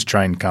fucking goods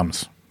train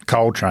comes.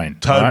 Coal train.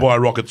 Towed by a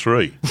Rocket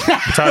 3.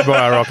 Towed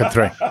by a Rocket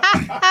 3.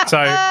 So,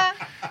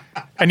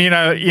 and you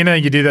know,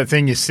 you do that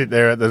thing, you sit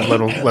there at the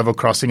little level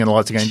crossing and the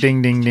lights are going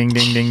ding, ding, ding,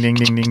 ding, ding, ding,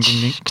 ding, ding,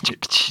 ding.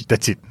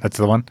 That's it. That's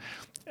the one.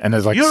 And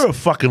there's like you're a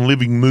fucking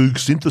living Moog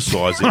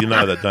synthesizer. You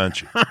know that,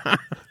 don't you?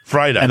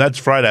 Fredo. That's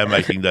Fredo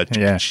making that.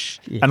 Yeah.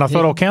 And I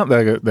thought I'll count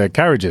the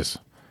carriages.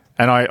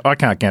 And I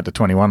can't count to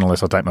 21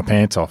 unless I take my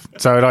pants off.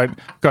 So I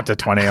got to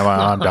 20. I'm like,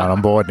 I'm done.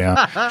 I'm bored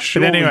now.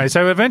 But anyway,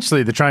 so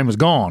eventually the train was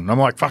gone. I'm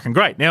like, fucking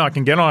great. Now I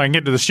can get on and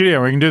get to the studio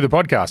and we can do the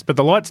podcast. But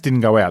the lights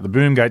didn't go out. The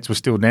boom gates were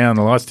still down.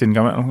 The lights didn't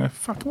go out. I'm like,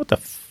 fuck, what the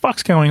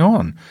fuck's going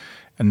on?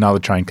 Another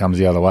train comes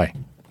the other way.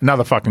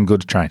 Another fucking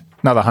goods train.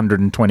 Another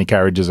 120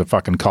 carriages of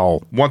fucking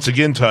coal. Once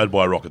again towed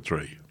by a Rocket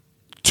 3.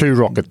 2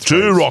 Rocket 3s.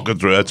 2 Rocket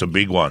 3. That's a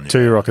big one. Yeah.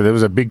 2 Rocket. There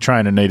was a big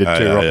train that needed 2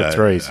 Rocket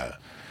 3s.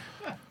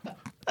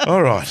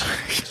 All right.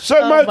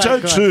 So Moto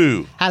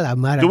 2. Hello,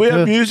 Moto. Do we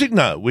have music?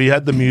 No. We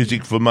had the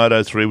music for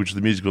Moto 3, which is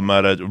the music for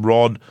Moto.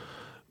 Rod,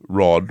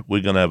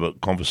 we're going to have a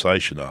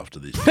conversation after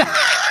this.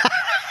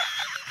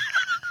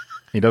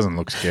 He doesn't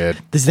look scared.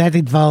 Does that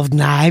involve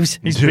knives?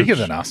 He's bigger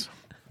than us.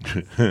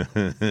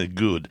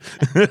 Good.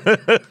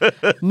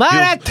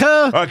 Moto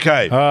 2.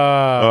 Okay.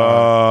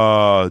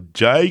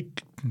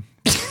 Jake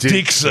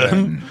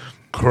Dixon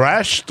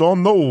crashed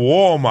on the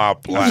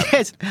warm-up lap.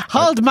 Yes,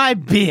 hold my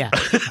beer.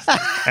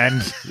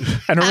 and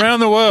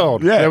around the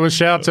world, there was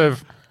shouts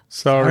of,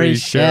 sorry,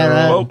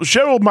 Cheryl. Well,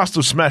 Cheryl must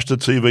have smashed the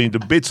TV into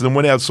bits and then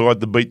went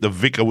outside to beat the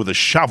vicar with a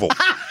shovel.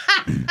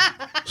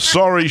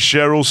 Sorry,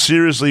 Cheryl.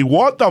 Seriously,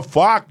 what the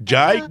fuck,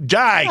 Jake?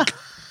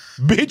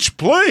 Bitch,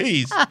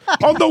 please.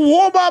 On the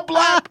warm-up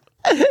lap.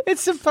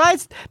 It's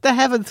surprised they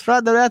haven't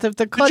thrown her out of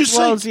the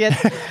Cotswolds yet.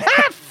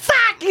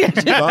 Fuck! They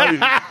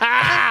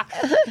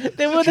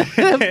would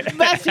have a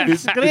massive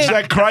scream. It's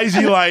that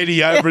crazy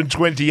lady over in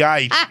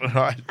 28.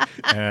 Right?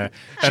 And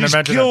she's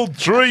killed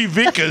 3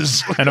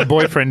 vicars. And a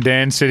boyfriend,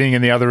 Dan, sitting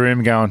in the other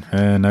room going,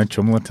 no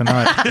Choomla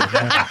tonight.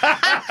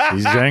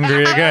 He's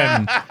angry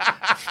again.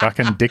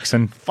 Fucking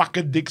Dixon.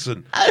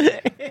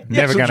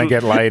 Never going to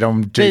get laid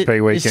on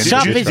GP weekend.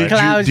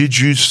 Did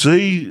you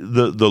see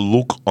the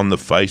look on the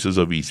faces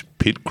of his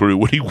pit crew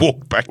when he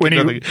walked back?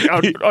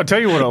 I'll tell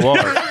you what it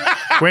was.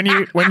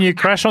 When you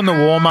crash on the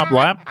warm-up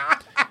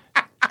lap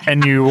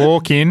and you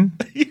walk in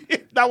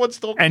no one's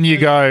talking and you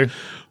go,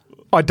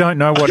 I don't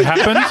know what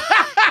happened.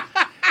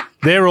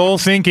 They're all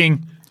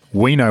thinking,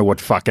 we know what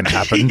fucking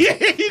happened.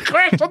 He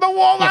crashed on the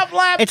warm-up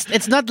lap.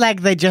 It's not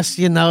like they just,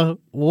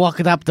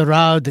 walked up the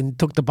road and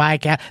took the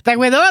bike out. They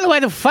went all the way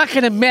to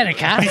fucking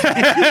America. All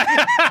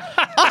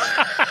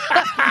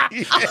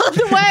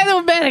the way to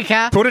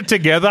America. Put it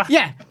together.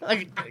 Yeah.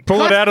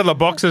 Pull it out of the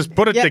boxes.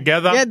 Put it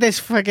together. Yeah, there's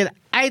fucking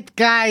 8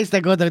 guys.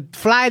 They're going to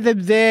fly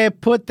them there,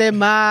 put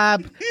them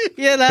up,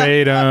 feed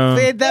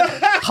them.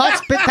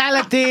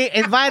 Hospitality,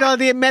 invite all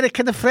the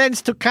American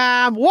friends to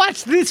come.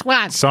 Watch this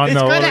one. It's going to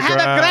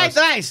have a great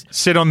race.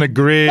 Sit on the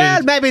grid.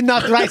 Well, maybe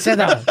not race at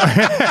all.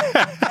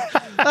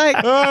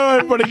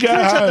 Everybody go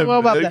home.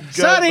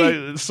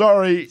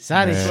 Sorry,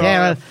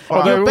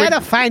 Cheryl. You better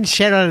find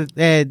Cheryl,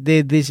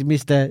 this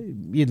Mr.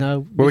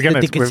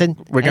 Mr. Dickinson.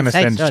 We're going to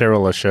send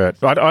Cheryl a shirt.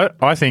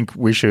 I think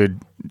we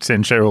should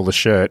send Cheryl the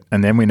shirt,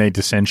 and then we need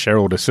to send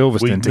Cheryl to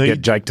Silverstone to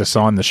get Jake to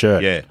sign the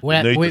shirt. Yeah,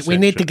 we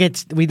need to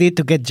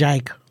get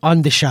Jake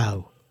on the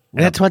show.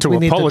 That's what we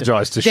need to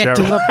apologise to Cheryl.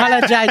 To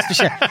apologise to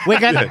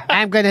Cheryl.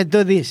 I'm going to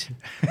do this.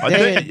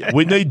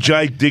 We need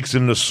Jake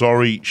Dixon a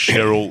sorry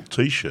Cheryl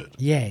T-shirt.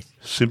 Yes.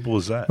 Simple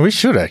as that. We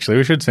should actually.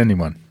 We should send him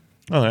one.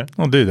 Okay.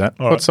 I'll do that.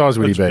 All what size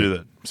would he be? Do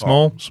that.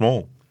 Small?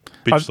 Small.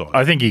 Bitch size.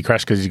 I think he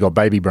crashed because he's got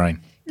baby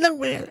brain. No,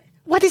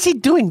 what is he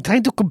doing?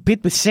 Trying to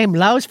compete with Sam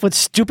Lowes for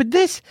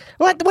stupidness?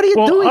 What are you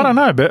doing? I don't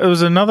know, but it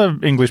was another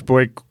English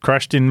boy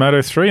crashed in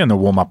Moto 3 on the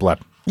warm-up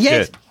lap.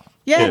 Yes.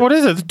 Yeah. What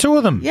is it? The 2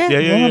 of them? Yeah.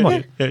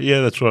 Yeah,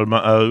 that's right.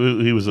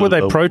 He was. Were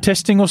they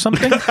protesting or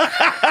something?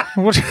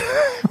 What?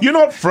 You're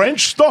not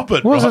French. Stop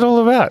it. What was it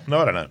all about?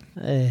 No, I don't know.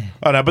 I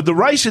don't know. But the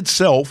race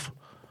itself,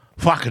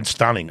 Fucking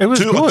stunning. It was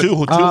good. Two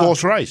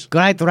horse race.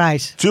 Great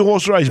race. 2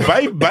 horse race.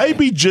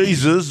 Baby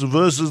Jesus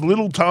versus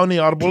little Tony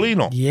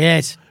Arbolino.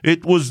 Yes.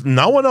 It was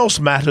no one else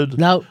mattered.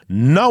 No.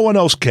 No one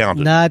else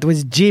counted. No, it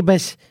was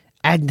Jeebus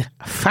and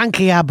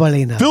Funky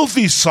Arbolino.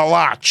 Filthy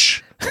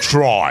Salach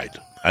tried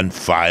and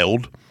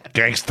failed.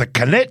 Gangster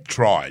Canet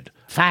tried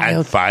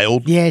and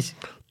failed. Yes.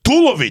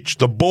 Tulovic,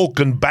 the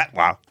Balkan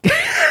battler,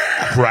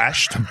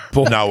 crashed.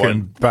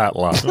 Balkan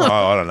battler.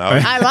 I don't know.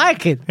 I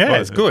like it. Yeah,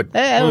 it's good.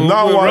 Yeah,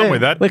 No we're one wrong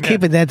with that. We'll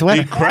keep it that way.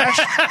 He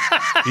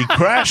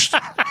crashed,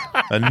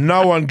 and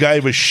no one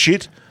gave a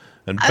shit.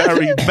 And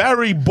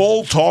Barry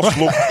Baltos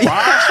looked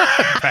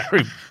fast.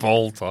 Barry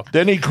Bolter.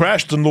 Then he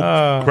crashed and looked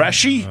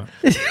crashy.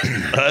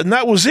 And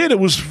that was it. It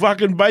was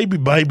fucking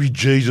baby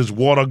Jesus.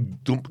 What a...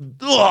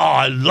 Oh,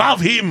 I love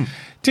him.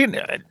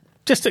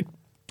 Just to...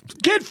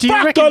 Get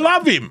fucked, I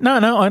love him. No,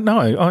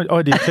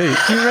 I do too.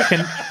 Do you reckon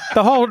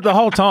the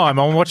whole time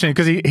I'm watching,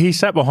 because he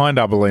sat behind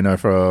Arbolino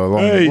for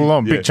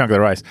a big chunk of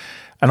the race,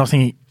 and I was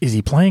thinking, is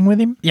he playing with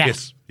him?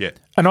 Yes. Yeah.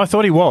 And I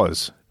thought he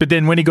was, but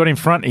then when he got in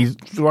front, he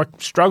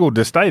struggled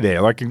to stay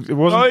there. Like it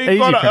wasn't easy. He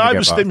got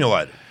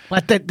overstimulated.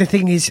 But the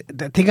thing is,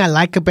 the thing I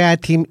like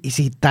about him is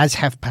he does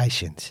have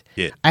patience.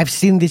 Yeah. I've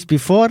seen this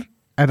before,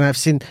 and I've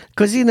seen,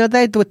 because,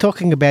 they were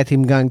talking about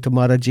him going to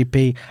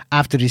MotoGP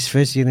after his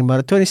first year in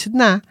Moto2, and he said,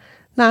 nah,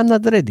 I'm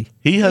not ready.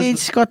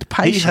 He's got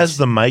patience. He has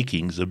the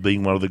makings of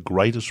being one of the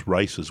greatest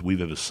racers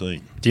we've ever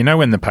seen. Do you know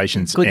when the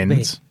patience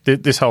ends?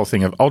 This whole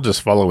thing of, I'll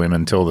just follow him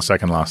until the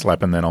second last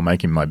lap and then I'll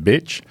make him my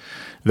bitch.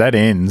 That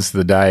ends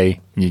the day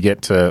you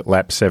get to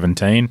lap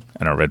 17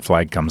 and a red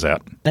flag comes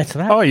out. That's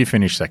right. Oh, you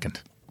finished second.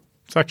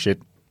 Suck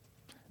shit.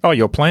 Oh,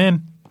 your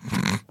plan?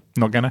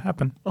 Not going to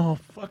happen. Oh,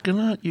 fucking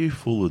aren't you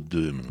full of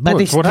doom? But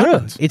it's true.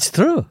 Happens? It's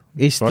true.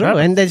 It's What true.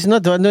 happens?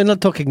 And they're not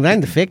talking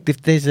rain effect.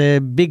 If there's a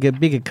bigger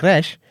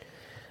crash.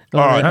 All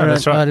right. No,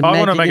 that's right. I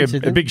want to make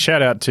incident. a big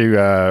shout out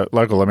to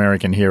local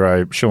American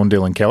hero Sean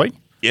Dillon Kelly.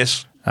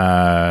 Yes.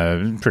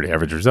 Pretty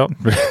average result.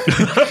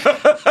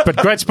 But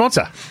great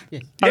sponsor.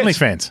 Yes.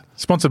 OnlyFans.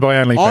 Sponsored by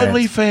OnlyFans.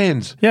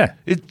 OnlyFans. Yeah.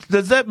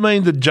 Does that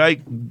mean that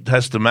Jake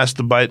has to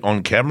masturbate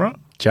on camera?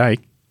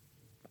 Jake.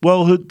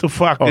 Well, who the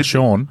fuck? Oh,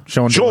 Sean.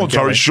 Sean. Sean,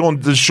 sorry. Sean.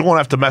 Does Sean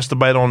have to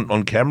masturbate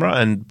on camera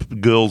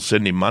and girls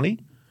send him money?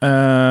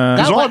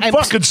 Because I'm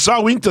fucking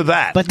so into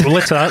that. But Well,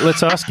 let's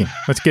ask him.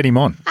 Let's get him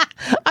on.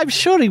 I'm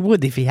sure he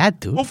would if he had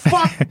to. well,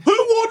 fuck.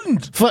 Who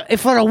wouldn't?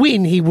 For a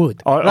win, he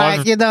would.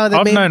 I've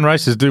known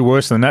racers do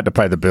worse than that to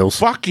pay the bills.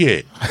 Fuck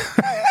yeah.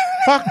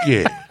 Fuck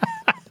yeah.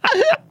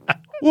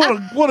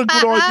 What a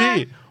good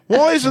idea.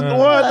 Why isn't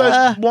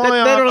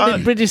They're on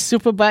the British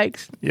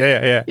superbikes.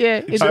 Yeah.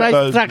 Yeah, it's So nice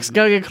those- trucks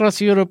going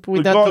across Europe the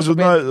without guys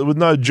with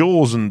no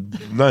jaws and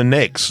no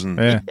necks and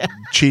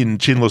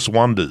chinless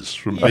wonders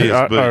from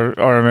BSB.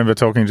 I remember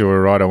talking to a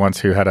rider once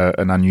who had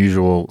an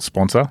unusual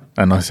sponsor,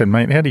 and I said,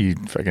 mate, how do you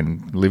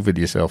fucking live with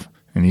yourself?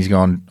 And he's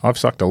gone, I've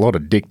sucked a lot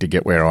of dick to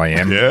get where I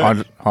am.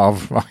 Yeah.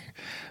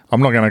 I'm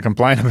not going to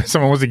complain if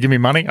someone wants to give me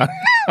money. I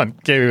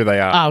don't care who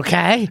they are.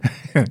 Okay.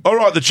 All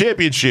right, the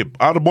championship.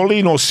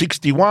 Arbolino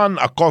 61,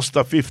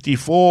 Acosta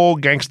 54,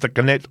 Gangster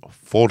Canet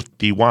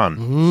 41.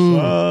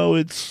 So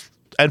it's...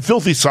 And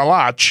Filthy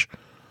Salach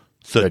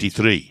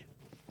 33.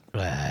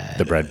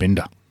 The Brad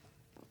Binder.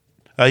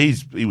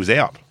 He was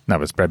out.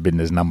 No, it's Brad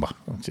Binder's number.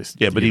 Brad's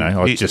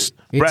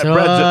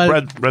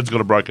got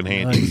a broken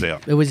hand. He's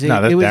out. It was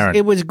No, that's Darren.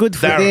 it was good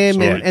for Darren,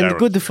 them sorry, and Darren.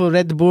 good for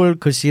Red Bull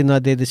because they're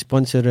the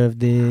sponsor of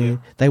the.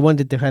 They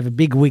wanted to have a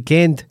big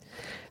weekend.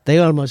 They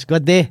almost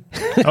got there.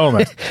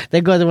 Almost.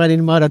 They got one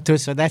in Moto2,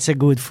 so that's a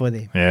good for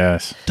them.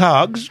 Yes.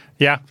 Tugs,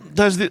 Yeah.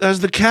 has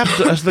the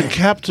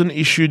captain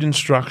issued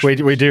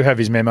instructions? We do have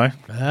his memo.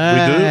 We do?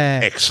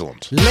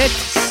 Excellent.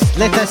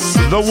 Let us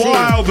The see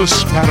wild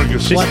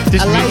asparagus. what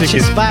This music Elijah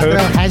is Sparrow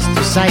perfect. has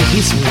to say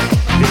this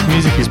week. This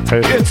music is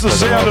perfect. It's the for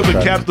sound of the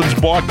Wild captain's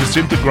bike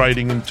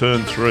disintegrating in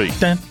turn 3.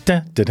 Dun,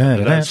 dun, dun,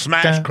 dun, dun,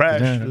 Smash, dun, crash,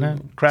 dun,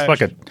 dun. crash.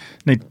 It's like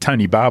need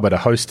Tony Barber to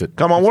host it.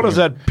 Come on, what has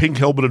that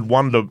pink-helmeted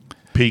wonder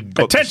pig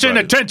got Attention, to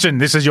say? attention!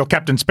 This is your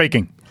captain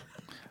speaking.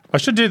 I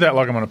should do that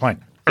like I'm on a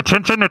plane.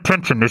 Attention,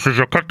 attention! This is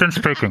your captain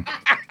speaking.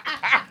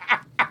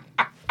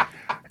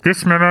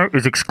 This memo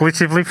is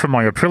exclusively for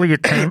my Aprilia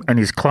team and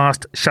is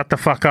classed "shut the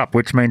fuck up,"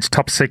 which means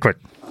top secret.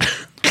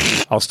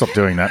 I'll stop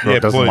doing that.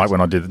 Rob doesn't please. like when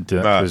I do that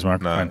to his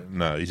microphone.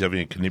 No, he's having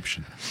a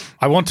conniption.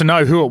 I want to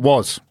know who it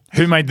was.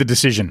 Who made the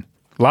decision?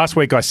 Last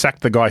week I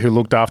sacked the guy who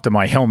looked after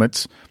my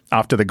helmets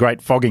after the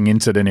great fogging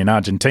incident in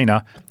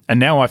Argentina, and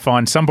now I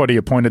find somebody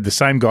appointed the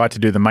same guy to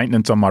do the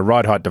maintenance on my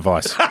ride height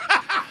device.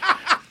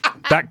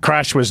 That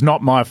crash was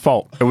not my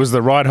fault. It was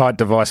the ride height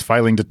device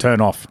failing to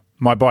turn off.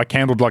 My bike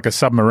handled like a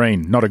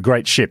submarine, not a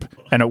great ship.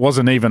 And it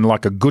wasn't even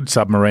like a good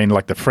submarine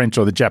like the French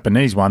or the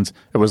Japanese ones.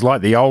 It was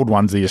like the old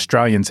ones the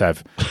Australians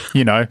have.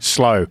 You know,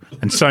 slow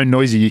and so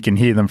noisy you can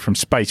hear them from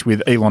space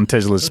with Elon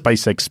Tesla's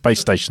SpaceX space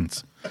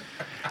stations.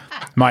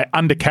 My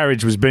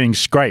undercarriage was being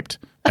scraped,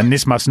 and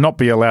this must not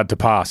be allowed to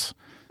pass.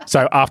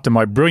 So after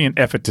my brilliant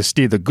effort to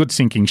steer the good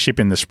sinking ship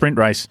in the sprint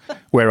race,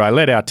 where I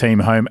led our team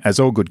home as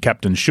all good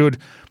captains should,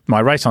 my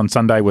race on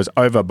Sunday was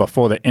over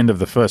before the end of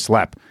the first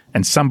lap,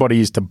 and somebody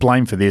is to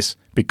blame for this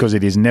because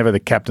it is never the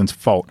captain's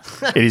fault.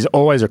 It is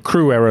always a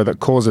crew error that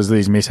causes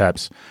these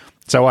mishaps.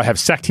 So I have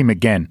sacked him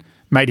again,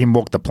 made him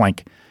walk the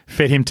plank,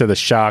 fed him to the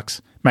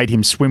sharks, made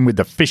him swim with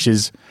the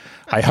fishes.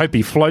 I hope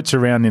he floats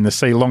around in the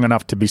sea long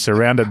enough to be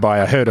surrounded by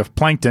a herd of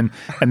plankton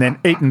and then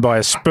eaten by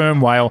a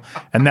sperm whale,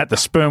 and that the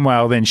sperm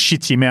whale then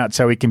shits him out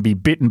so he can be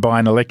bitten by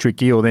an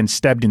electric eel, then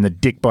stabbed in the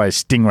dick by a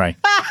stingray.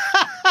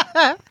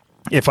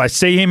 If I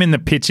see him in the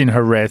pits in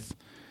Jerez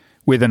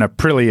with an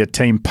Aprilia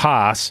team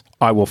pass,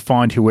 I will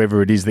find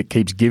whoever it is that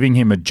keeps giving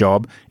him a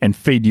job and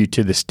feed you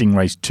to the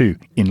stingrays too,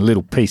 in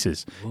little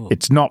pieces. Ooh.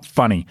 It's not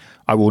funny.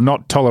 I will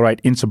not tolerate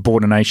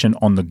insubordination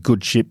on the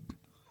good ship.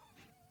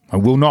 I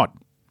will not.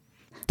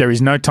 There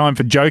is no time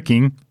for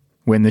joking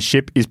when the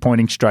ship is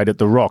pointing straight at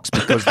the rocks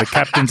because the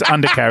captain's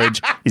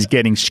undercarriage is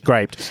getting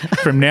scraped.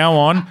 From now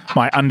on,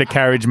 my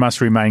undercarriage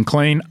must remain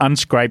clean,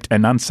 unscraped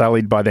and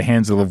unsullied by the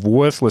hands of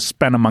worthless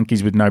spanner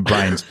monkeys with no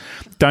brains.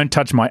 Don't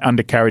touch my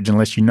undercarriage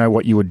unless you know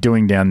what you were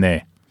doing down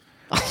there.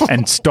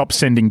 And stop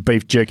sending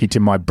beef jerky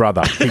to my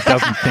brother. He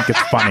doesn't think it's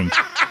funny.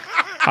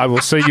 I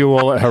will see you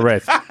all at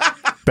Jerez.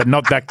 But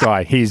not that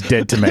guy. He is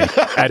dead to me.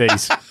 At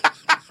ease.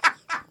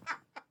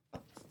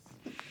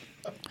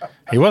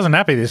 He wasn't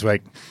happy this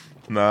week.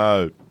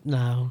 No.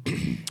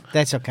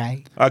 That's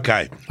okay.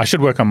 Okay. I should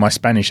work on my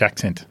Spanish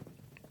accent.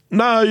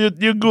 No, you're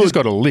good. You just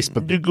got to lisp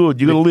a bit. You're good.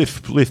 You got to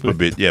lisp a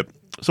bit, yep.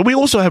 So we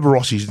also have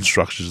Rossi's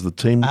instructions. The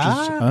team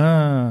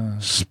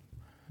just...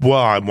 Well,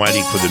 I'm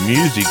waiting for the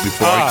music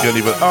before I tell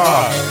you, but...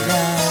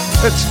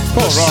 It's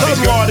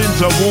sunlight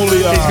into Woolley.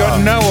 He's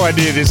got no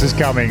idea this is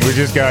coming. We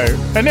just go,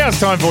 and now it's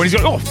time for it.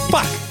 He's got,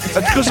 fuck.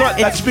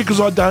 That's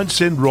because I don't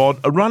send Rod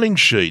a running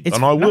sheet,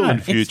 and I will in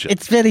future.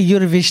 It's very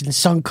Eurovision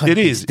Song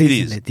Contest. It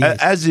is. Yes.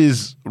 As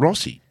is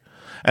Rossi.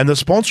 And the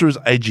sponsor is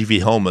AGV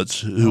Helmets,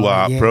 who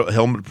are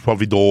helmet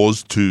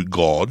providors to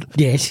God.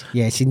 Yes,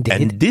 indeed.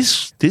 Is And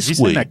this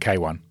week... that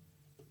K1?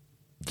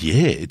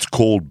 Yeah, it's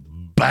called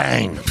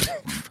Bang.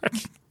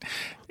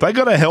 They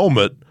got a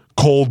helmet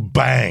called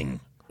Bang.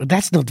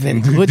 That's not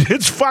very good.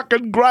 It's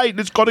fucking great.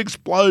 It's got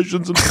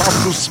explosions and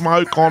puffs of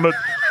smoke on it.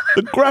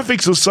 The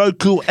graphics are so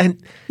cool.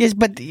 And yes,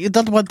 but you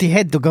don't want the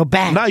head to go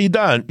bang. No, you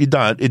don't.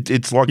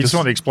 It's like... You just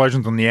want the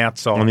explosions on the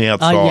outside. On the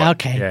outside. Oh, yeah,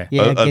 okay.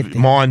 Yeah.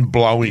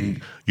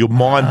 Mind-blowing. Your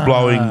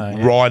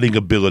mind-blowing riding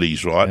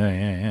abilities, right?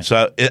 Yeah.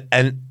 So,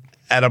 and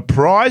at a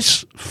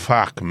price,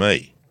 fuck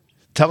me.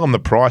 Tell them the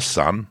price,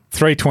 son.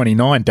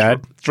 $329,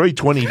 Dad.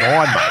 $329,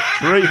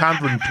 mate.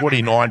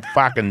 $329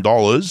 fucking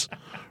dollars,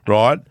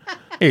 right?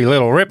 You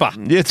little ripper.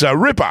 It's a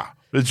ripper.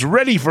 It's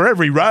ready for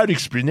every road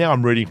experience. Now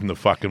I'm reading from the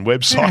fucking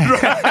website.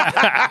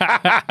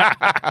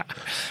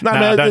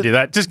 No, don't do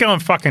that. Just go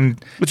and fucking...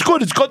 It's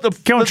good. It's got the...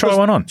 Go and try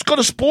one on. It's got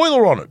a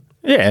spoiler on it.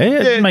 Yeah,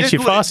 it makes you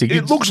fussy.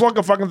 It looks like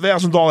a fucking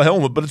 $1,000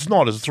 helmet, but it's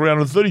not. It's a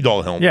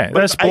 $330 helmet. Yeah,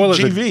 those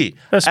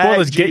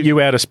spoilers get you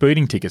out of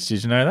speeding tickets.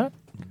 Did you know that?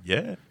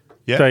 Yeah.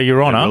 So,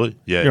 Your Honour,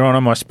 Your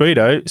Honour, my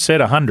Speedo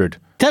said 100.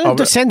 Tell him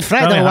to send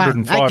Fredo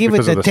one. I give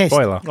it a test.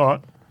 Spoiler. All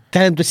right.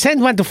 Tell him to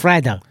send one to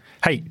Fredo.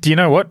 Hey, do you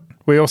know what?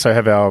 We also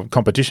have our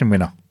competition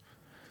winner.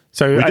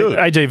 So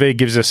AGV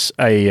gives us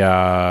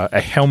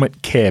a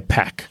helmet care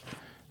pack,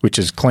 which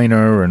is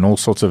cleaner and all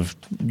sorts of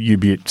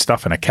U-Butte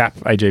stuff and a cap,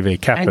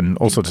 AGV cap and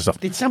all sorts of stuff.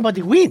 Did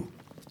somebody win?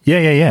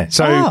 Yeah.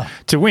 So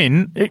to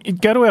win,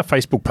 go to our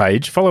Facebook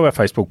page, follow our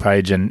Facebook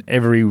page, and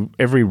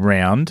every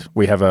round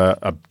we have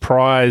a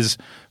prize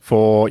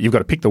for. You've got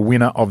to pick the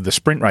winner of the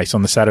sprint race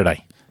on the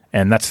Saturday.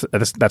 And that's the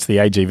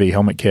AGV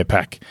helmet care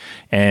pack.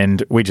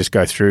 And we just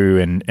go through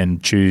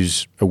and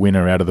choose a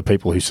winner out of the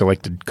people who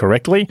selected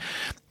correctly.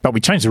 But we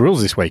changed the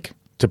rules this week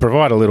to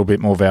provide a little bit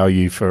more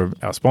value for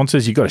our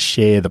sponsors. You've got to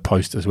share the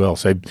post as well.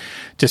 So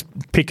just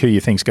pick who you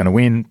think's going to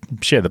win,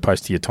 share the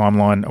post to your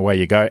timeline, away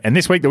you go. And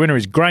this week the winner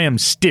is Graham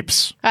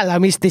Stips. Hello,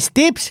 Mr.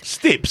 Stips.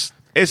 Stips.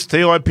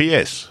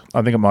 STIPS.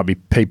 I think it might be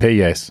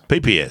PPS.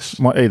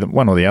 PPS. Either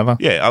one or the other.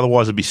 Yeah,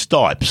 otherwise it'd be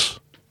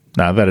Stipes.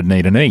 No, that'd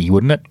need an E,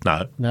 wouldn't it?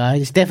 No,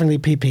 it's definitely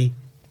PP.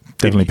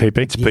 Definitely PP?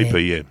 It's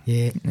PP,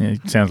 yeah.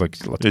 It sounds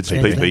like lots it's of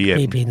PP, yeah.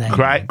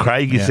 PP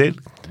Craig, you said?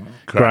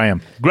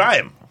 Graham.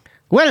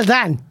 Well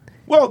done.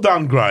 Well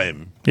done,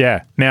 Graham.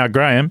 Yeah. Now,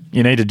 Graham,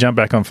 you need to jump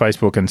back on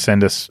Facebook and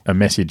send us a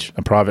message,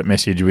 a private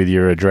message with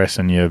your address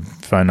and your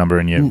phone number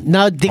and your...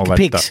 No dick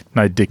pics. Stuff.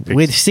 No dick pics.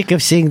 We're sick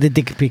of seeing the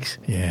dick pics.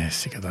 Yeah,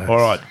 sick of those. All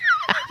right.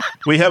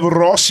 We have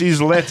Rossi's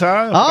letter.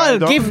 Oh,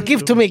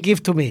 give to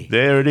me.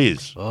 There it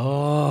is.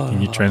 Oh.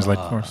 Can you translate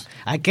for us?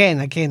 I can.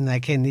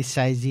 This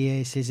says,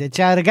 he says,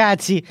 ciao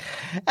ragazzi.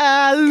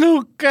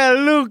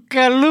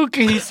 Look,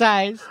 he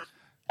says.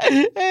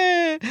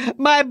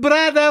 My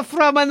brother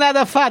from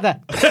another father.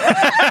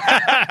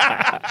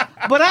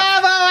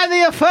 Bravo on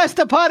your first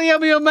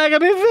podium, you make me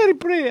very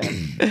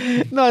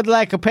proud. Not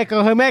like a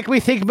Pecco who make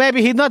me think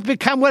maybe he'd not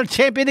become world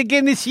champion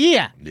again this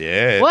year.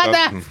 Yeah. What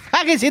the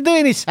fuck is he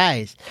doing, he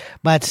says?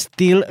 But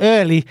still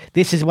early,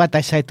 this is what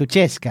I say to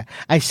Jessica.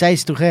 I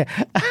says to her,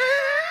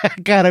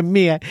 Cara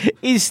mia,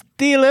 it's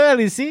still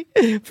early, see?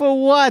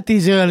 For what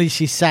is early,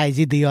 she says,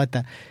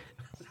 idiota.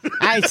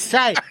 I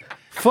say,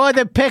 for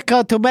the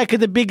Pecco to make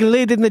the big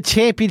lead in the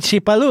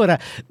championship, allora.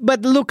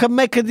 But Luca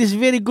make this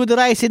very good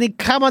race and he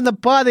come on the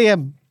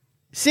podium.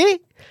 See?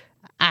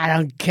 I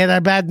don't care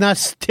about no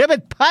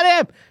stupid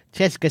podium.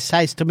 Jessica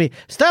says to me,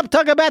 stop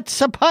talking about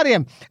the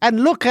podium.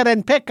 And Luca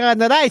and Pecco on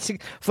the racing.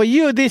 For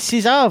you, this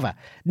is over.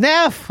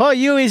 Now for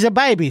you is a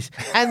babies.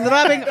 And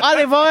rubbing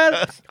olive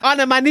oil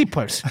on my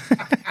nipples.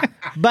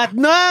 But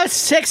no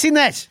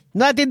sexiness.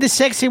 Not in the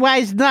sexy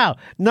ways, no.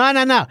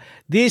 No.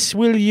 This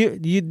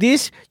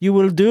you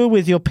will do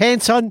with your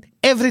pants on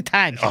every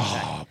time.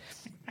 Oh,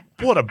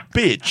 what a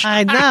bitch.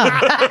 I know.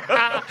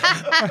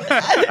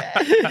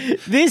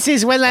 This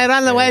is when I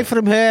run away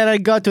from her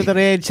and go to the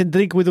ranch and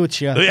drink with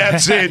Uccio.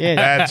 That's it. Yeah.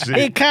 That's it.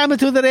 He come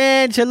to the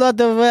ranch a lot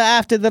of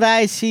after the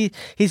race.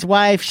 His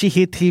wife, she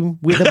hit him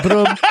with a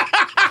broom.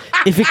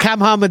 If he come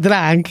home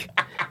drunk,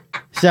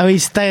 so he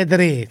stay at the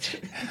ranch.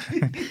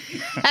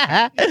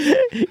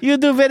 You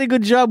do very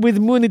good job with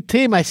Mooney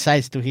team, I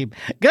says to him.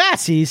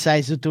 Grazie, he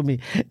says to me.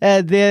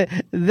 They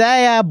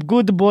are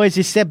good boys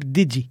except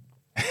Digi.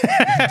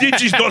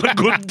 Digi's not a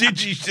good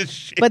Digi's just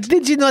shit. But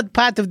Digi not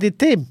part of the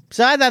team.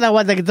 So I don't know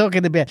what they're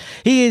talking about.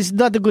 He is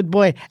not a good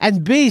boy.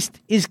 And Beast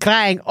is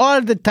crying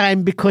all the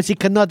time because he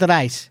cannot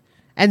race.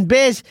 And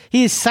Bez,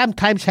 he is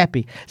sometimes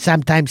happy,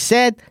 sometimes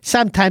sad,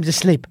 sometimes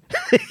asleep.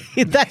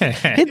 He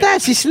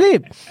does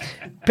sleep.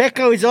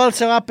 Pecco is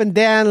also up and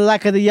down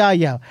like a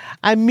yo-yo.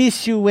 I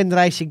miss you when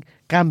racing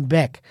come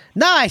back.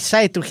 Now I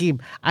say to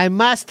him, I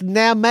must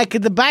now make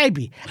the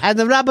baby and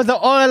rub the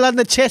oil on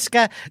the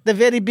Cheska, the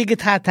very big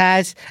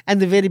tatas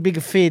and the very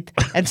big feet.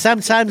 And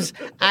sometimes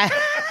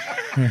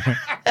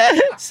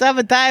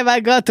sometimes I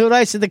go to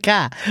race in the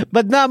car,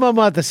 but no more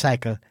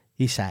motorcycle,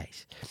 he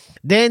says.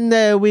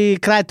 Then we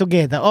cry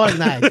together all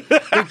night.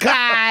 We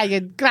cry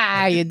and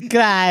cry and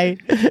cry.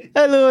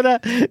 Allora,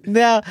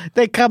 now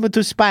they come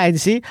to Spain,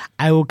 see?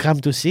 I will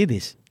come to see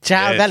this.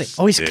 Ciao, Dali.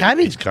 Oh, he's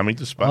coming? He's coming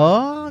to Spain.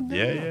 Oh, no.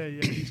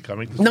 Yeah. He's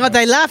coming to Spain. No,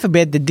 they laugh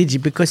about the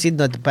Digi because he's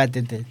not part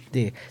of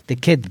the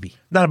academy.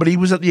 No, but he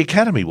was at the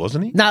academy,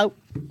 wasn't he? No.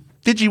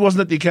 Digi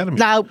wasn't at the academy?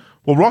 No.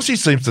 Well, Rossi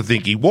seems to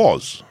think he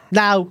was.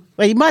 No.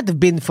 Well, he might have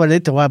been for a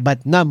little while,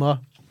 but no more.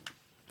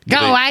 Go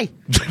away.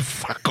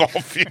 Fuck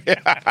off,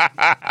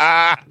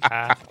 yeah.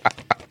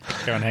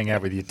 Go and hang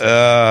out with your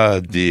Oh,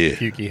 dear.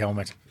 pukey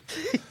helmet.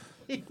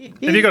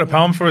 Have you got a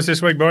poem for us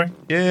this week, boy?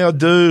 Yeah, I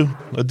do,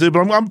 but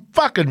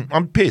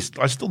I'm pissed.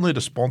 I still need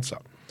a sponsor.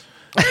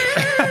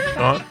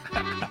 Right?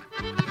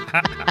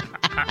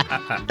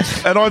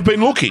 And I've been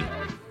looking.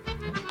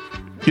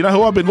 You know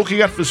who I've been looking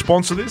at to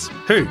sponsor this?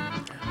 Who?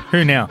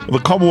 Who now? The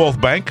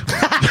Commonwealth Bank.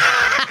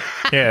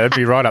 Yeah, that'd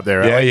be right up there,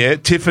 right? Yeah.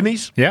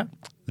 Tiffany's, Yeah?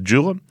 the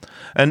jeweler,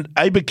 and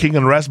Aberking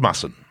and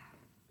Rasmussen.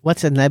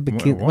 What's a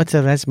Nabikin? What's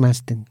a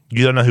Rasmussen?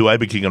 You don't know who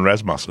Aberking and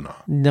Rasmussen are?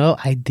 No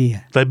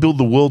idea. They build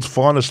the world's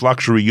finest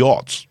luxury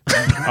yachts.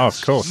 Oh,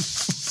 of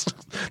course.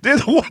 They're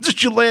the ones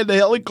that you land a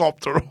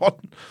helicopter on.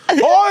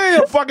 Oh,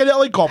 a fucking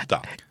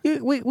helicopter.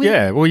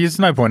 Yeah, well, there's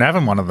no point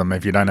having one of them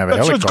if you don't have a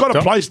helicopter. It's got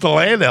a place to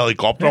land a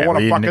helicopter. I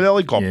want a fucking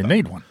helicopter. You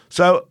need one.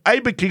 So,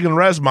 Aberking and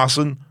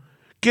Rasmussen,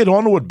 get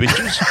onto it,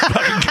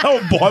 bitches. Go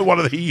and buy one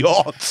of the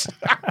yachts.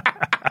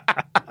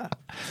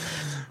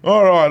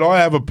 All right, I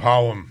have a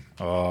poem.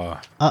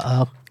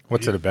 Uh-oh.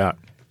 What's it about?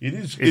 It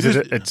is.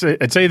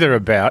 It's either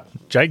about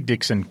Jake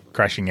Dixon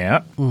crashing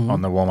out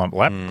on the warm-up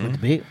lap,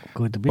 Could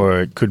be. or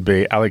it could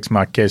be Alex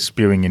Marquez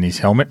spewing in his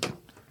helmet,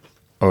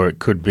 or it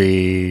could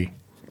be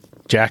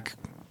Jack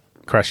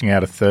crashing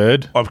out a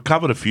third. I've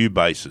covered a few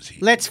bases here.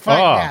 Let's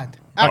find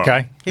out.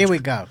 Okay. Here we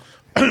go.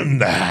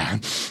 I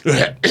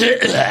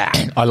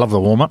love the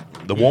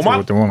warm-up. The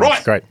warm-up? The warm-up's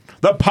Right. great.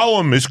 The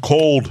poem is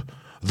called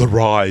The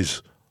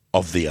Rise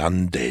of the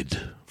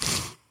Undead.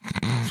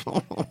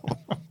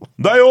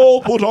 They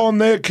all put on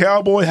their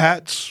cowboy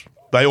hats.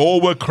 They all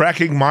were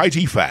cracking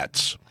mighty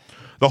fats.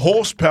 The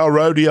horsepower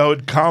rodeo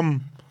had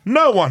come.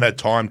 No one had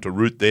time to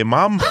root their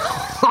mum.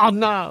 Oh,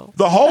 no.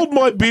 The hold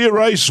my beer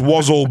race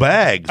was all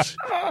bags.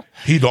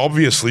 He'd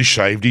obviously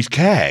shaved his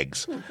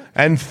cags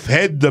and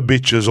fed the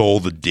bitches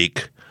all the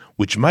dick,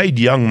 which made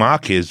young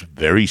Marquez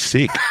very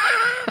sick.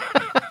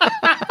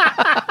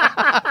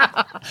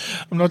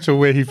 I'm not sure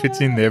where he fits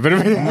in there, but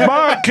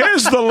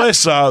Marquez the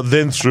Lesser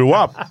then threw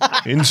up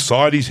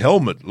inside his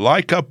helmet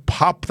like a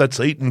pup that's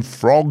eaten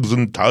frogs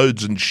and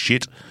toads and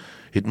shit.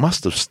 It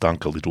must have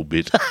stunk a little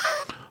bit.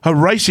 A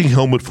racing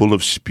helmet full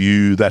of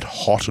spew, that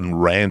hot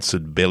and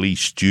rancid belly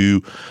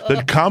stew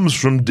that comes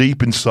from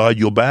deep inside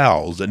your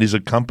bowels and is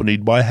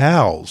accompanied by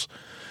howls.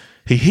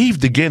 He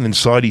heaved again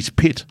inside his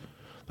pit.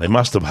 They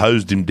must have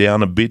hosed him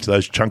down a bit,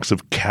 those chunks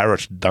of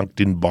carrot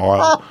dunked in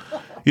bile.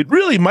 It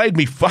really made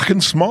me fucking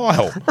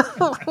smile.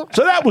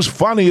 So that was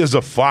funny as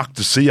a fuck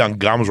to see young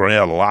Gums run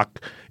out of luck.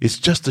 It's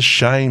just a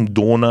shame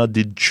Dorna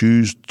did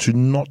choose to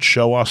not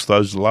show us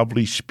those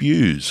lovely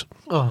spews.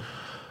 Oh,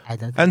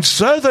 And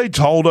so they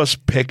told us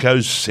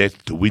Pecco's set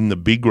to win the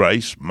big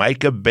race.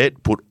 Make a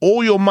bet, put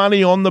all your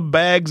money on the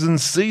bags and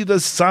see the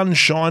sun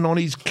shine on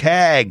his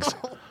cags.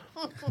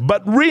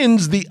 But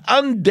Rins, the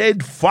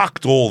undead,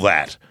 fucked all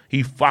that.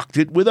 He fucked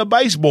it with a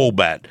baseball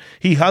bat.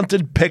 He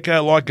hunted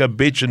Pecco like a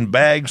bitch and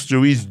bags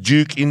threw his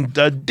duke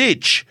into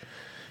ditch.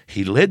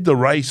 He led the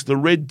race, the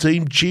red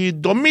team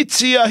cheered.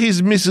 Domitia,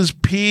 his missus,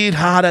 peered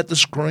hard at the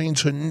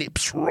screens, her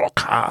nips rock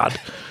hard.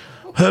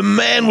 Her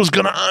man was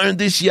going to own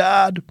this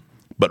yard.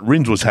 But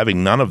Rins was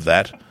having none of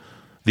that.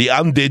 The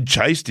undead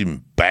chased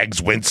him.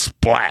 Bags went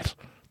splat.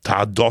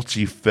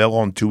 Tardozzi fell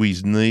onto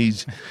his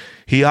knees.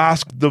 He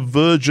asked the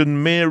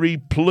Virgin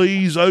Mary,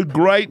 please, oh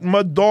great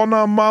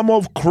Madonna, Mum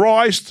of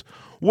Christ,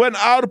 when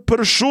our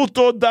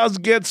prosciutto does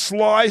get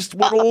sliced,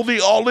 when all the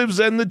olives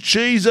and the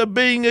cheese are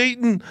being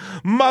eaten,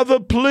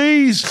 Mother,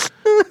 please,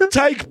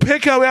 take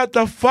Pecco out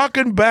the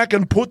fucking back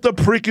and put the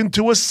prick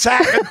into a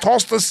sack and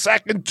toss the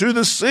sack into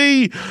the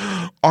sea.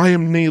 I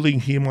am kneeling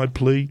here, my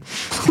plea.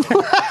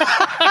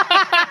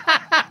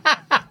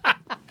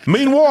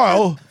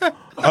 Meanwhile,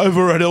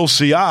 over at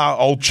LCR,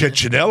 old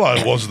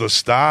Cecchinello was the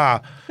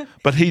star,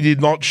 but he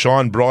did not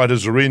shine bright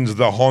as Rins,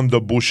 the Honda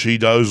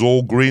Bushidos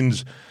all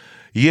grins.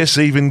 Yes,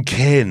 even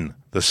Ken,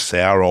 the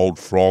sour old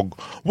frog,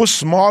 was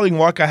smiling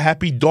like a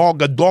happy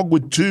dog, a dog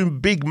with two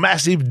big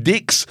massive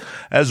dicks,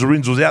 as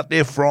Rins was out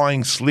there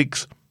frying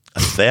slicks.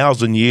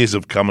 1,000 years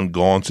have come and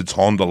gone since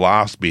Honda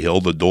last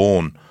beheld the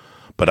dawn,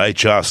 but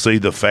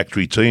HRC, the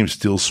factory team,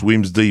 still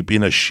swims deep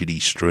in a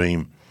shitty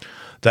stream.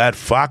 That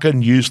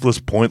fucking useless,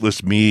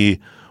 pointless mere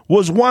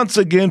was once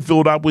again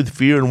filled up with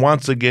fear and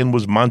once again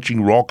was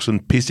munching rocks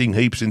and pissing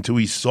heaps into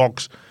his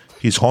socks.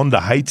 His Honda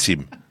hates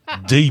him,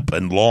 deep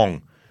and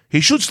long. He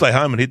should stay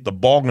home and hit the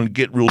bong and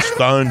get real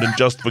stoned and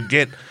just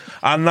forget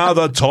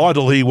another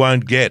title he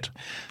won't get.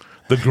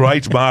 The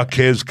great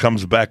Marquez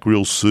comes back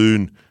real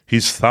soon.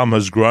 His thumb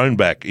has grown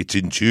back. It's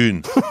in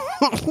tune.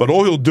 But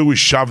all he'll do is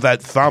shove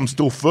that thumb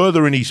still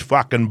further in his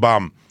fucking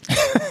bum.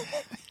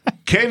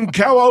 Ken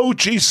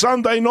Kawauchi,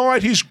 Sunday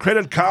night, his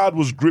credit card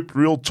was gripped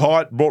real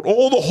tight, brought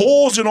all the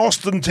whores in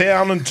Austin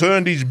town and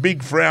turned his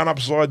big frown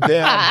upside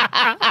down.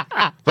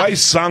 They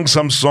sung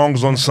some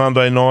songs on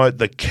Sunday night,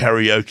 the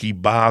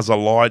karaoke bars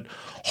alight,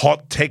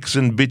 hot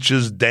Texan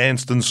bitches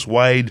danced and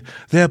swayed,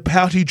 their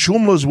pouty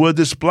Choomlas were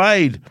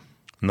displayed.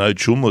 No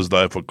Choomlas,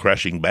 though, for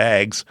crashing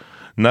bags.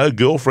 No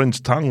girlfriend's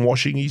tongue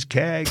washing his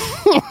cag.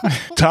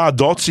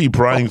 Tardozzi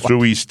praying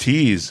through his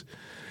tears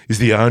is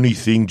the only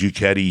thing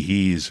Ducati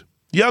hears.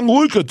 Young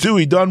Luca, too,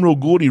 he done real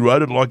good. He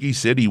wrote it like he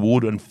said he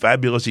would, and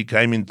fabulous he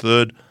came in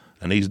third.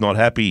 And he's not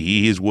happy,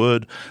 hear his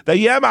word. The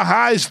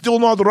Yamaha is still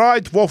not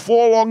right. For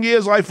 4 long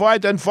years I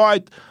fight and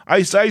fight.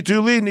 I say to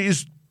Lynn,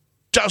 he's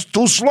just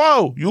too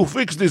slow. You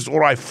fix this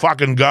or I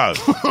fucking go.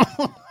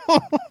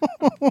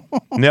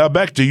 Now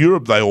back to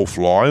Europe they all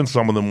fly, and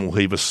some of them will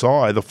heave a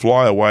sigh. The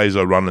flyaways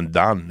are run and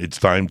done. It's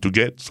time to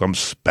get some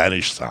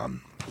Spanish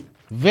sun.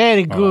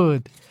 Very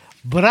good.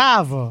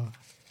 Bravo.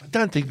 I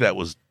don't think that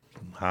was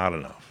hard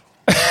enough.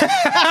 I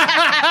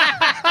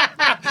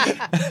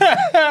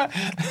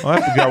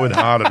have to go with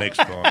harder next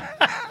time.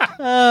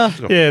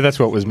 Yeah, that's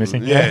what was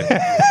missing. Yeah,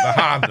 the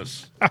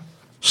hardness.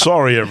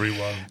 Sorry,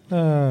 everyone.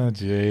 Oh,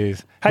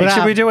 jeez. Hey,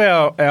 should we do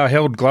our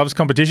held gloves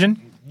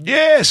competition?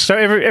 Yes. So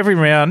every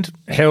round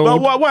held. No,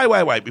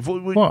 wait. Before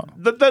what?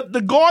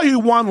 The guy who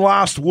won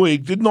last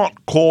week did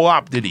not call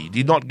up, did he?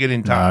 Did not get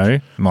in touch. No,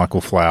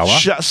 Michael Flower.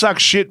 Suck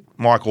shit,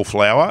 Michael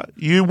Flower.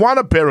 You won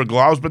a pair of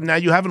gloves, but now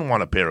you haven't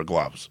won a pair of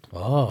gloves.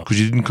 Oh,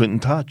 because you didn't get in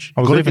touch.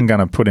 I was even going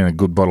to put in a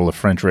good bottle of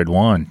French red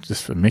wine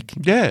just for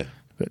Mick. Yeah.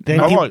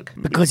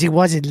 Because he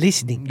wasn't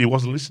listening. He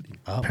wasn't listening.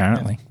 Oh,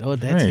 apparently.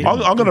 That's it.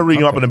 I'm going to ring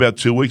him up in about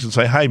 2 weeks and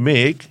say, hey,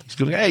 Mick. He's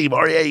going to go, hey,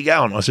 Maury, how you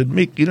going? I said,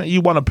 Mick,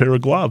 you won a pair of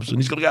gloves. And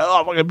he's going to go,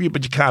 oh,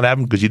 but you can't have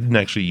them because you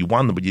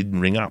won them, but you didn't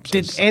ring up. So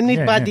did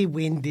anybody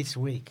win this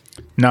week?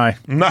 No.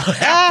 No.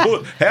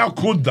 How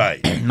could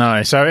they?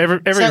 No. So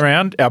every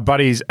round, our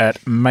buddies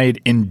at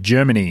Made in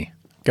Germany.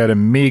 Go to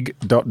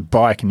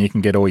mig.bike and you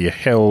can get all your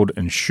Held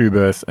and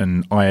Schubert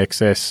and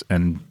IXS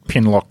and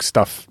Pinlock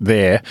stuff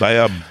there. They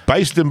are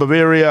based in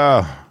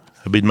Bavaria,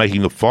 have been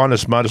making the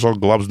finest motorcycle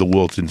gloves in the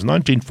world since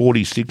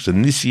 1946,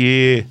 and this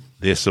year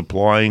they're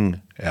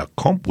supplying our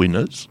comp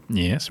winners.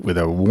 Yes, with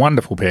a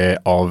wonderful pair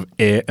of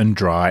air and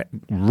dry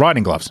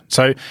riding gloves.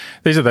 So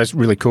these are those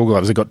really cool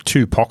gloves. They've got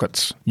 2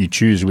 pockets. You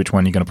choose which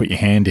one you're going to put your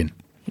hand in.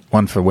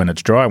 One for when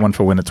it's dry, one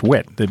for when it's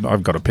wet.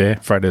 I've got a pair.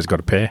 Fredo's got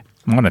a pair.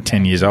 Mine are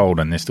 10 years old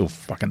and they're still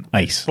fucking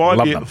ace. Love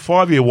them.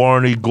 5-year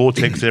warranty,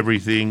 Gore-Tex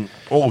everything.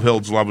 All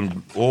Held's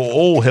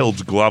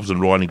gloves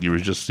and riding gear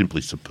is just simply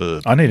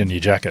superb. I need a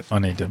new jacket.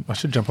 I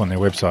should jump on their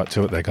website,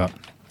 see what they got.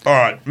 All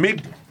right,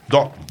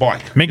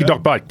 mig.bike.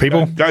 Mig.bike,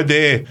 people. Go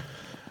there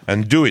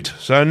and do it.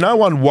 So no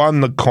one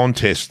won the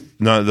contest.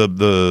 No,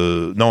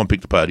 no one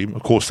picked the podium.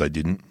 Of course they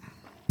didn't.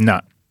 No.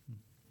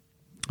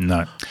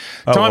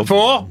 Time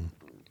for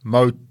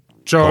Moto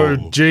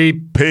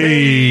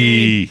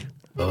GP.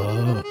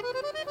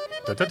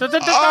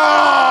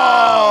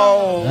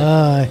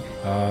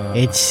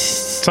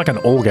 It's like an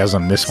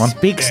orgasm, this one.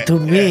 Speaks to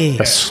me.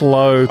 A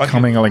slow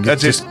coming along.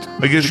 That's just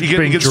because you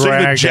can see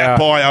the jap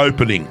eye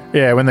opening.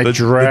 Yeah, when they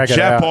drag the it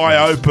out. jap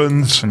eye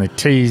opens. And they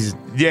tease.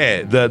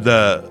 Yeah,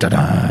 the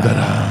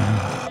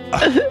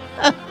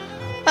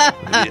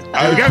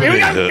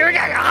Here we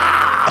go.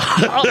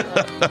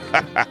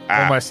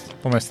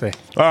 Almost there.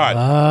 All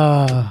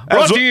right.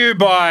 Brought to you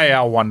by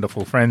our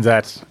wonderful friends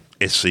at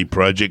SC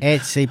Project.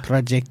 SC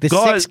Project. The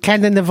Guys, sex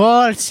cannon of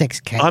all sex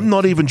cannons. I'm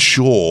not even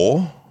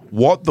sure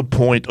what the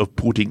point of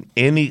putting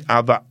any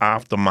other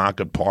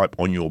aftermarket pipe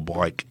on your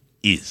bike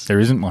is. There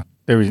isn't one.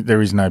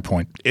 There is no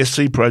point.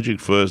 SC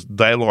Project first,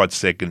 Daylight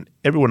second,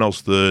 everyone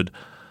else third.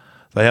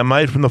 They are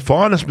made from the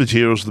finest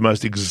materials, the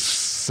most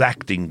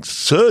exacting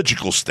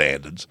surgical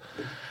standards,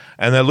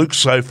 and they look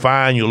so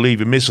fine you'll leave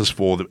your missus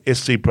for them.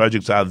 SC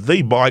Projects are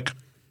the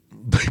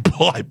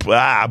pipe,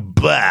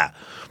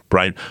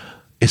 brain.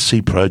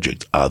 SC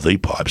Project are the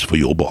pipes for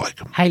your bike.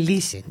 Hey,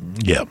 listen.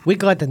 Yeah. We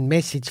got a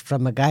message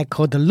from a guy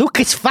called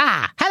Lucas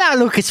Farr.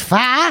 Hello, Lucas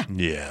Farr.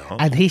 Yeah.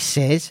 And he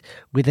says,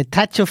 with a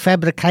touch of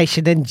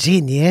fabrication and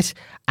genius,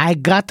 I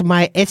got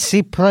my SC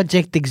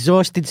Project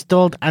exhaust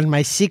installed on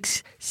my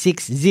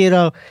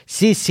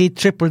 660cc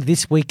triple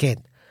this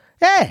weekend.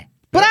 Hey,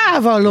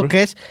 bravo,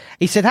 Lucas.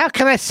 He said, how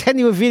can I send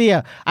you a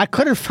video? I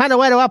couldn't find a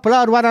way to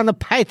upload one on the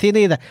Python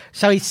either.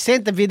 So he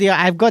sent the video.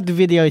 I've got the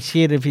video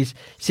here of his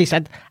 6.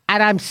 And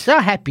I'm so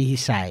happy, he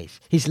says.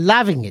 He's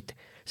loving it.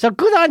 So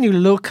good on you,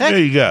 Lucas. There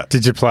you go.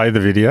 Did you play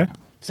the video?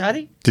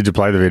 Sorry? Did you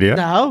play the video?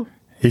 No.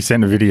 He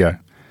sent a video.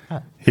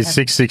 His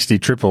 660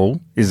 triple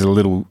is a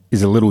little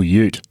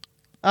ute.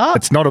 Oh.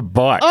 It's not a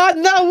bike. Oh,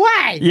 no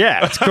way.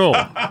 Yeah, it's cool.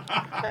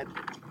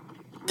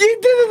 You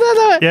did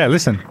another. Yeah,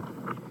 listen.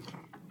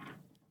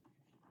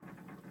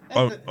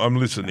 I'm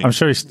listening.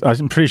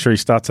 I'm pretty sure he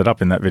starts it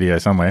up in that video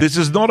somewhere. This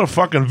is not a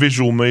fucking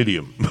visual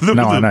medium. No,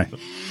 I know.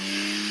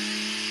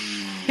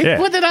 He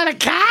put it on a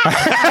car?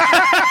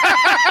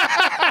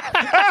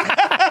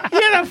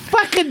 You're a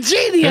fucking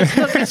genius,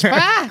 Lucas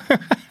Farr.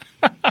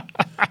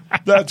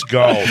 That's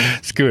gold.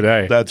 It's good,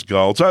 eh? That's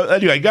gold. So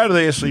anyway, go to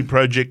the SC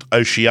Project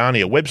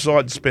Oceania website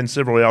and spend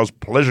several hours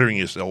pleasuring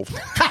yourself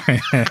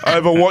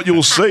over what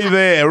you'll see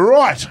there.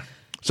 Right.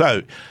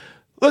 So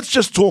let's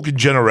just talk in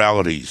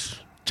generalities.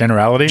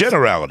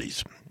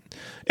 Generalities?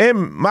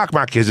 Mark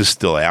Marquez is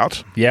still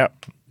out.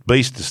 Yep.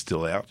 Beast is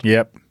still out.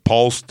 Yep.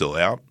 Pole's still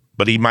out.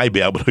 But he may be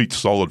able to eat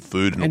solid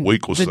food in a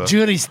week or so. The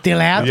jury's still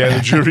out. Yeah,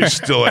 the jury's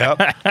still out.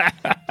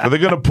 So they're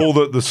going to pull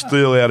the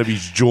steel out of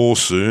his jaw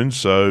soon.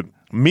 So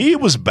Mir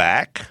was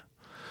back,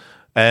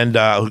 and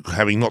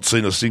having not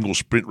seen a single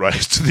sprint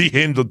race to the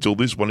end until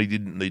this one, he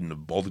didn't need to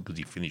bother because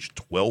he finished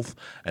 12th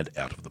and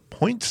out of the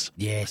points.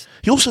 Yes.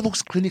 He also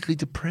looks clinically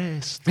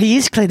depressed. He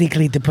is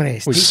clinically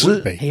depressed.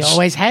 He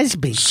always has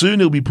been.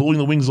 Soon he'll be pulling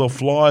the wings off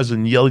flies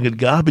and yelling at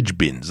garbage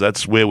bins.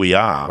 That's where we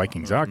are.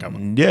 Wakings are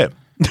coming. Yeah.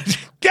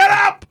 Get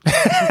up!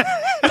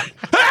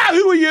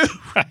 Who are you?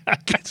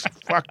 It's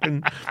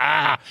fucking...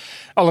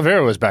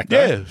 Oliveira was back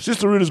there. Yeah,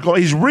 Sister Ruta's got...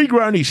 He's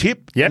regrown his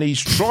hip, and he's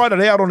tried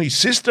it out on his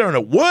sister, and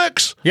it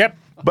works. Yep.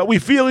 But we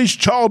feel his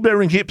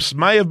childbearing hips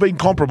may have been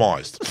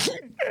compromised.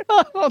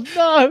 Oh,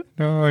 no.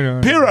 No.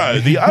 Pirro,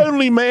 the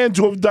only man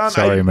to have done...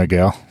 Sorry,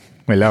 Miguel.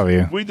 We love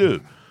you. We do.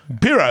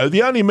 Pirro,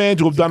 the only man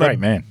to have done Great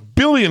man.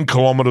 billion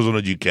kilometres on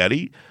a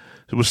Ducati,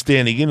 who was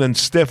standing in, and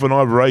Steph and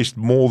I've raced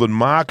more than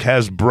Mark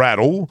has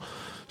Brattle,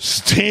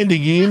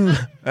 standing in,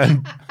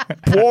 and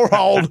poor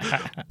old,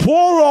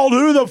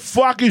 who the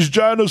fuck is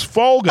Jonas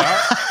Folger,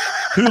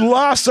 who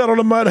last sat on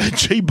a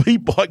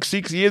MotoGP bike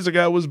 6 years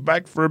ago, was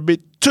back for a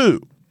bit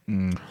too.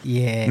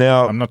 Yeah.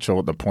 Now, I'm not sure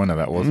what the point of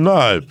that was.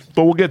 no,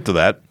 but we'll get to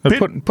that.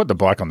 Put the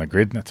bike on the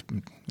grid.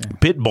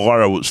 Pit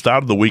Byro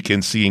started the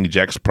weekend singing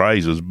Jack's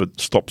praises,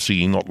 but stopped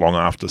singing not long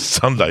after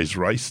Sunday's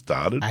race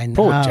started. I know.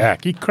 Poor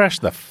Jack. He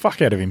crashed the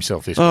fuck out of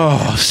himself this week.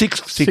 Oh,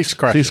 six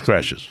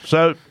crashes.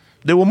 So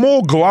there were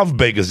more glove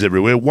beggars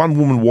everywhere. One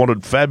woman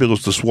wanted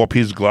Fabulous to swap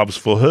his gloves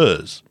for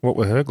hers. What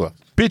were her gloves?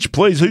 Bitch,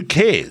 please, who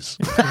cares?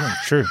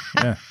 True,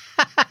 yeah.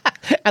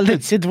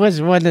 Unless it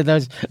was one of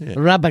those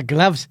rubber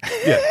gloves.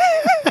 Yeah.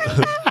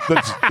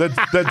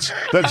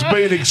 That's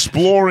been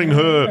exploring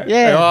her.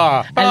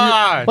 Yeah.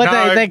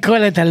 They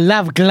call it a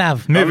love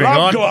glove. Moving love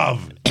on.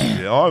 glove.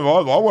 Yeah,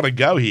 I want to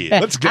go here.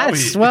 Let's go I'll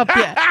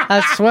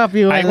here. swap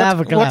you a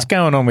love glove. What's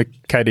going on with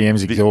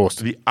KTM's exhaust?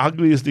 The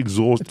ugliest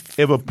exhaust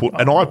ever put.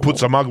 And I put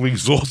some ugly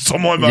exhausts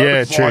on my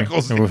Yeah, true.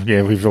 motorcycles.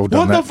 Yeah, we've all done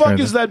What that. the fuck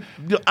is that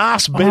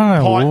ass bent I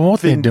don't know pipe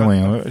what they're thing?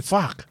 doing.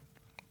 Fuck.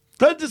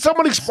 Did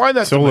someone explain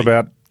that It's to me? all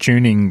about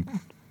tuning,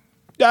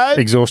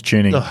 exhaust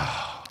tuning.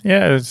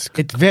 Yeah, it's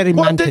very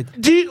mounted.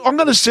 I'm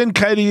going to send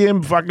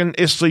KTM fucking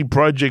SC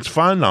Project's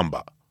phone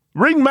number.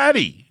 Ring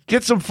Matty.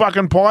 Get some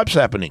fucking pipes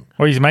happening.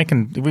 well,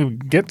 we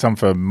get some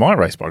for my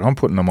race bike. I'm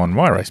putting them on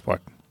my race bike.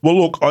 Well,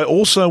 look, I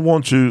also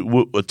want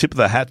to tip of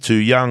the hat to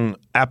young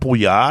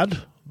Appleyard,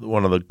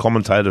 one of the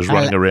commentators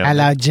running around.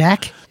 Hello,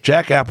 Jack.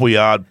 Jack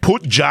Appleyard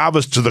put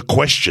Jarvis to the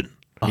question.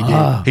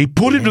 He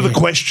put him to the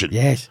question.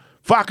 Yes.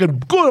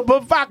 Fucking good,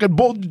 but fucking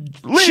bull.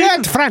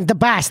 Shirt front, the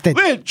bastard.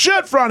 Lynn,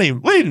 shirt front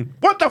him. Lynn,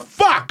 what the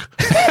fuck?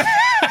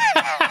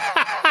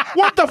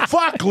 What the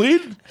fuck,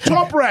 Lynn?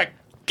 Top rack,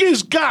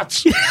 Giz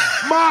guts,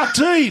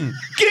 Martine,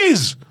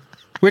 Giz.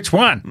 Which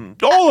one?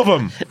 All of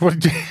them.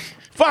 What-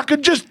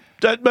 Fucking just.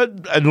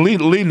 And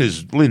Lynn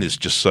is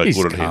just so He's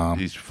good at calm. him.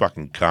 He's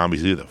fucking calm.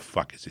 He's who the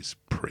fuck is this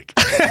prick?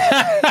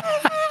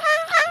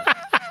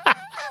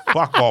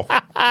 Fuck off.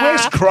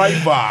 Where's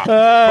Crayfar?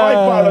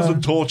 Crayfar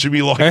doesn't torture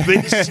me like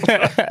this.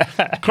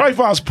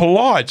 Crayfar's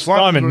polite.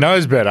 Simon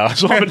knows better.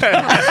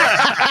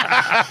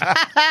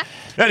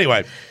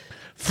 Anyway,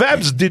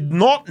 Fabs did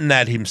not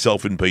nat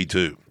himself in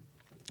P2.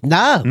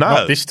 No.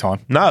 Not this time.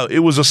 No, it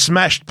was a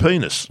smashed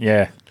penis,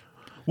 Yeah.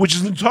 which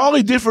is an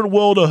entirely different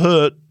world of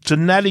hurt to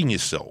natting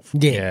yourself.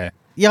 Yeah.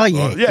 Yeah,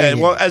 yeah. Yeah,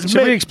 well, as Should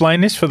we men, explain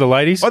this for the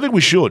ladies? I think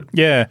we should.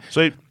 Yeah.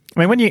 See, I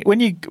mean, when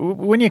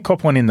you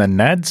cop one in the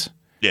nads,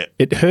 yeah,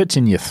 it hurts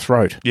in your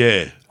throat.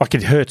 yeah. Like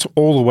it hurts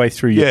all the way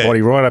through your Yeah.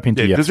 body, right up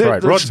into Yeah, your 'cause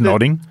throat. there's- Rod's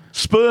nodding.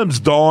 Sperm's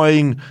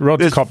dying. Rod's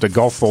There's copped a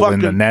golf ball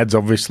in the fucking nads,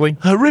 obviously.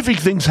 horrific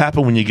things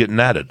happen when you get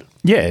natted.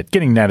 Yeah,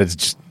 getting natted is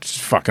just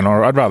fucking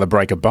horrible. I'd rather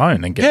break a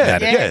bone than get Yeah,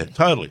 natted. yeah,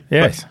 totally.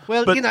 Yes.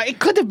 Well, But- it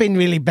could have been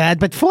really bad,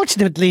 but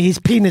fortunately his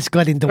penis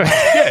got in the way.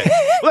 Yeah,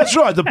 well, that's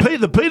right.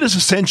 The penis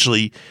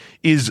essentially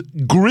is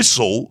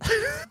gristle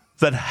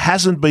that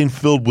hasn't been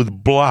filled with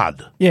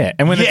blood. Yeah,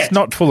 and when Yet. it's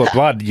not full of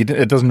blood,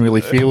 it doesn't really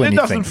feel It anything.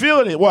 doesn't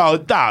feel any. Well,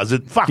 it does.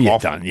 It fuck Yeah, it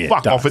off. does. Yeah, it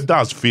Fuck off. does. It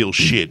does feel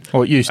shit.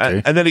 Well, it used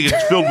to. And then it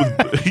gets filled with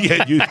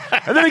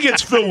and then it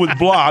gets filled with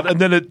blood, and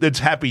then it's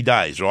happy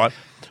days, right?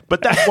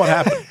 But that's what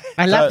happened.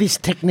 I love this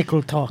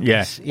technical talk.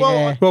 Yeah.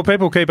 Yeah. Well,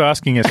 people keep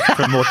asking us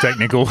for more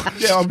technical.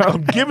 Yeah,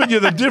 I'm giving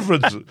you the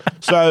difference.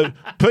 So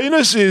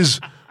penis is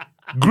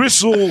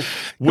gristle Can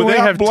we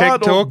without have blood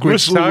tech or talk with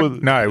gristle Tug?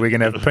 with. No, we're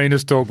going to have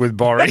penis talk with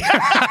Borry.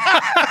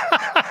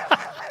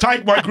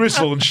 Take my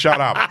gristle and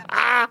shut up.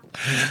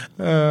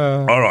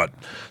 All right.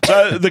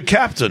 So the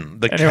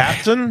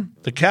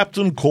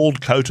captain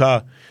called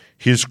Kota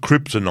his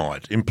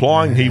kryptonite,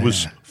 implying he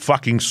was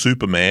fucking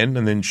Superman,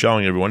 and then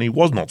showing everyone he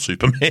was not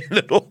Superman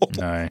at all.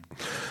 No.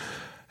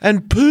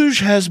 And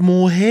Pooj has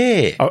more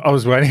hair. I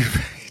was waiting for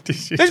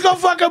He's got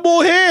fucking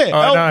more hair.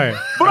 I know.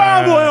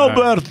 Bravo, I know.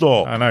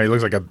 Alberto. I know, he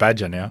looks like a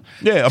badger now.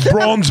 Yeah, a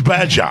bronze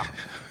badger.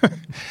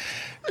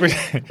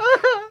 I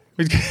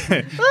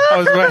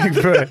was waiting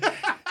for,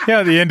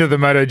 at the end of the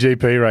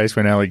MotoGP race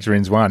when Alex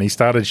Rins won, he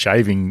started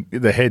shaving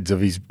the heads of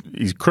his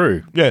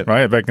crew. Yeah.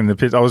 Right, back in the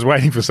pits. I was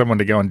waiting for someone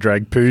to go and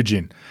drag Pooj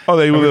in. Oh,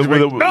 they were.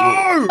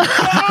 No!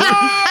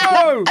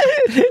 No!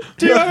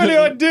 Do you have any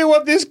idea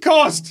what this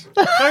cost?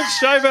 Don't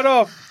shave it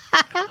off.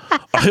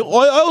 I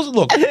also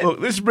look.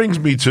 This brings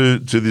me to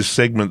this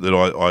segment that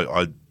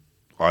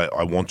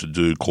I want to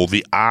do called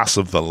the arse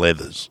of the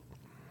leathers.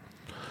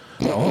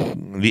 Oh.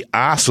 The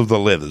arse of the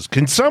leathers.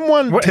 Can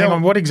someone tell? Hang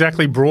on, what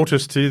exactly brought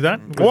us to that?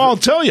 Well, I'll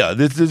tell you.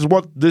 This is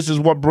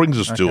what brings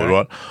us to it.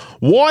 Right?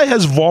 Why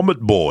has Vomit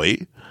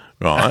Boy,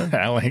 right?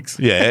 Alex.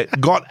 Yeah,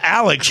 got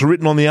Alex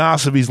written on the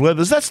arse of his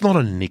leathers? That's not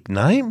a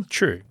nickname.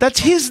 True.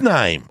 That's his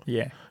name.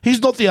 Yeah. He's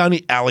not the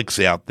only Alex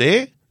out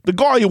there. The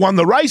guy who won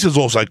the race is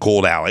also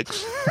called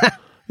Alex.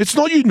 It's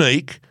not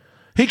unique.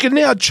 He can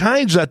now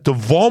change that to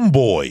Vom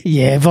Boy.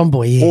 Yeah, Von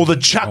Boy, yeah. Or the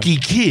Chucky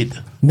Kid.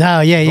 No,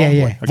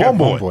 yeah. Vom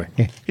Boy. Von Boy.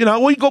 Yeah. You know,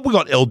 we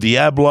got El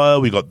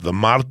Diablo, we got the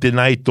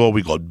Martinator,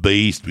 we got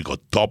Beast, we got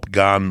Top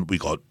Gun, we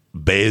got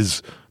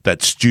Bez,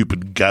 that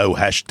stupid go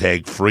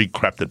hashtag free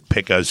crap that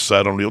Pecco's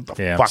sold on. What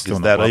the Yeah, I'm fuck still is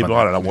not that loving even?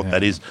 I don't know that. what Yeah.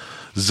 that is.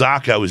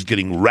 Zarko is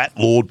getting Rat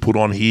Lord put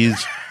on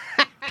his.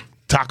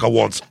 Tucker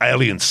wants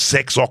alien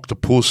sex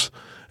octopus.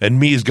 And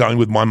me is going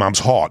with my mum's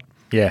hot.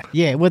 Yeah.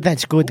 Yeah, well,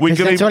 that's good. We 'cause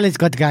can that's even- all he's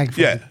got going for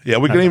Yeah, him. yeah.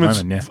 We At can the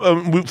even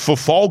moment, for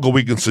Folger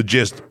we can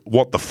suggest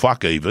what the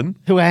fuck even.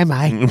 Who am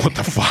I? What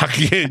the fuck?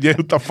 Yeah.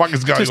 What the fuck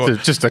is going on?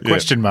 Just a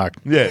question mark.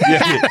 Yeah.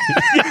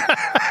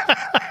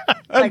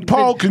 And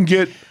Paul can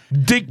get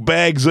dick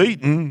bags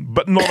eaten,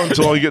 but not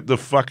until I get the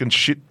fucking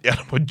shit out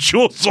of my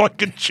jaw so I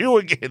can chew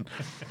again.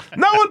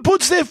 No one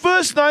puts their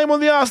first name on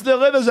the arse of their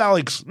letters,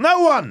 Alex. No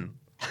one.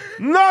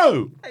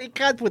 No. You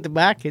can't put the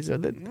markers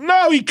on it.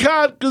 No, he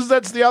can't because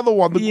that's the other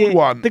one, the Yeah, good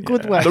one. the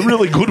good one. The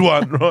really good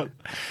one, right?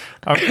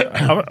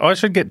 I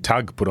should get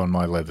Tug put on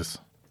my leathers,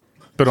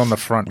 but on the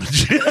front.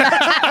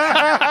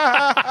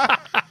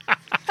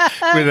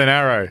 With an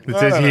arrow that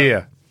says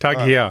here. Tug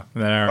here.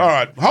 With an arrow. All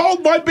right.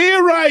 Hold my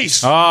beer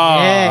race.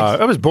 Yes.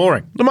 That was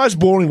boring. The most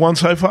boring one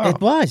so far. It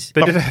was.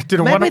 They did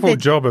a Maybe wonderful they-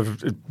 job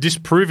of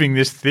disproving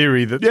this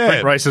theory that Yeah.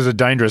 sprint races are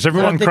dangerous.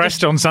 Everyone they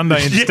crashed on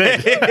Sunday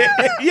instead.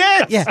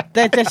 Yes. Yeah,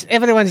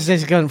 everyone's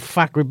just going,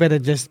 fuck, we better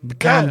just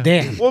calm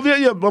down. Well,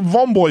 yeah.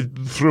 Von Boy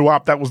threw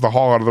up. That was the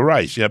highlight of the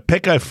race. Yeah,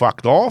 Pecco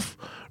fucked off.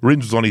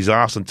 Rins was on his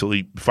ass until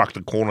he fucked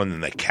a corner, and then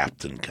the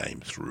captain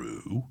came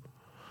through.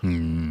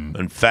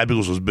 And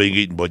Fabulous was being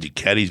eaten by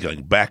Ducatis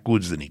going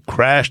backwards. Then he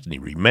crashed, and he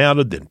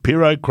remounted. Then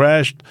Pirro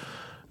crashed.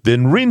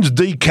 Then Rins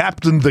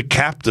decaptained the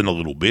captain a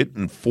little bit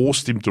and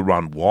forced him to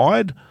run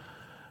wide.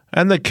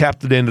 And the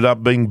captain ended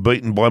up being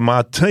beaten by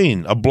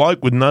Martine, a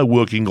bloke with no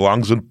working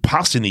lungs and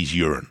pus in his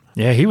urine.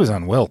 Yeah, he was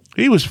unwell.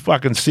 He was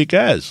fucking sick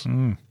as.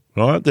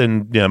 Right?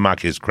 Then,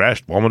 Marquez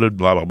crashed, vomited,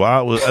 blah, blah,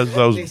 blah. As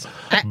those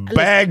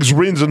Bags,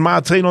 Rins and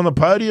Martin on the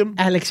podium.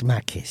 Alex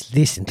Marquez,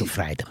 listen to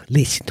Friday.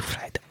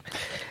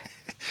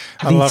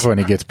 I love when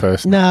he gets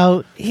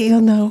personal.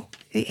 No,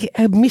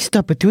 a missed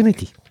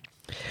opportunity.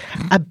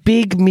 A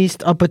big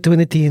missed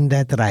opportunity in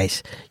that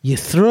race. You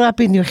threw up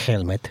in your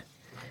helmet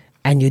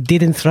and you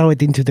didn't throw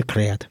it into the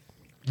crowd.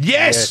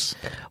 Yes.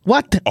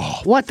 What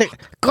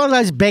call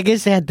those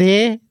beggars out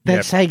there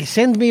that say,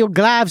 send me your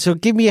gloves or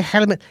give me a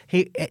helmet.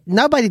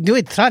 Nobody do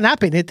it, thrown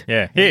up in it.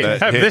 Yeah, here,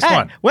 have this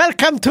one.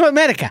 Welcome to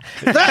America.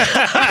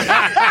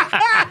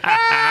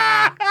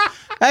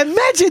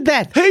 Imagine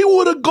that. He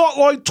would have got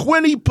like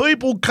 20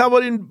 people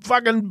covered in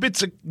fucking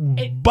bits of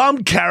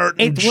bum carrot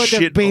and shit. It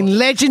would have been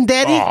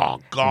legendary. Oh,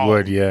 God.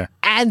 Would, yeah.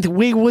 And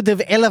we would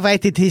have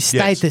elevated his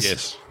status.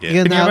 Yes. Can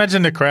you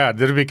imagine the crowd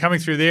that'll be coming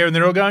through there and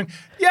they're all going,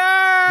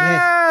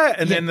 yeah!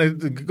 And then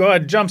the guy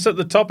jumps at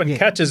the top and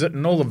catches it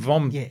and all the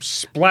vom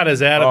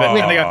splatters out of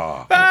it. And they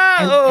go,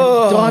 And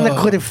Donna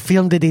could have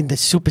filmed it in the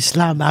super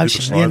slow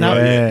motion, Yeah,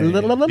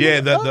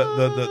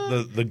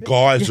 the the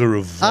geyser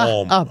of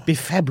vom. be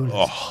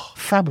fabulous.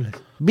 Fabulous.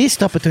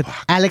 Missed opportunity.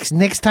 Alex,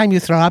 next time you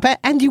throw up,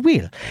 and you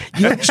will.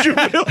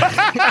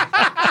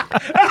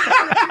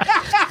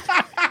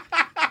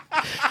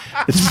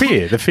 It's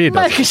fear. The fear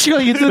does. Make sure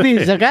you do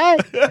this, okay?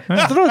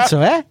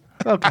 Struzzo, eh?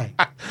 Okay.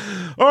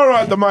 All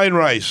right, the main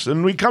race.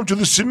 And we come to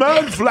the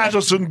Simone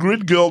Flatterson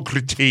Grid Girl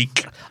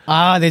critique.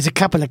 There's a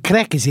couple of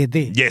crackers here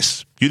there.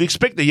 Yes. You'd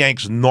expect the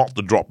Yanks not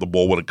to drop the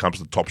ball when it comes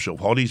to top shelf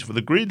hotties for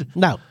the grid.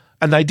 No.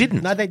 And they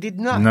didn't. No, they did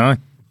not. No.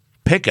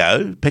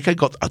 Pecco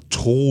got a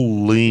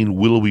tall, lean,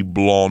 willowy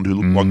blonde who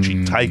looked like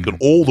she'd taken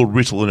all the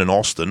Ritalin in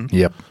Austin.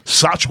 Yep.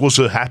 Such was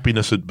her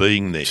happiness at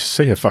being there.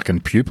 See her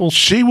fucking pupils?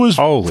 She was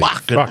Holy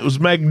fucking, fuck. it was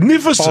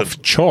magnificent.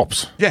 Off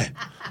chops. Yeah.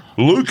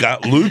 Luca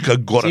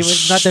got She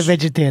was not a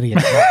vegetarian.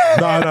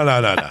 No.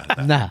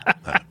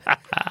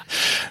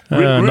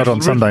 No. Not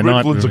on Sunday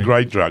night. Ritalin's a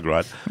great drug,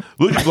 right?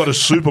 Luca got a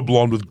super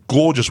blonde with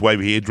gorgeous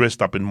wavy hair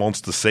dressed up in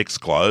monster sex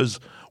clothes,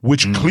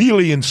 which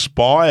clearly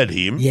inspired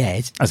him.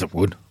 Yes. As it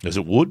would.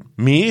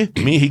 Mir,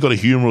 he got a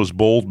humorous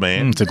bald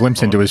man. It's a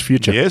glimpse into his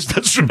future. Yes,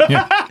 that's right.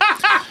 Yeah.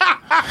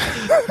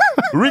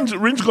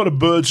 Rin's got a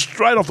bird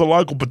straight off the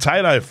local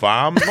potato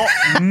farm.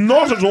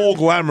 Not at all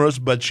glamorous,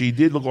 but she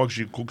did look like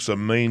she cooked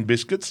some mean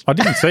biscuits. I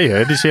didn't see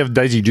her. Did she have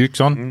Daisy Dukes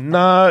on?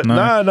 No.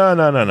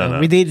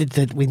 We needed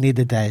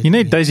that. You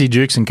need Daisy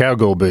Dukes and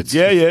cowgirl boots.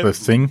 Yeah. The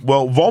thing.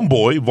 Well, Von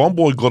Boy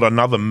got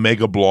another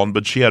mega blonde,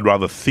 but she had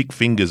rather thick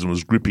fingers and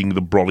was gripping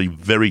the brolly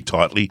very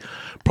tightly,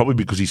 probably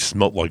because he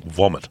smelt like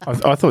vomit.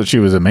 I thought she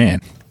was a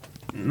man.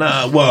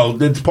 No,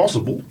 well, it's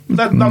possible.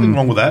 Nothing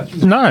wrong with that.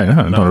 No,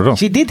 not at all.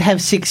 She did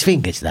have 6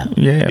 fingers, though.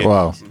 Yeah,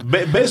 well,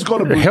 Bez got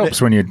a it helps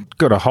when you've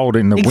got to hold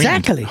in the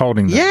Exactly. wind,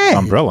 holding the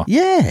umbrella.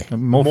 Yeah. The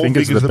more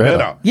fingers, the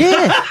better.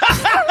 Yeah.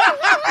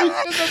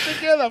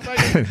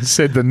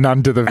 Said the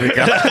nun to the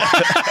vicar.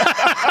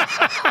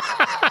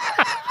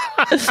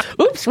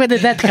 Oops, where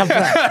did that come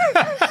from?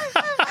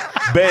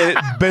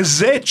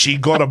 Bezecchi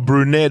got a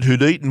brunette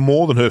who'd eaten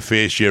more than her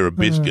fair share of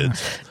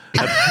biscuits.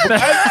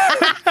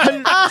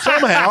 And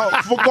somehow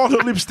forgot her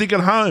lipstick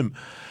at home.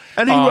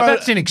 And he wrote,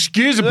 that's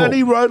inexcusable. And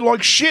he wrote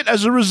like shit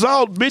as a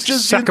result.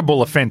 Bitches.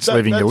 Sackable offence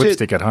leaving your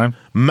lipstick at home.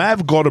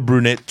 Mav got a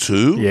brunette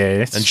too.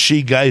 Yes. And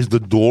she gazed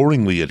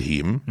adoringly at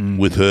him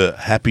with her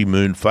happy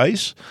moon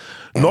face,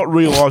 not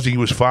realising he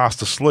was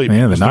fast asleep.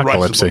 Yeah, the It's race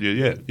narcolepsy.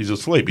 Yeah, he's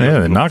asleep. Yeah,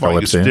 the You can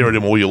narcolepsy. stare at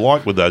him all you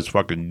like with those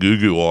fucking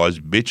goo-goo eyes,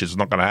 bitch. It's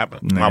not going to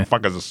happen. Nah.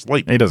 Motherfucker's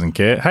asleep. He doesn't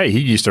care. Hey, he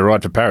used to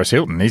ride for Paris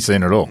Hilton. He's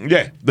seen it all.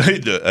 Yeah,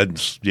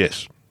 and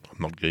yes, I'm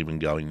not even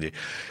going there.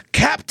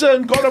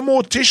 Captain got a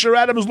Morticia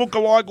Adams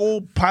lookalike,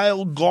 all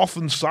pale, goth,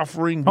 and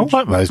suffering. I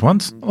like those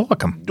ones. I like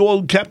them.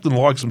 Well, Captain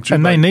likes them too.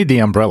 And they need the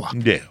umbrella.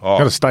 Yeah,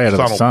 Got to stay out of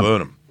the sun. Burn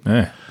them.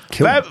 Yeah.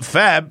 Kill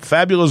 'em.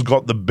 Fabulous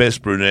got the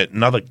best brunette.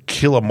 Another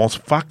killer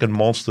fucking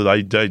monster.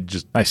 They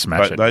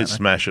smash it. They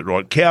smash it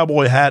right.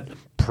 Cowboy hat,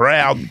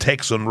 proud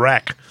Texan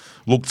rack.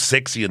 Looked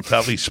sexy and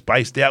totally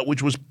spaced out,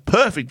 which was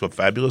perfect for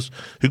Fabulous,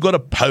 who got a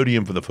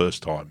podium for the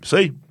first time.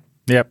 See?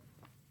 Yep.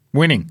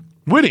 Winning.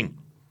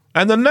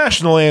 And the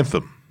national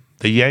anthem,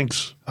 the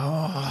Yanks,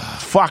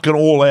 fucking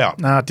all out.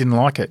 No, I didn't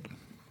like it.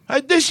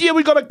 Hey, this year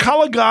we got a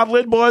colour guard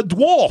led by a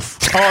dwarf.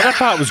 Oh, that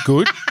part was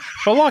good.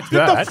 I like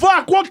that. What the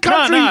fuck? What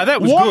country? No,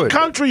 that was what good.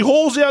 country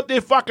hauls out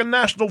their fucking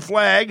national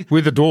flag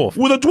With a dwarf.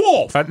 with a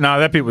dwarf? No,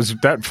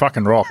 that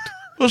fucking rocked.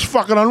 It was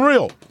fucking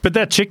unreal. But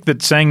that chick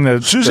that sang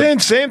the... Suzanne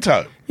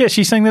Santo. Yeah,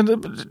 she sang the...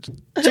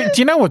 Do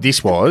you know what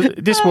this was?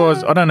 This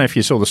was... I don't know if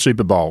you saw the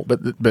Super Bowl,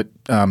 but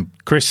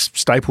Chris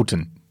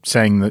Stapleton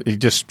sang that he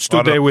just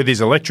stood there with his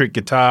electric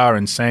guitar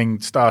and sang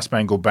Star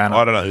Spangled Banner.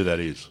 I don't know who that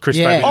is. Chris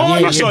Yeah. Baker. Oh, Yeah,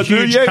 yes, I do.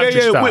 Huge Yeah,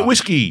 country star.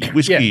 Whiskey.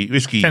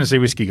 Tennessee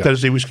whiskey guy.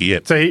 Tennessee whiskey, yeah.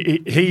 So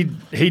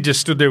he just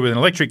stood there with an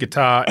electric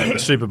guitar at the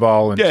Super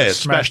Bowl and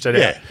just smashed it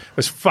out. It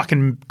was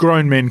fucking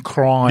grown men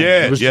crying.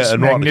 Yeah, it was just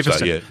and rightly so,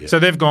 magnificent. yeah. So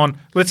they've gone,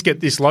 let's get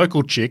this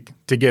local chick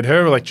to get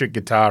her electric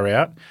guitar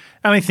out.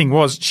 Only thing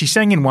was, she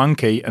sang in one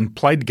key and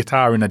played the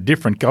guitar in a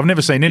different. I've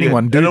never seen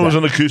anyone do and that. it was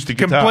an acoustic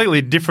guitar.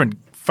 Completely different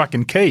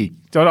fucking key.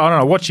 I don't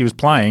know what she was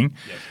playing.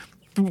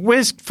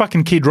 Where's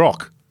fucking Kid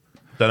Rock?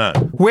 Don't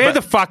know. Where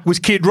the fuck was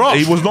Kid Rock?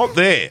 He was not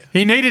there.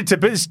 He needed to.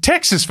 But it's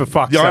Texas for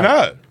fuck's sake. Yeah, I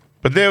know.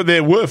 But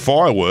there were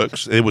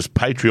fireworks. There was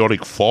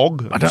patriotic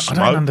fog. I don't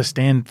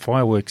understand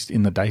fireworks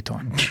in the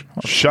daytime.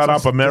 Shut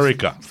up,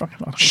 America.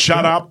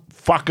 Shut up,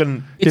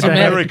 fucking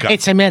America.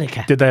 It's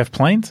America. Did they have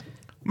planes?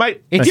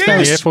 Mate, It's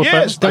yes.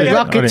 The they had-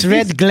 rocket's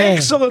red glare.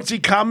 Excellency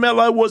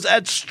Carmelo was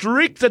at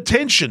strict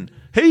attention.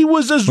 He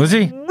was as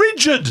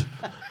rigid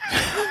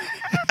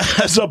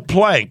as a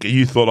plank.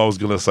 You thought I was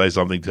going to say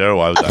something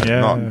terrible. I was like,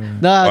 Yeah.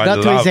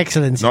 Not to His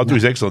Excellency. Not to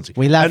His Excellency.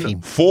 We love And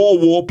him. 4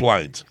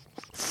 warplanes.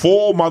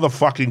 4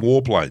 motherfucking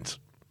warplanes.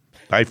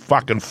 They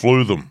fucking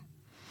flew them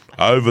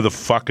over the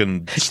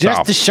fucking stuff.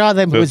 Just to show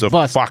them who's the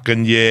boss.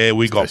 fucking,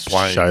 we got Just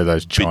planes. show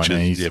those bitches.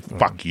 Chinese. Yeah,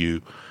 fuck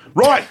you.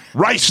 Right,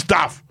 race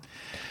stuff.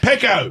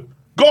 Pecco,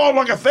 gone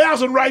like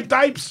 1,000 rape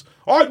apes.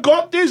 I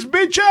got this,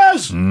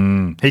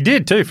 bitches. He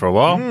did too for a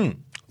while.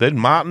 Then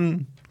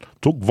Martin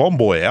took Von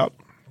Boy out.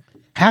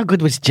 How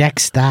good was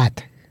Jack's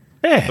start?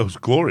 Yeah, It was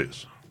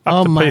glorious.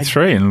 up to my-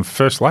 P3 and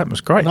first lap was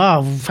great.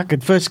 Oh,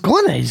 fucking first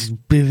corner is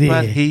there.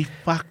 But he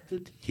fucked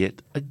it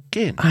yet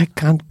again. I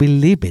can't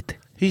believe it.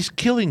 He's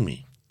killing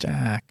me.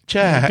 Jack,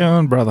 Jack. go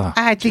on, brother.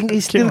 I think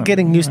he's still Killing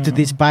getting used to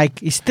this bike.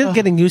 He's still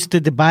getting used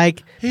to the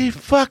bike. He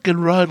fucking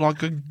rode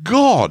like a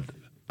god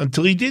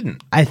until he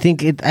didn't. I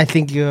think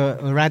you're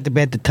right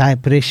about the tire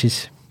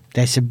pressures.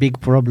 There's a big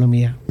problem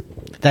here.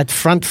 That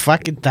front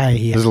fucking tire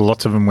here. There's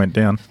lots of them went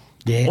down.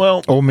 Yeah.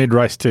 Well, All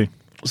mid-race too.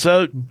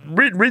 so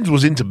Rins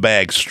was into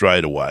bags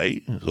straight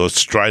away. So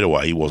straight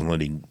away, he wasn't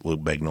letting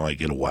Bagnaia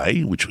get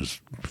away, which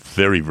was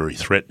very, very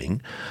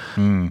threatening.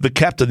 The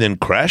captain then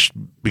crashed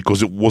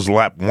because it was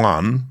lap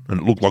 1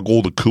 and it looked like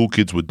all the cool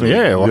kids were doing.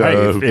 Yeah, well,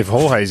 hey, if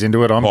Jorge's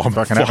into it, I'm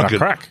fucking having a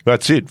crack.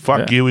 That's it.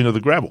 Fuck you into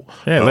the gravel.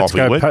 Yeah, And let's off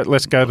he went.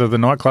 let's go to the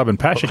nightclub and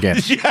pash again.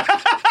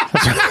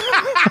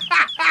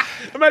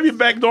 Maybe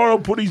Bagnaia will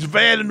put his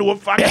van into a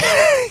fucking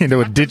Into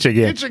a ditch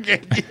again. ditch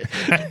again.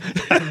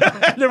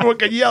 And everyone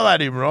can yell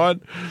at him, right?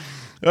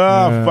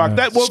 Oh, fuck.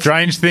 That was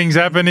Strange things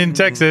happen in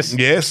Texas.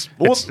 Yes.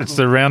 Well, It's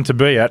the round to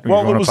be at when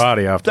you it want was to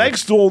party after.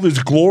 thanks to all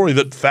this glory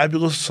that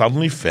Fabulous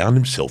suddenly found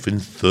himself in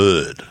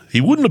 3rd. He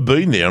wouldn't have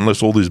been there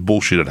unless all this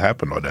bullshit had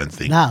happened, I don't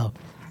think. no.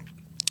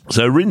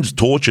 So Rins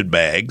tortured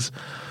Bags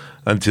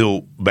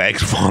until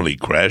Bags finally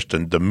crashed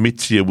and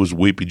Demitzia was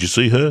weeping. Did you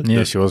see her?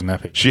 Yeah, she wasn't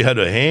happy. She had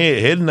her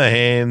head in her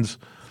hands,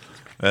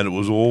 and it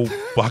was all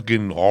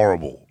fucking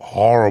horrible.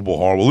 Horrible,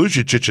 horrible.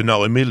 Lucia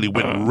Ciccinello immediately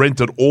went and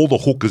rented all the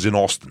hookers in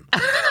Austin.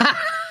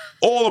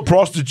 All the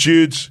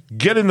prostitutes,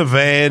 get in the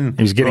van.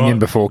 He was getting in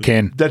before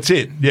Ken. That's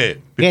it, yeah.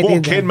 Get Before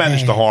in Ken the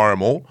managed to van. hire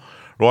them all.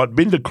 Right,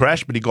 Binder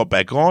crashed, but he got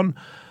back on.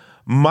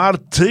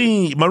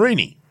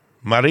 Marini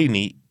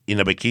in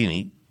a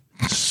bikini.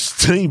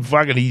 Steam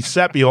fucking, he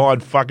sat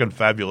behind fucking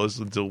Fabulous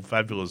until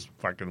Fabulous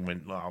fucking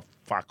went, oh,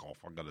 fuck off.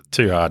 I got it.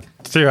 Too hard.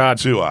 Too hard.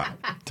 Too hard.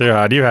 Too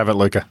hard. You have it,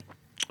 Luca.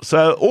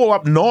 So all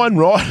up 9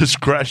 riders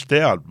crashed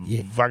out.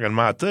 Fucking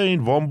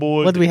Martin, Von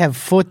Boy. What do we have?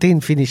 14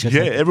 finishers.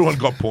 Yeah, everyone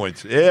got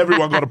points.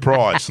 Everyone got a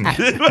prize.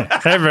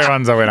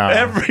 Everyone's a winner.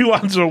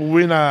 Everyone's a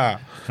winner.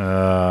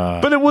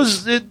 But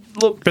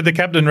look. But the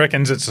captain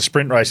reckons it's the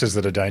sprint races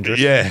that are dangerous.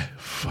 Yeah,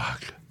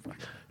 fuck.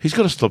 He's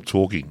got to stop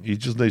talking. He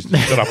just needs to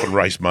get up and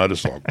race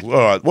motorcycle. All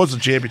right, what's the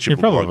championship? You're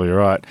probably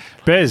right.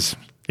 Bez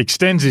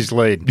extends his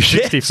lead.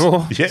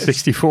 64. Yes.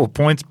 64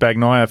 points.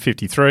 Bagnaia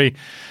 53.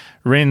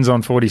 Rins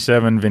on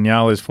 47.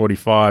 Vinales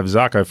 45.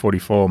 Zarco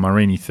 44.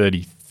 Marini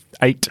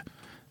 38.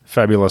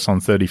 Fabulous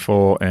on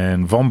 34.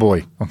 And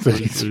Vonboy on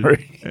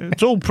 33.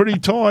 It's all pretty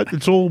tight.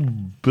 It's all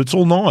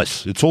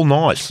nice. It's all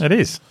nice. It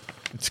is.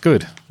 It's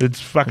good. It's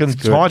fucking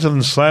good. tighter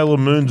than Sailor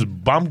Moon's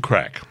bum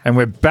crack. And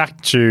we're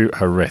back to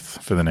Jerez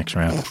for the next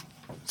round.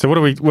 So what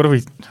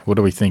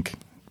do we think?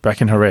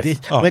 Back in Jerez.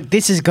 But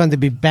this is going to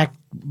be back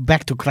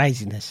to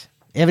craziness.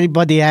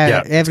 Everybody,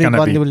 It's gonna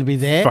everybody will be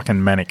there.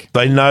 Fucking manic.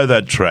 They know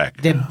that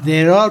track.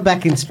 They're all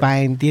back in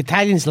Spain. The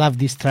Italians love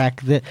this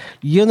track.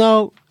 You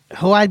know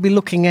who I'll be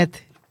looking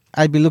at?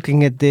 I'll be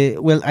looking at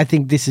I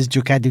think this is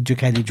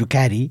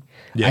Ducati.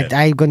 Yeah.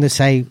 I'm going to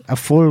say a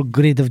full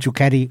grid of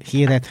Ducati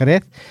here at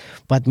Jerez.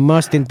 But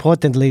most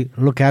importantly,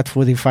 look out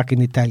for the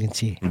fucking Italians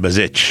here.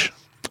 Bezec.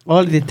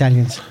 All the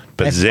Italians.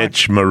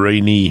 Bezec,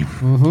 Marini.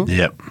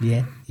 Yep.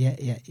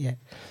 Yeah.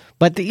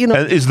 But, you know,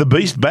 And is the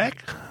Beast back?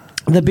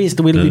 the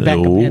Beast will be back.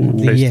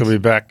 Beast will be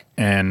back,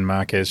 and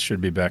Marquez should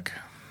be back.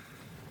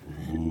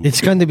 It's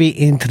going to be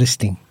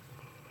interesting.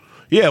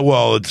 Yeah,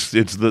 well, it's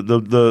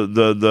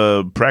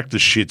the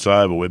practice shit's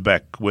over.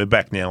 We're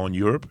back now in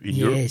Europe.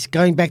 Yes,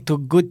 going back to a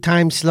good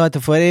time slot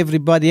for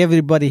everybody.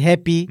 Everybody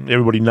happy.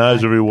 Everybody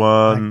knows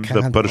everyone.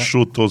 The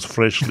prosciutto's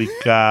freshly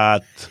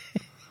cut.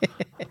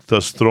 The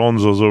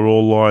stronzos are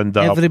all lined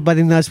up.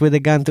 Everybody knows where they're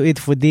going to eat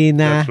for dinner.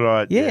 That's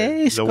right. Yeah,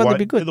 it's going to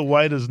be good. The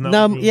waiters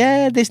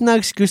know. There's no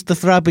excuse to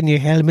throw up in your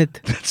helmet.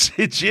 That's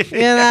it,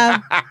 yeah.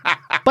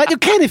 But you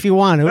can if you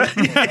want to.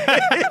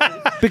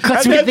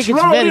 Because we think it's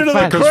very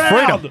fun. Because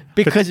freedom.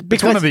 Because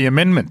it's one of the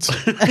amendments.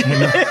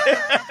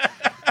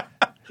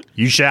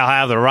 You shall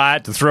have the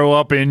right to throw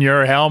up in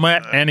your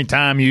helmet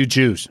anytime you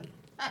choose.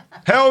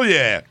 Hell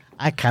yeah.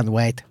 I can't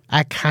wait.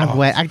 I can't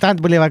wait. I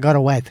don't believe I got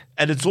to wait.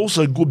 And it's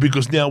also good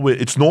because now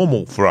it's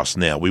normal for us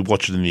now. We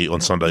watch it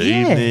on Sunday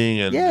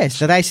evening. And yes,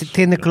 the race at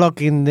 10 o'clock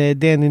down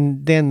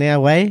their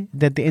way,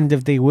 at the end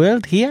of the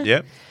world here.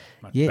 Yep.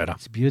 Yeah, better.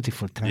 it's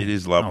beautiful time. It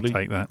is lovely. I'll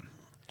take that.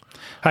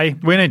 Hey,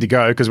 we need to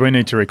go because we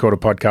need to record a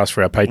podcast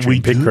for our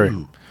Patreon Pit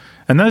Crew.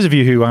 And those of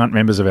you who aren't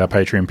members of our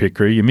Patreon Pit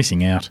Crew, you're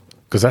missing out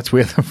because that's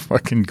where the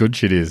fucking good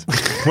shit is.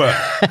 Well,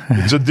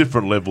 it's a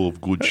different level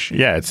of good shit.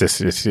 Yeah, it's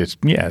just a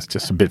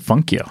bit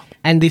funkier.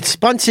 And the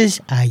sponsors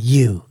are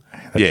you.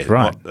 That's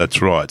right.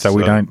 That's right. So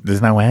we don't.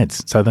 There's no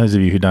ads. So those of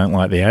you who don't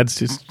like the ads,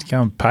 just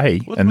go and pay,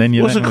 and then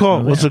you. What's it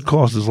cost? What's it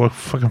cost? It's like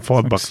fucking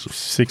 $5.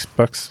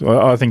 $6.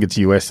 Well, I think it's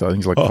US. I think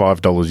it's like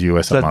 $5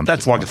 US a month.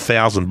 That's like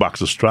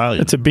 $1,000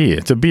 Australian. It's a beer.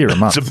 It's a beer a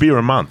month. It's a beer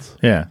a month.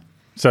 Yeah.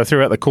 So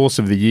throughout the course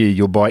of the year,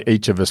 you'll buy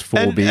each of us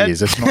 4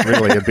 beers. It's not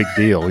really a big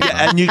deal.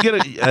 Yeah, and you get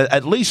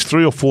at least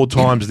 3 or 4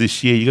 times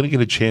this year, you're going to get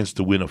a chance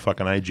to win a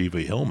fucking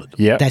AGV helmet.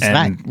 Yeah, that's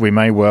right. We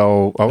may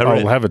well.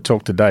 I'll have a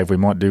talk to Dave. We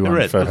might do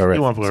one for her.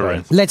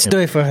 Let's do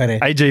it for her.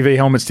 AGV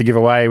helmets to give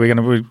away.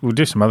 We'll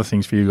do some other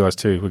things for you guys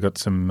too. We've got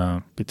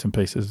some bits and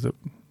pieces that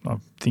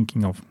I'm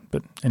thinking of.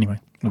 But anyway,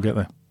 we'll get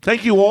there.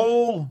 Thank you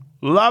all.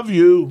 Love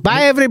you.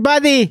 Bye,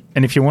 everybody.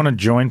 And if you want to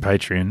join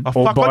Patreon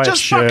or buy I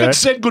just a shirt, fucking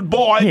said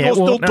goodbye. Yeah, You're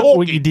still talking.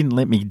 Well, you didn't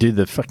let me do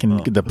the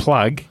fucking the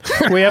plug.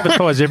 We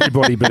advertise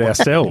everybody but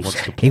ourselves.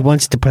 He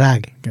wants to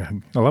plug.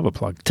 I love a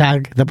plug.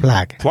 Tug the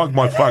plug. Plug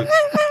my fucking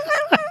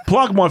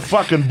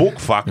book,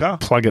 fucker.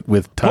 Plug it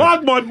with tug.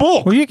 Plug my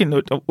book. Well, you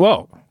can.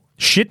 Well,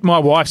 shit. My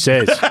wife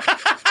says.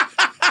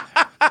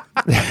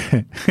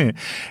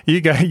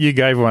 You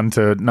gave one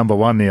to number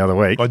 1 the other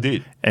week. I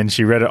did, and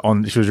she read it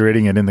she was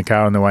reading it in the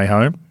car on the way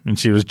home, and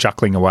she was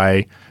chuckling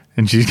away,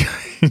 and she's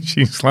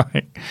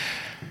like,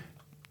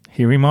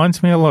 "He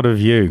reminds me a lot of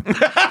you."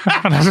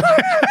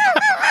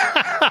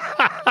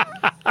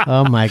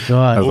 Oh my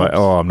God! I was like,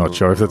 "Oh, I'm not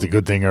sure if that's a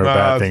good thing or a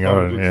bad thing."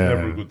 It's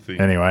never a good thing.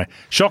 Anyway,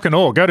 Shock and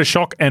Awe. Go to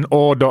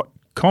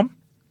shockandawe.com.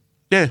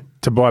 Yeah.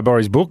 To buy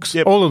Boris books.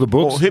 Yep. All of the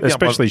books,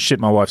 especially Shit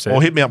My Wife Said.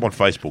 Or hit me up on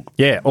Facebook.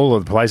 Yeah, all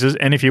of the places.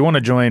 And if you want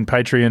to join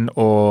Patreon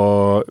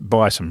or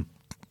buy some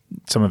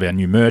of our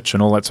new merch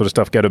and all that sort of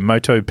stuff, go to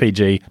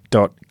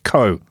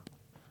motopg.co.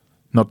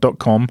 Not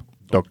 .com,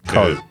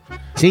 .co.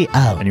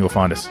 C-O. And you will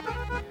find us.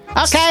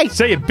 Okay.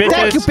 See you, bitches.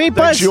 Thank you,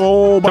 people. Thank you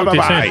all. Talk to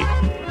you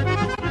Bye-bye. soon.